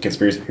 of the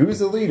conspiracy. Who's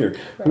the leader?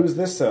 Right. Who's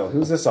this cell?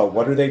 Who's this cell?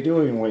 What are they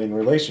doing in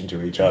relation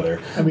to each other?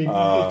 I mean,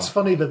 it's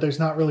funny that there's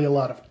not really a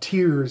lot of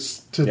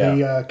tiers to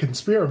the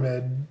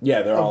Conspirament.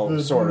 Yeah, they're all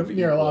sort of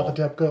equal.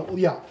 Nyarlathotep.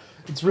 Yeah,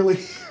 it's really...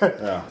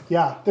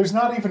 there's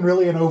not even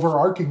really an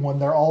overarching one.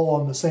 They're all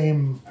on the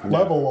same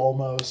level,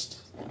 almost.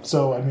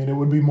 So, I mean, it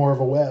would be more of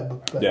a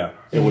web. But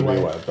it would be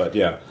a web, but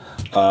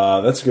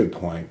that's a good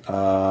point.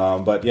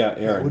 But yeah,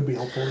 Aaron. It would be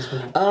helpful as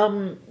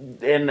well.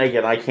 And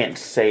again, I can't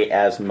say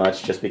as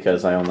much just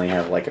because I only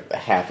have like a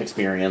half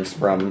experience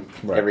from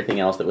everything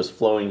else that was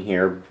flowing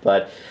here.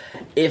 But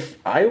if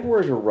I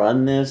were to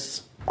run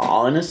this,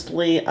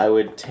 honestly, I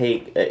would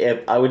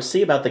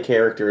see about the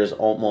characters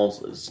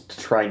almost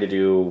trying to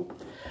do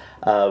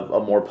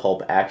a more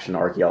pulp action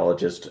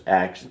archaeologist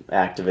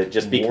act of it,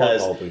 just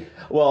because.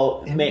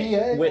 Well,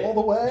 NBA all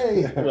the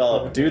way.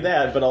 Well, do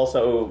that, but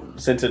also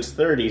since it's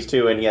 30s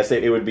too, and yes,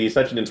 it would be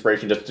such an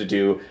inspiration just to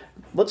do.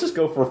 Let's just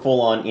go for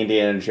full-on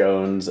Indiana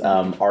Jones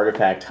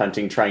artifact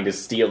hunting, trying to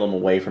steal them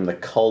away from the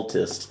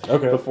cultists.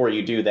 Okay. Before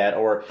you do that,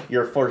 or one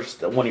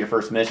of your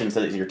first missions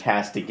that you're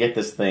tasked to get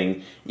this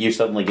thing, you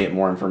suddenly get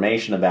more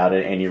information about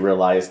it, and you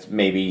realize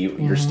maybe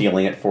you're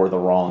stealing it for the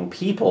wrong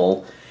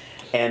people.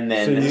 And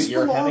then this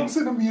belongs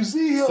in a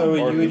museum. So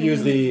you would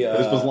use the...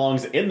 this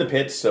belongs in the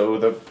pit, so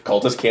the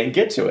cultists can't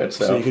get to it.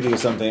 So you could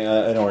use something,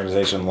 an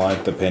organization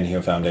like the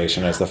Pinhue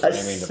Foundation as the framing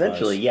device.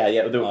 Essentially, yeah.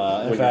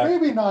 In fact,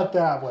 maybe not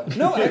that one.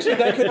 No, actually,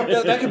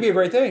 that could be a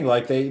great thing.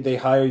 Like, they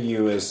hire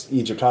you as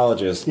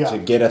Egyptologists to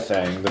get a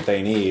thing that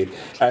they need,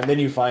 and then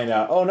you find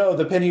out, oh no,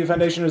 the Pinhue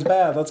Foundation is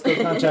bad. Let's go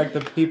contact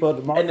the people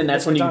at Mark. And then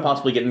that's when you can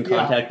possibly get in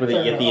contact with a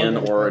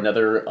Yithian or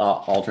another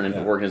alternate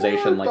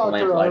organization like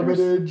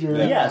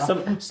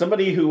Lamplighters.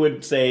 Somebody who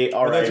would say,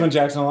 "All right." That's when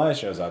Jackson Elias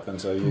shows up, and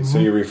so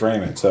you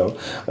reframe it. So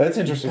that's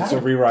interesting. So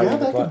rewriting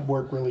that could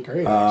work really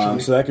great.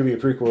 So that could be a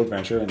prequel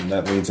adventure, and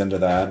that leads into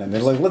that. And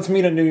then, like, let's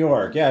meet in New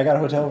York. Yeah, I got a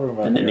hotel room.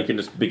 And then you can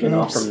just begin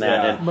off from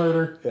that. And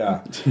murder.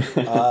 Yeah.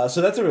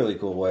 So that's a really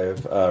cool way of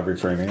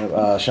reframing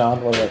it.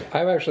 Sean, what about?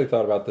 I've actually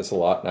thought about this a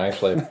lot, and I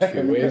actually have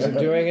two ways of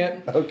doing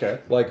it. Okay.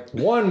 Like,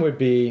 one would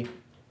be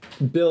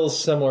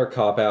Bill's similar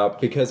cop-out,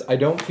 because I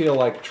don't feel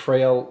like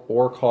Trail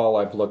or Call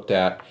I've looked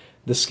at,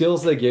 the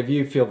skills they give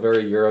you feel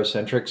very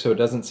Eurocentric, so it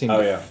doesn't seem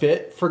to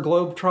fit for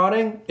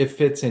globetrotting. It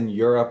fits in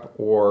Europe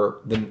or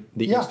the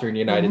Eastern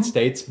United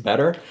States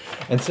better.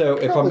 And so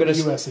if I'm going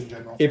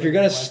to, if you're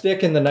going to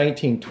stick in the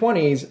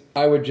 1920s,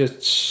 I would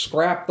just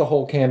scrap the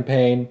whole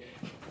campaign,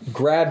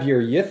 grab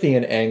your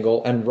Yithian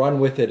angle, and run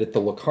with it at the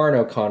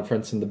Locarno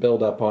conference and the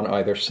build-up on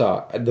either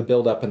side, the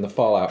build-up and the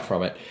fallout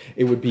from it.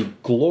 It would be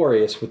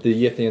glorious with the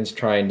Yithians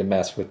trying to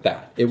mess with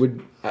that. It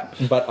would,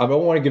 but I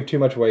don't want to give too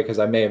much away because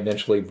I may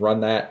eventually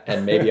run that,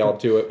 and maybe I'll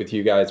do it with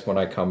you guys when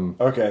I come.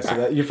 Okay,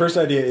 so your first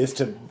idea is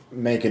to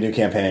make a new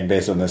campaign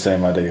based on the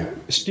same idea.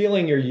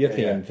 Stealing your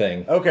Yithian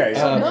thing. Okay.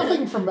 So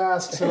nothing from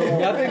Masks at all.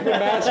 Nothing from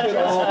Masks at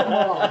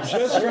all.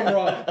 Just from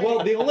Raw.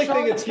 Well, the only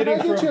thing it's getting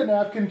from... Can I get you a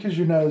napkin because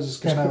your nose is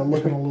kind of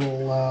looking a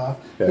little...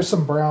 There's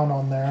some brown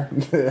on there.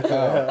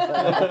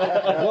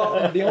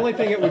 Well, the only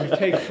thing it would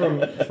take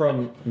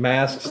from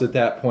Masks at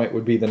that point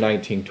would be the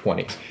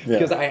 1920s.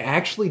 Because I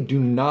actually do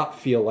not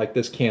feel like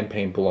this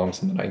campaign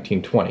belongs in the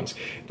 1920s.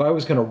 If I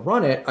was going to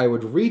run it, I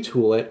would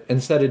retool it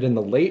and set it in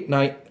the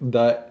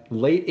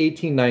late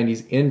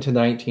 1890s into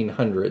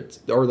 1900s,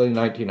 early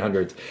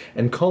 1900s,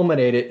 and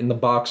culminate it in the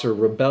Boxer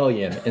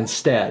Rebellion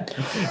instead.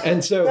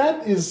 And so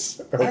that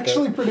is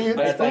actually pretty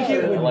interesting.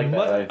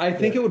 I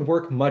think it would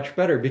work much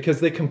better because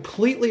they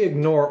completely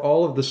ignore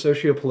all of the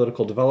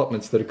socio-political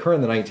developments that occur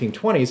in the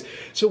 1920s.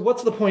 So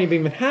what's the point of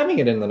even having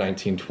it in the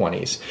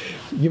 1920s?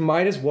 You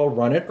might as well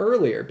run it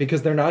earlier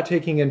because they're not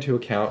taking into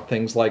account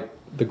things like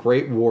the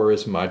Great War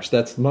as much.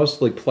 That's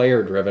mostly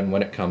player-driven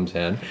when it comes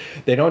in.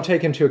 They don't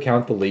take into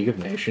account the League of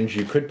Nations.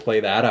 You could play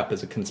that up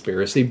as a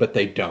conspiracy, but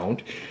they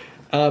don't.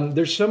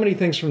 There's so many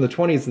things from the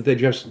 20s that they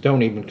just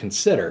don't even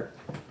consider.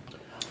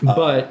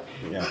 But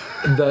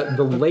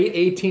the late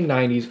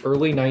 1890s,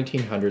 early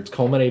 1900s,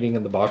 culminating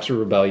in the Boxer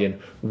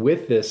Rebellion,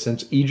 with this,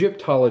 since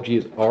Egyptology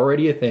is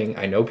already a thing,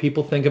 I know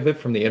people think of it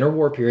from the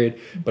interwar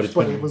period, but it's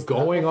been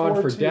going on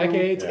for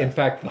decades. Yeah. In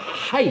fact, the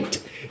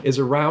height is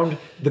around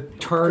the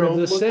turn of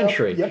the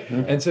century.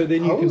 And so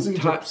then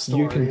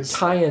you can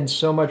tie in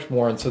so much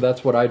more, and so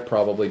that's what I'd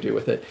probably do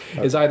with it,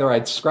 is either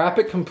I'd scrap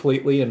it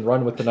completely and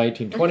run with the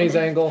 1920s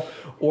angle,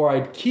 or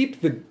I'd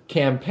keep the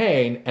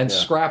campaign and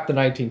scrap the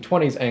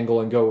 1920s angle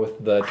and go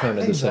with the turn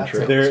of the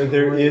century.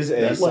 There is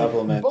a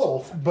supplement.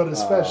 Both, but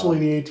especially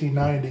the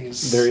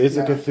 1890s. There is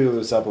a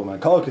Cthulhu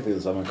supplement, called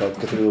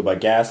Cthulhu by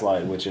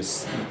Gaslight, which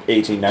is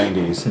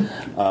 1890s.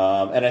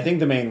 And I think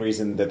the main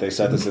reason that they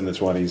set this in the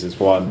 20s is,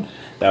 one,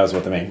 that was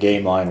what the main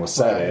game line was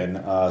set in,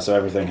 so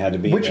everything had to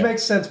be Which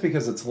makes sense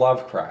because it's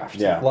Lovecraft.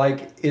 Yeah.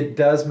 Like, it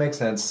does make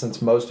sense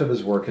since most of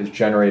his work is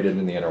generated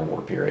in the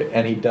interwar period,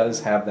 and he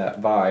does have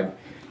that vibe.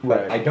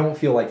 But I don't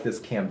feel like this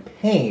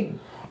campaign...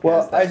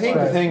 Well, I think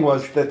the thing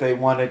was that they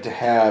wanted to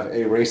have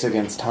a race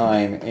against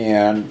time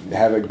and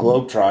have it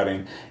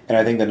globetrotting, and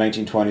I think the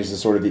 1920s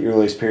is sort of the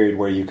earliest period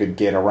where you could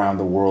get around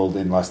the world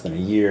in less than a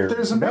year.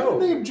 There's a man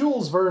named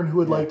Jules Verne who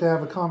would like to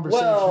have a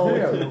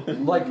conversation with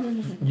you. Like,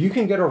 you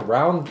can get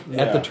around,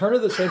 at the turn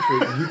of the century,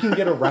 you can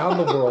get around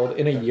the world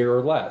in a year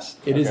or less.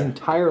 It is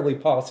entirely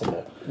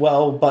possible.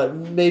 Well, but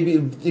maybe,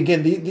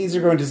 again, these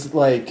are going to,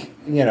 like,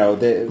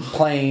 the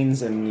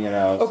planes and,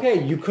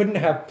 Okay, you couldn't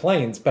have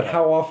planes, but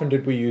how often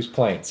did we use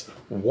planes?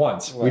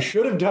 Once. We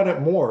should have done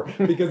it more,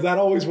 because that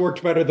always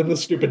worked better than the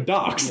stupid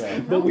docks.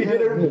 But we did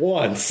it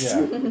once.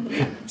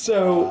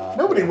 So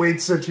nobody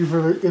waits at you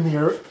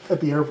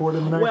at the airport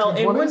in the 1920s. Well,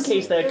 in one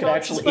case that could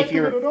actually, if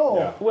you're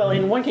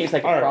in one case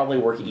that could probably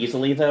work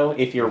easily, though,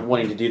 if you're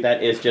wanting to do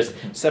that, is just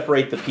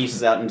separate the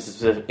pieces out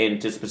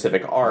into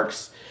specific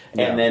arcs.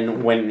 And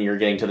then when you're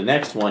getting to the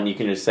next one, you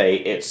can just say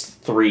it's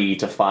 3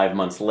 to 5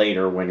 months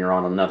later when you're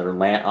on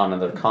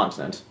another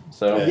continent.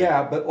 So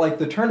but like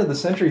the turn of the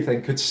century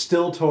thing could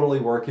still totally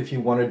work if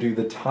you want to do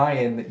the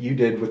tie-in that you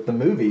did with the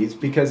movies,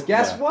 because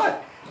guess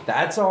what?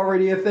 That's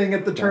already a thing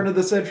at the turn of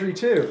the century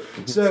too.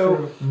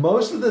 So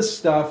most of this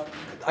stuff,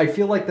 I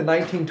feel like the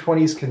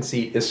 1920s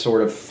conceit is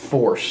sort of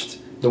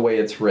forced the way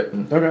it's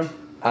written. Okay.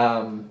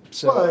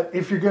 But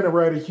if you're going to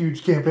write a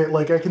huge campaign,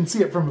 like I can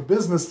see it from a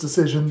business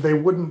decision, they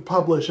wouldn't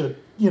publish a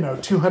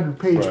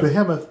 200-page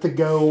behemoth to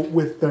go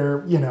with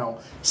their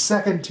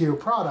second-tier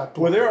product.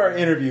 Well, there are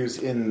interviews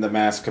in the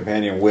Masked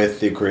Companion with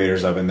the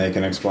creators of it, and they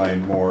can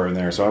explain more in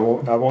there.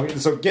 So I won't.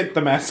 So get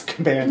the Masked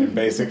Companion,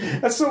 basically.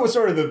 That's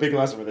sort of the big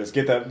lesson for this.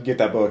 Get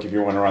that book if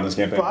you want to run this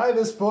campaign. Buy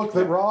this book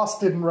that Ross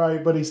didn't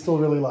write, but he still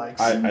really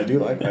likes. I do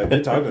like. I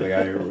did talk to the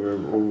guy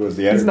who was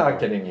the editor. He's not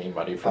getting any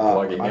money for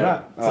plugging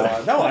it.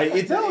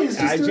 He's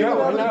just doing it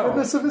out of the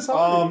goodness of his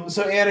heart.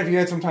 So Anne, if you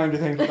had some time to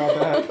think about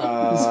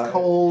that, his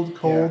cold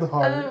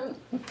heart.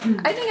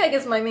 I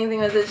guess my main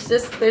thing was it's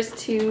just there's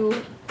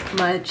too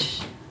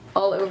much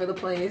all over the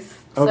place.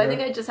 So I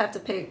think I just have to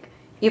pick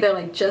either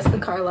like just the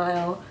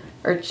Carlisle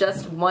or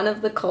just one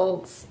of the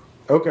cults.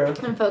 Okay.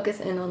 And focus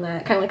in on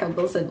that. Kind of like how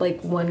Bill said,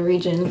 like one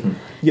region.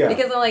 Yeah.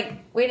 Because I'm like,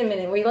 wait a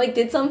minute, we like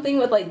did something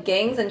with like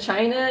gangs in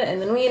China, and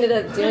then we ended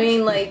up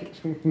doing like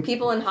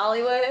people in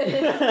Hollywood.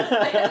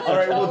 All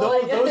right. Well,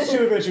 those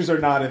two adventures are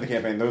not in the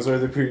campaign. Those are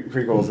the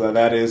prequels.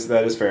 That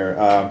is fair.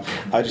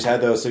 I just had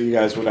those so you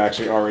guys would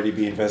actually already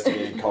be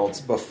investigating cults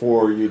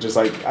before you just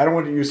like. I don't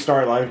want you to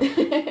start like,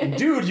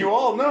 dude, you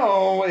all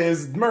know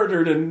is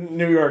murdered in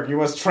New York. You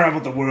must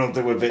travel the world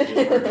to avenge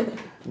his murder.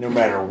 No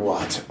matter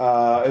what,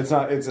 it's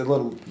a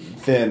little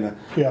thin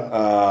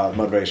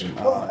motivation.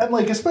 And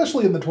like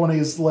especially in the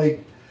 20s,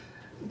 like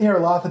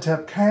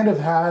Nyarlathotep kind of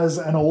has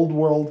an old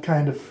world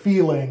kind of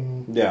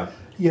feeling. Yeah,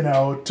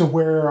 to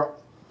where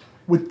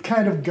with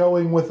kind of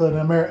going with an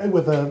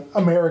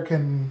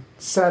American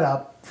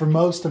setup for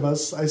most of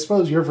us. I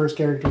suppose your first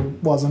character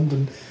wasn't,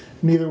 and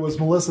neither was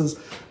Melissa's.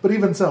 But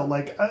even so,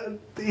 like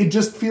it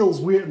just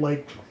feels weird.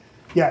 Like.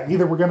 Yeah,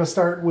 either we're going to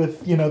start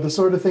with, the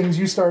sort of things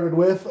you started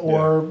with,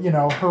 or,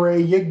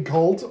 Hooray Yig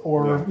Cult,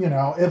 or,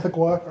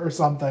 Ithaca or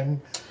something.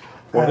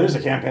 Well, there's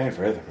a campaign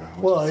for Ithaca,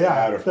 which is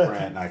out of print,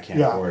 and I can't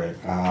afford it,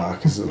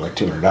 because it's like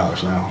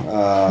 $200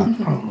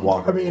 now.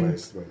 Walker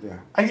place, but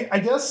I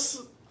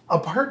guess,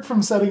 apart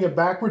from setting it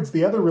backwards,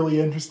 the other really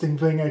interesting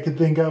thing I could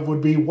think of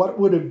would be, what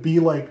would it be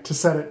like to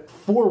set it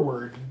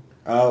forward?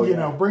 Oh, you yeah.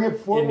 know, bring it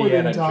forward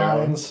Indiana in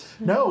time. Jones.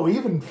 No,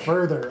 even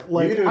further. You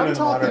Like could do it I'm in the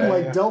talking modern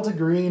like day, yeah. Delta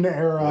Green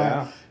era.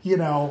 Yeah. You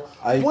know,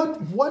 I-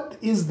 what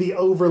is the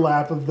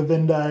overlap of the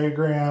Venn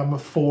diagram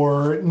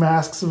for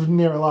Masks of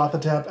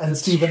Nyarlathotep and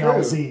Stephen true.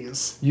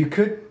 Alziz?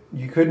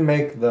 You could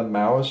make the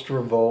Maoist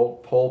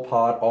revolt, Pol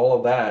Pot, all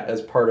of that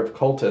as part of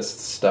cultist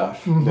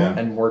stuff, Yeah.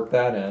 and work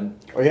that in.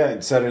 Oh yeah,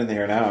 set it in the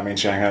here now. I mean,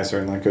 Shanghai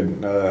certainly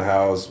could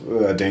house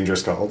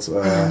dangerous cults.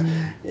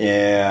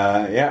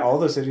 Yeah, all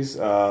those cities.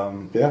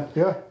 Yeah,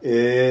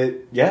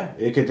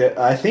 it could.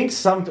 I think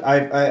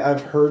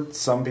I've heard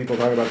some people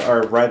talk about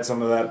or read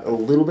some of that a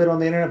little bit on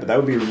the internet, but that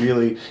would be a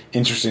really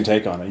interesting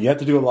take on it. You have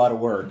to do a lot of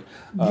work.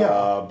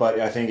 But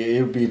I think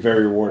it would be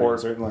very rewarding. Or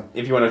certainly,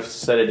 if you want to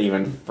set it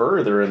even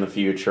further in the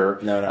future,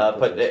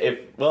 but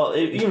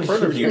even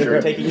further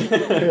future, taking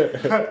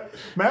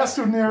Mask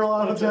of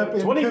Nyarlathotep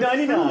in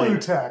 2099. Cthulhu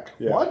tech.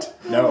 Yeah. What?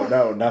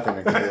 No, nothing.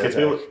 In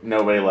Cthulhu,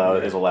 nobody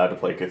is allowed to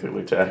play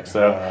Cthulhu tech.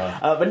 So,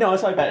 but no, I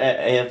was talking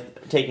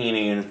about taking it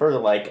even further.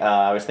 Like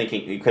I was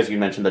thinking because you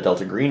mentioned the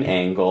Delta Green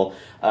angle.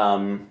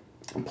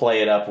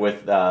 Play it up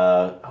with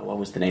what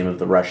was the name of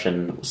the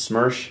Russian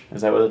Smersh?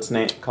 Is that what it's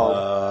called?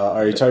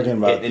 Are you talking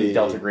about in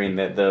Delta Green?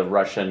 The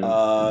Russian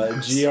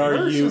Smersh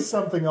GRU is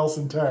something else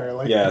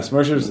entirely. Yeah,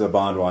 Smersh is the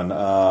Bond one.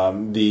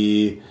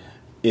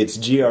 It's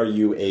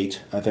GRU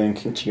 8, I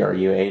think.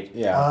 GRU 8.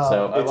 Yeah,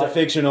 so it's a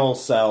fictional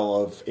cell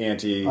of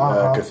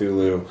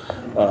anti-Cthulhu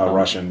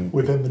Russian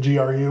within the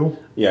GRU.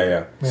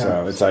 Yeah.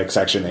 So it's like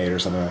Section 8 or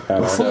something like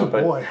that. So,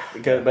 boy.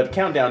 But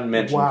Countdown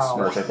mentioned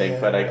Smersh, I think,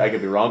 but I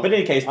could be wrong. But in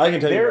any case, I can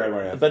tell you right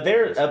where.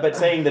 But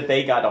saying that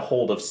they got a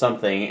hold of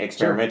something,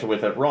 experimented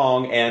with it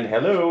wrong, and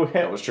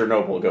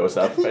Chernobyl goes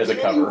up as a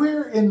cover.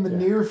 Anywhere in the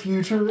near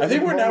future. I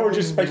think we're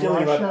just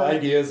speculating about Russia,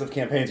 ideas of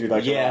campaigns we'd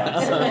like to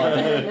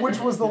run. which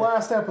was the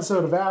last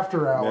episode of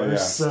After Hours. Yeah.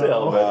 So.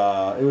 Still,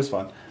 it was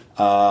fun.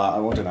 I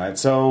won't deny it.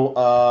 So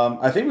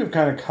I think we've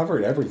kind of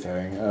covered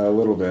everything a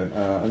little bit.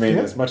 I mean,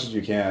 as much as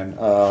you can.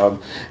 Are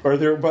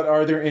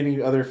there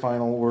any other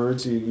final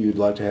words you'd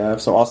like to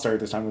have? So I'll start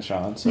this time with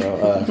Sean.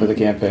 So for the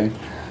campaign,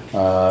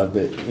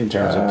 in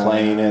terms of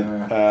playing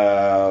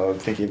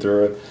it, thinking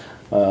through it,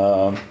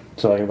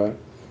 talking about it.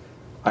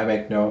 I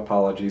make no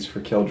apologies for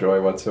Killjoy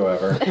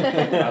whatsoever.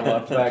 I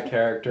loved that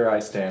character. I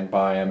stand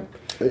by him.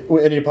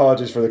 Any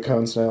apologies for the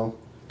cone snail?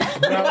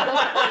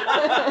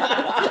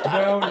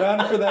 No,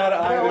 none for that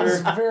That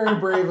was either. very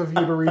brave of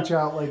you to reach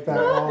out like that,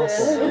 Ross.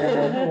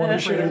 You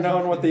should have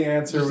known what the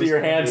answer was. see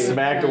your hand gonna be.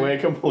 smacked away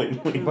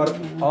completely. But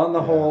on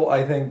the whole,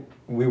 I think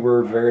we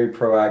were very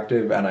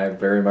proactive, and I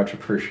very much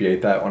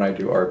appreciate that when I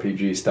do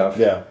RPG stuff.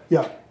 Yeah.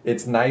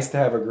 It's nice to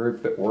have a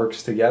group that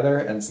works together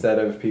instead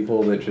of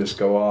people that just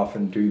go off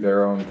and do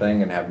their own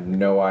thing and have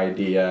no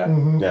idea.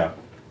 Mm-hmm. Yeah.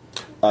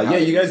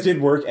 You guys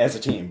did work as a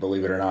team,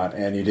 believe it or not,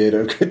 and you did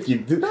a good.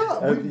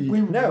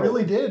 We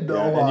really did.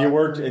 Yeah, and you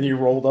worked, and you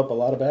rolled up a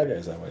lot of bad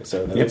guys that way.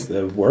 So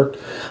it worked.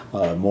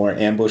 More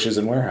ambushes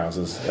and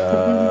warehouses.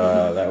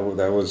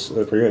 That was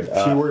pretty good.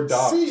 Keyword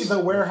docs. See the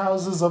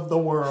warehouses of the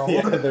world.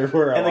 Yeah, there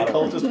were and the lot of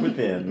cultist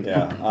within.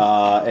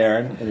 Yeah.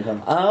 Aaron, any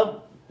comments?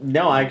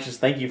 No, I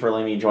just thank you for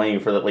letting me join you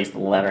for at least the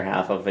latter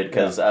half of it,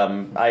 because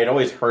I had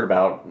always heard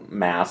about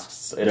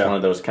Masks. It's one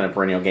of those kind of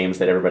perennial games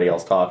that everybody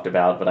else talked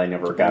about, but I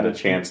never got a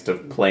chance to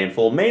play in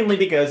full, mainly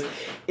because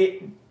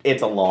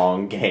it's a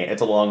long game.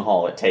 It's a long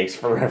haul. It takes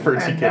forever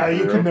to And get now through.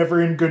 you can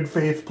never in good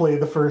faith play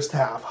the first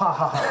half. Ha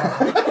ha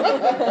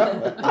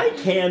ha. I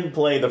can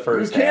play the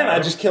first You can. half. I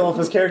just kill off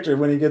his character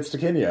when he gets to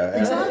Kenya.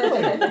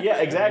 Exactly. Yeah,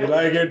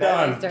 exactly. You're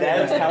done.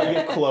 That's how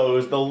you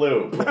close the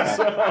loop. That's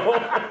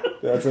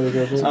how you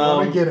go.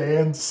 Want to get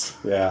ants.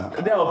 Yeah.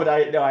 No, but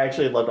I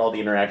actually loved all the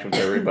interaction with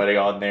everybody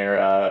on there.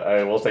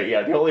 I will say,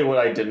 the only one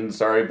I didn't,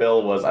 sorry,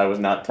 Bill, was I was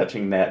not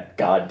touching that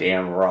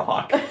goddamn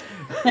rock.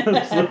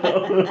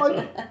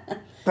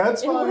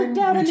 That's fine. worked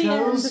out in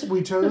the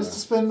We chose to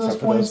spend those Except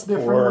for points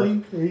those poor-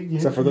 differently.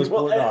 Except for those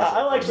poor dogs.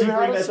 I'll actually You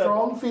bring have a that up.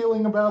 strong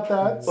feeling about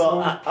that.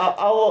 Well, so.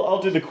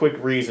 I'll do the quick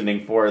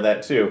reasoning for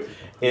that too.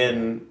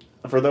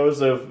 For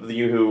those of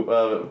you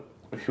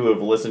who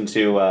have listened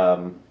to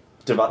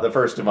the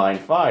first Divine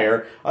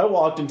Fire, I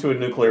walked into a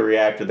nuclear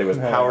reactor that was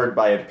powered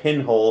by a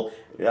pinhole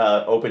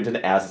open to the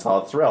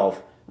Azathoth's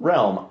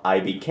realm. I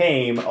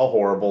became a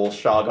horrible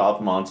Shoggoth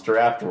monster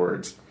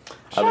afterwards.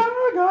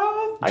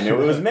 I knew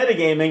it was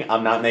metagaming.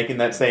 I'm not making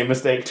that same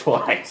mistake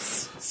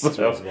twice. So,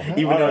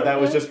 even though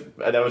that was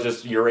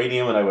just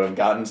uranium, and I would have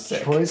gotten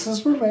sick.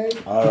 Choices were made.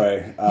 All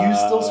right. You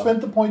still spent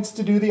the points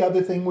to do the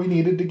other thing we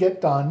needed to get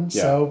done.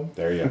 Yeah, So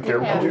there you go. You're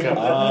welcome.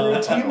 you're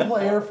a team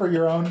player for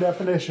your own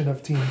definition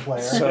of team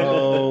player.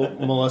 So,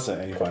 Melissa,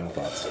 any final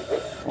thoughts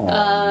on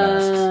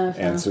Masks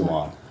and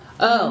Sulan?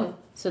 Oh,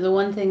 so the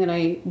one thing that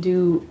I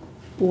do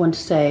want to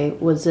say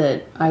was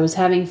that I was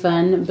having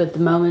fun, but the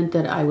moment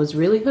that I was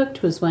really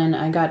hooked was when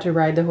I got to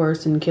ride the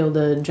horse and kill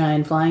the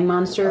giant flying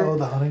monster. Oh,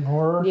 the hunting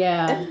horror?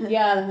 Yeah,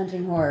 the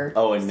hunting horror.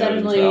 Oh, and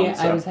suddenly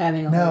I was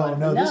having a whole lot of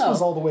No, this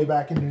was all the way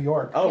back in New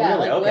York. Oh, yeah,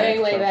 really? like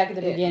Okay. way back at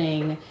the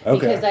beginning,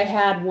 Okay. because I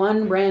had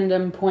one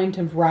random point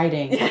of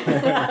writing,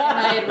 and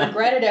I had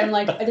regretted it. I'm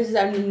like,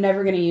 I'm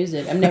never going to use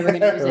it. I'm never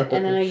going to use it.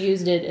 And then I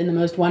used it in the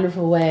most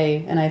wonderful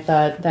way, and I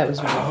thought that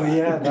was really fun.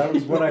 yeah, that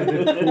was when I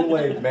did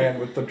Kool-Aid Man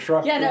with the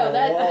truck. Yeah, no,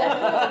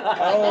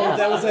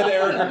 that was at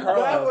Erica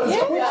Carl.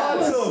 That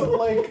was awesome.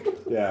 Like,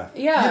 Yeah.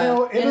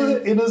 yeah.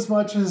 in as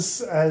much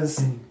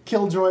as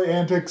Killjoy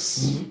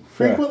antics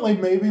frequently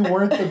maybe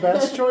weren't the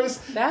best choice,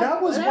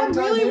 that was that one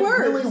time really it works.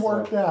 really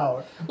worked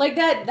out. Like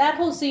that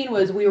whole scene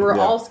was we were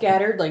all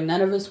scattered, like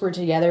none of us were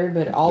together,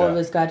 but all of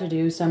us got to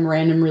do some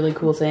random really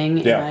cool thing.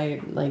 Yeah. And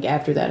I like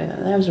after that, I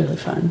thought that was really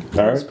fun. All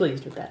I was right.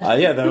 pleased with that.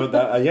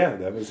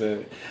 That was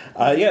it.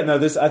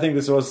 I think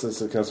this was a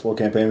successful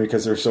campaign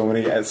because there's so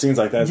many scenes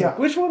like that. It's like,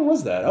 which one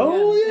was that?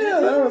 Oh yeah,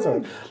 that was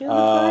one. Kill the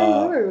flying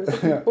horse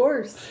with the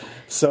horse.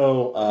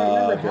 So,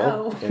 remember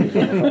Bill, how. any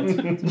final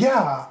thoughts?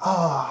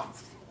 Yeah,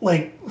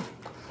 like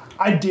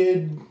I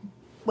did.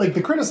 Like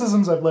the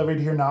criticisms I've levied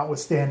here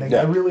notwithstanding,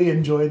 I really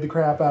enjoyed the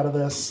crap out of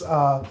this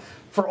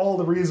for all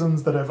the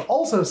reasons that I've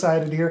also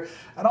cited here,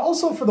 and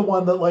also for the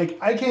one that like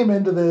I came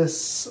into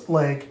this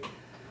like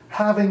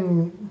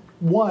having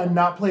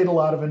not played a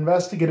lot of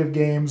investigative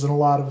games and a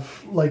lot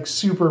of like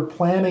super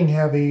planning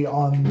heavy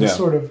on the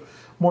sort of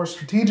more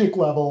strategic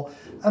level,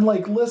 and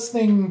like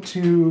listening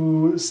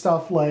to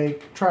stuff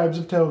like Tribes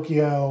of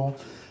Tokyo,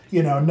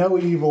 No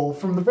Evil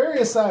from the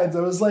various sides.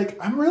 I was like,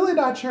 I'm really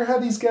not sure how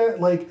these guys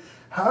like.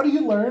 How do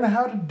you learn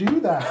how to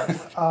do that?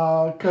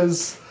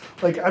 Because,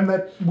 like, I'm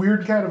that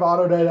weird kind of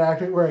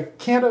autodidactic where I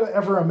can't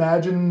ever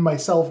imagine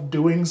myself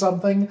doing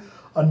something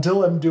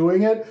until I'm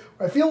doing it.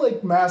 I feel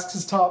like Masks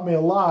has taught me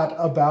a lot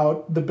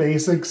about the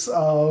basics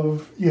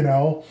of,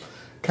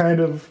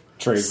 kind of...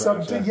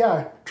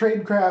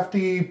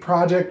 tradecrafty,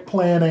 project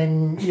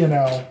planning,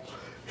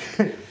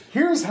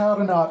 Here's how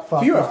to not fuck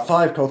up. If you have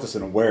 5 cultists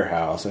in a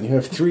warehouse and you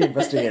have 3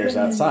 investigators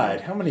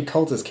outside, how many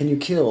cultists can you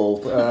kill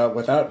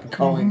without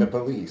calling the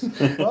police?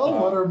 Well,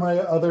 what are my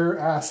other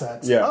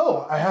assets? Yeah.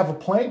 Oh, I have a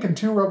plank and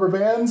 2 rubber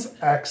bands.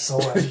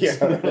 Excellent.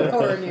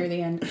 Or near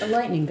the end, a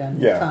lightning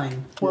gun. Yeah.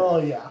 Fine.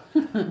 Well, yeah.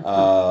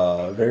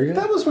 Very good.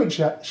 That was when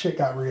shit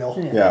got real.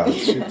 Yeah,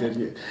 shit did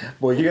you.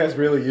 Boy, you guys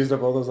really used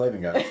up all those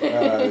lightning guns.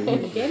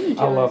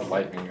 I love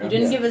lightning guns. You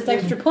didn't give us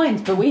extra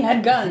points, but we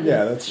had guns.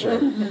 Yeah, that's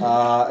true.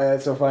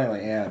 And so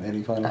finally, Anne,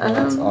 any final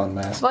thoughts on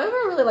Mask? Well, I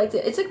really liked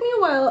it. It took me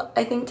a while,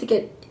 I think, to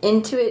get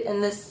into it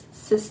in this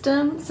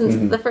system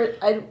since the first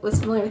I was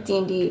familiar with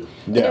D&D,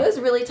 and it was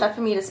really tough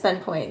for me to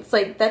spend points.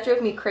 Like that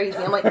drove me crazy.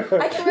 I'm like,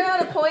 I can run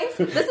out of points.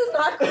 This is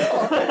not cool.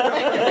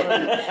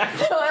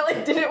 So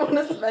I didn't want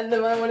to spend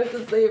them. I wanted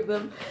to save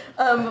them.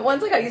 But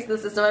once I got used to the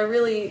system, I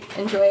really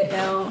enjoy it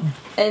now.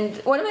 And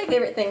one of my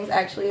favorite things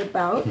actually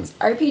about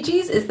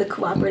RPGs is the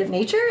cooperative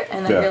nature,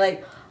 and that you're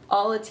like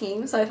all a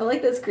team. So I feel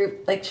like this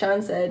group, like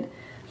Sean said,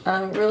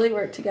 really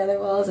worked together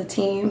well as a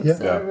team. Yeah.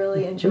 So I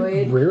really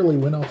enjoyed. We rarely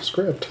went off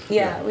script.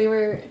 Yeah, we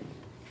were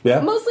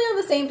mostly on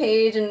the same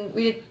page, and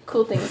we did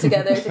cool things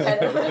together to kind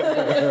of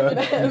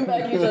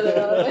back each other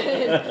up.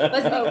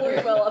 Let's not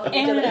work well off of each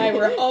Anne other. and I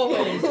were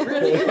always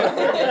really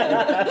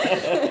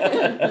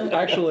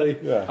Actually,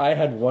 I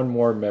had one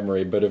more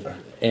memory, but if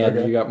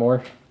Anne, you got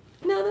more?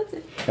 No, that's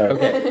it.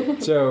 Okay,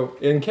 so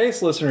in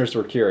case listeners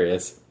were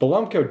curious,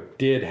 Blumko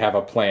did have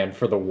a plan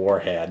for the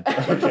warhead.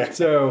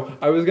 So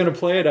I was going to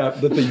play it up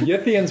that the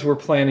Yithians were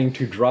planning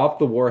to drop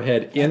the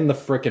warhead in the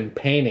frickin'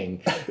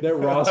 painting that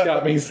Ross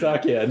got me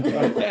stuck in,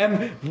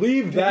 and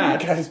leave that.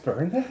 Did you guys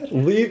burn that?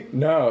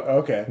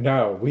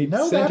 No, we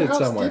sent that it house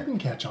somewhere. didn't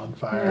catch on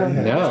fire.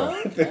 No,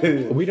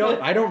 we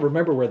don't. I don't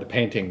remember where the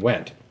painting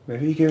went.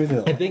 Maybe you gave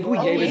it I think we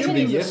gave it to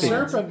the the Yithians.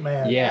 Serpent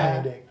Man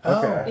Yeah. painting.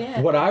 Okay.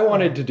 Oh. What I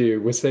wanted to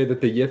do was say that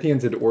the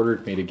Yithians had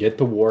ordered me to get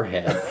the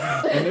warhead,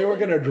 and they were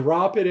going to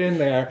drop it in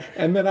there,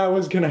 and then I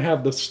was going to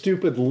have the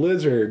stupid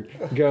lizard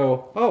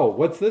go, "Oh,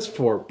 what's this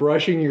for?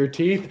 Brushing your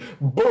teeth?"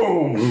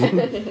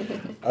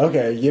 Boom!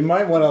 Okay, you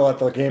might want to let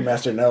the game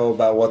master know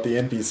about what the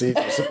NPCs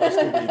are supposed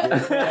to be doing.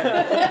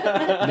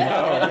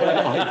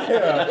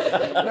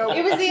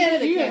 It was the end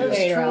of the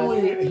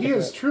campaign. He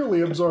has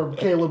truly absorbed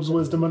Caleb's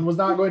wisdom and was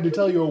not going to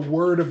tell you a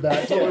word of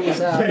that till it was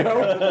happening.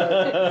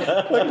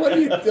 Like, what do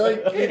you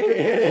like?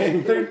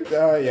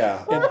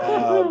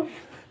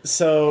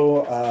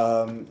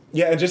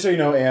 And just so you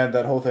know, Anne,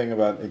 that whole thing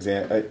about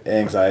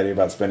anxiety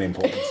about spending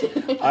points.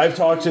 I've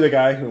talked to the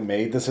guy who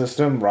made the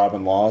system,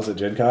 Robin Laws at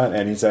Gen Con,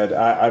 and he said,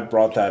 I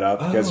brought that up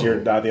because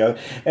you're not the other.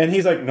 And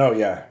he's like, no,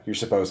 yeah, you're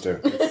supposed to.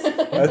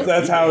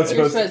 That's how it's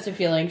You're supposed supposed to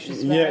feel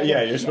anxious about it.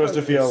 Yeah, you're supposed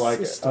to feel like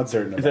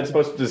uncertain. Is that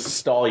supposed to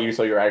stall you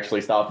so you're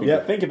actually stopping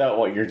to think about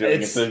what you're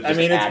doing instead of just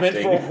it's acting? meant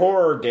for a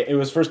horror game. It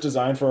was first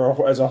designed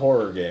as a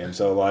horror game,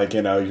 so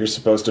you're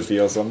supposed to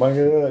feel some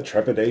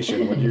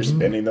trepidation when you're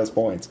spending those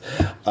points.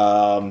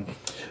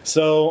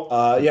 So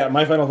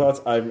my final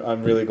thoughts.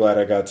 I'm really glad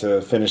I got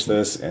to finish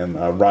this and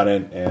run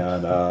it,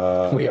 and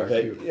we are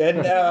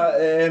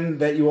and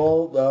that you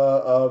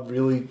all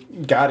really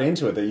got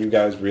into it. That you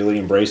guys really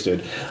embraced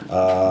it,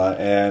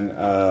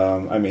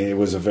 I mean, it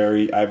was a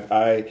very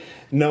I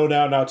know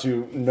now not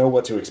to know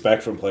what to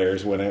expect from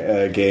players when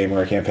a game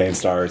or a campaign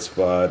starts,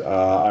 but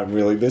I'm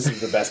really this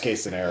is the best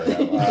case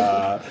scenario.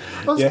 I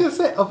was gonna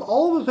say, of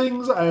all the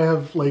things I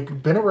have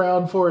been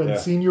around for and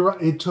seen you,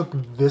 it took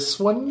this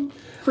one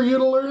for you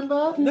to learn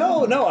that?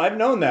 No, I've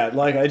known that.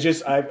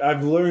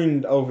 I've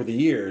learned over the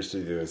years to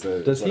do this.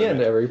 Does he end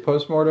every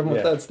postmortem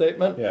with that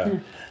statement? Yeah.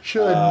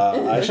 Should.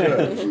 I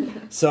should.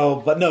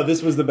 So, but no,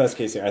 this was the best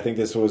case here. I think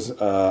this was,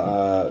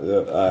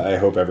 I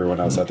hope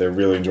everyone else out there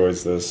really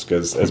enjoys this,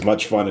 because as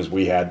much fun as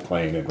we had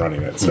playing and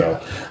running it. So,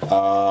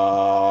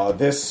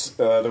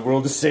 the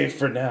world is safe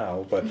for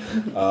now, but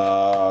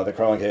the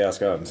Crawling Chaos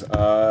comes.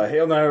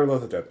 Hail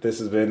Nyarlathotep. This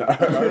has been our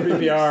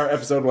VPR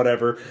episode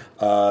whatever,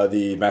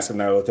 the Mask of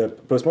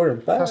Nyarlathotep postmortem.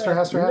 Bye.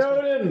 Hester. No,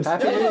 it didn't.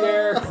 Happy New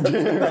Year.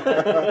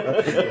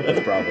 That's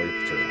probably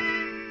true.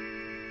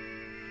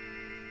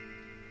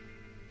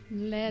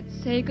 Let's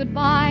say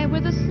goodbye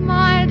with a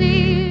smile,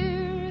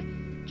 dear,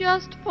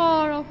 just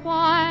for a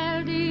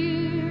while,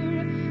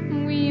 dear,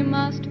 we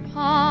must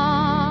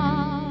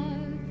part.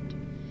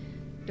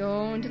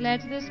 Don't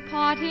let this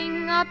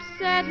parting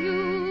upset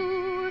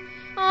you,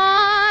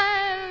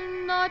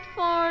 I'll not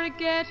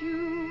forget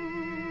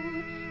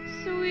you,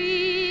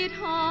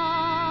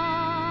 sweetheart.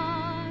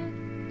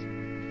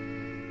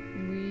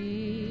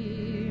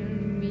 We'll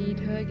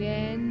meet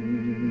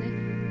again,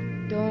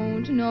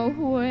 don't know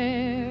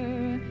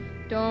where,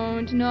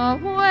 don't know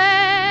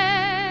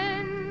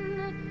when,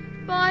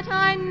 but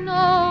I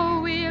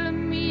know we'll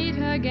meet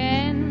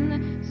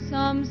again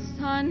some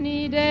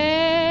sunny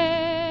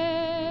day.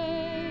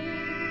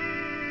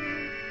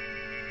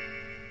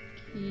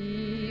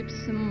 Keep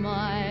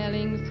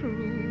smiling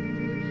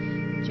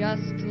through,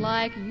 just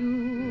like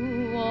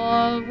you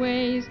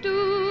always do,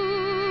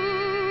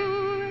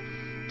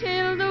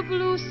 till the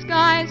blue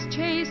skies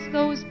chase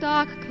those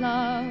dark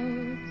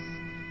clouds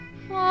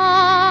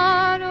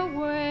far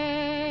away.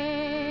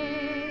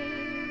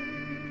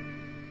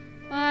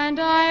 And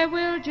I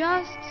will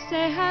just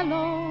say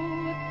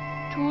hello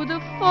to the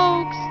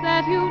folks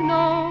that you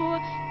know.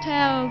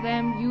 Tell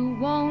them you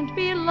won't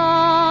be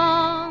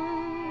long.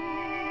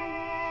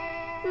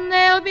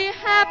 They'll be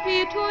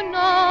happy to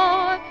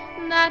know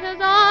that as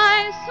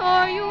I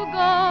saw you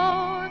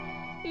go,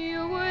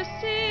 you were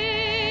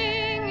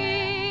singing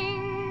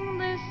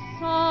this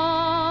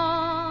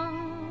song.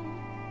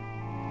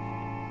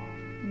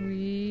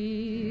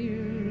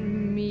 We'll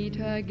meet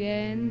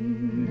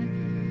again,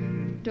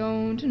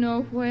 don't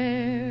know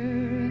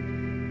where,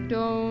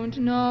 don't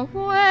know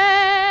when,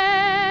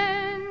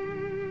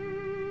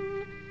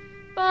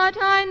 but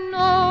I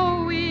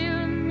know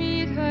we'll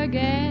meet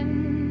again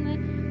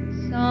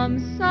some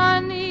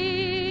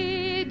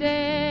sunny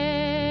day.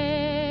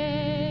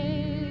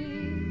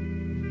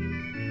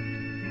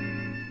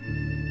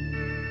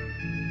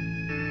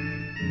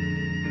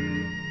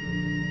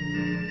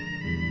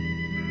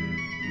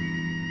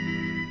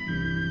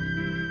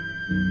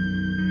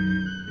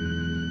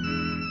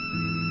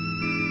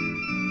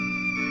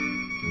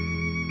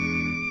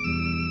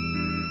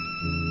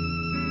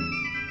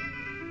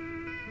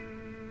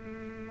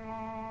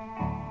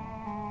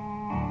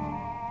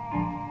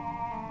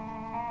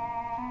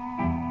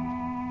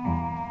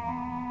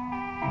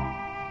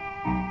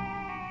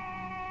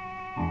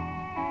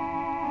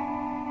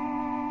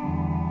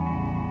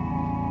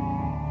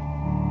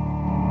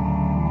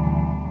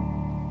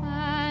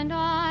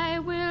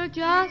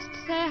 Just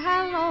say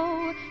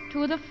hello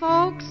to the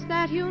folks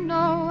that you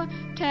know.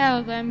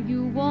 Tell them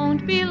you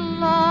won't be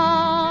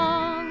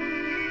long.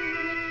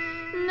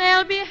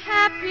 They'll be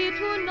happy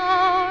to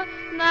know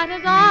that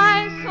as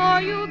I saw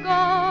you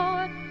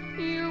go,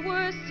 you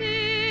were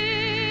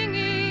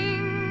singing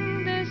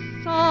this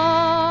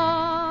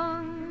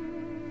song.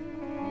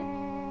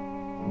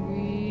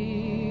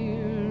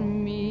 We'll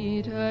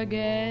meet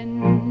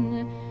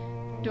again,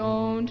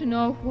 don't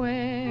know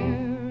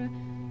where,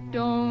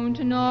 don't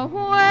know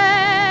when,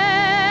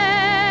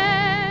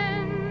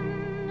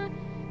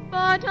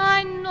 but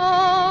I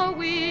know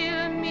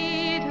we'll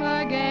meet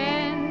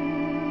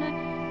again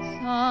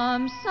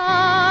some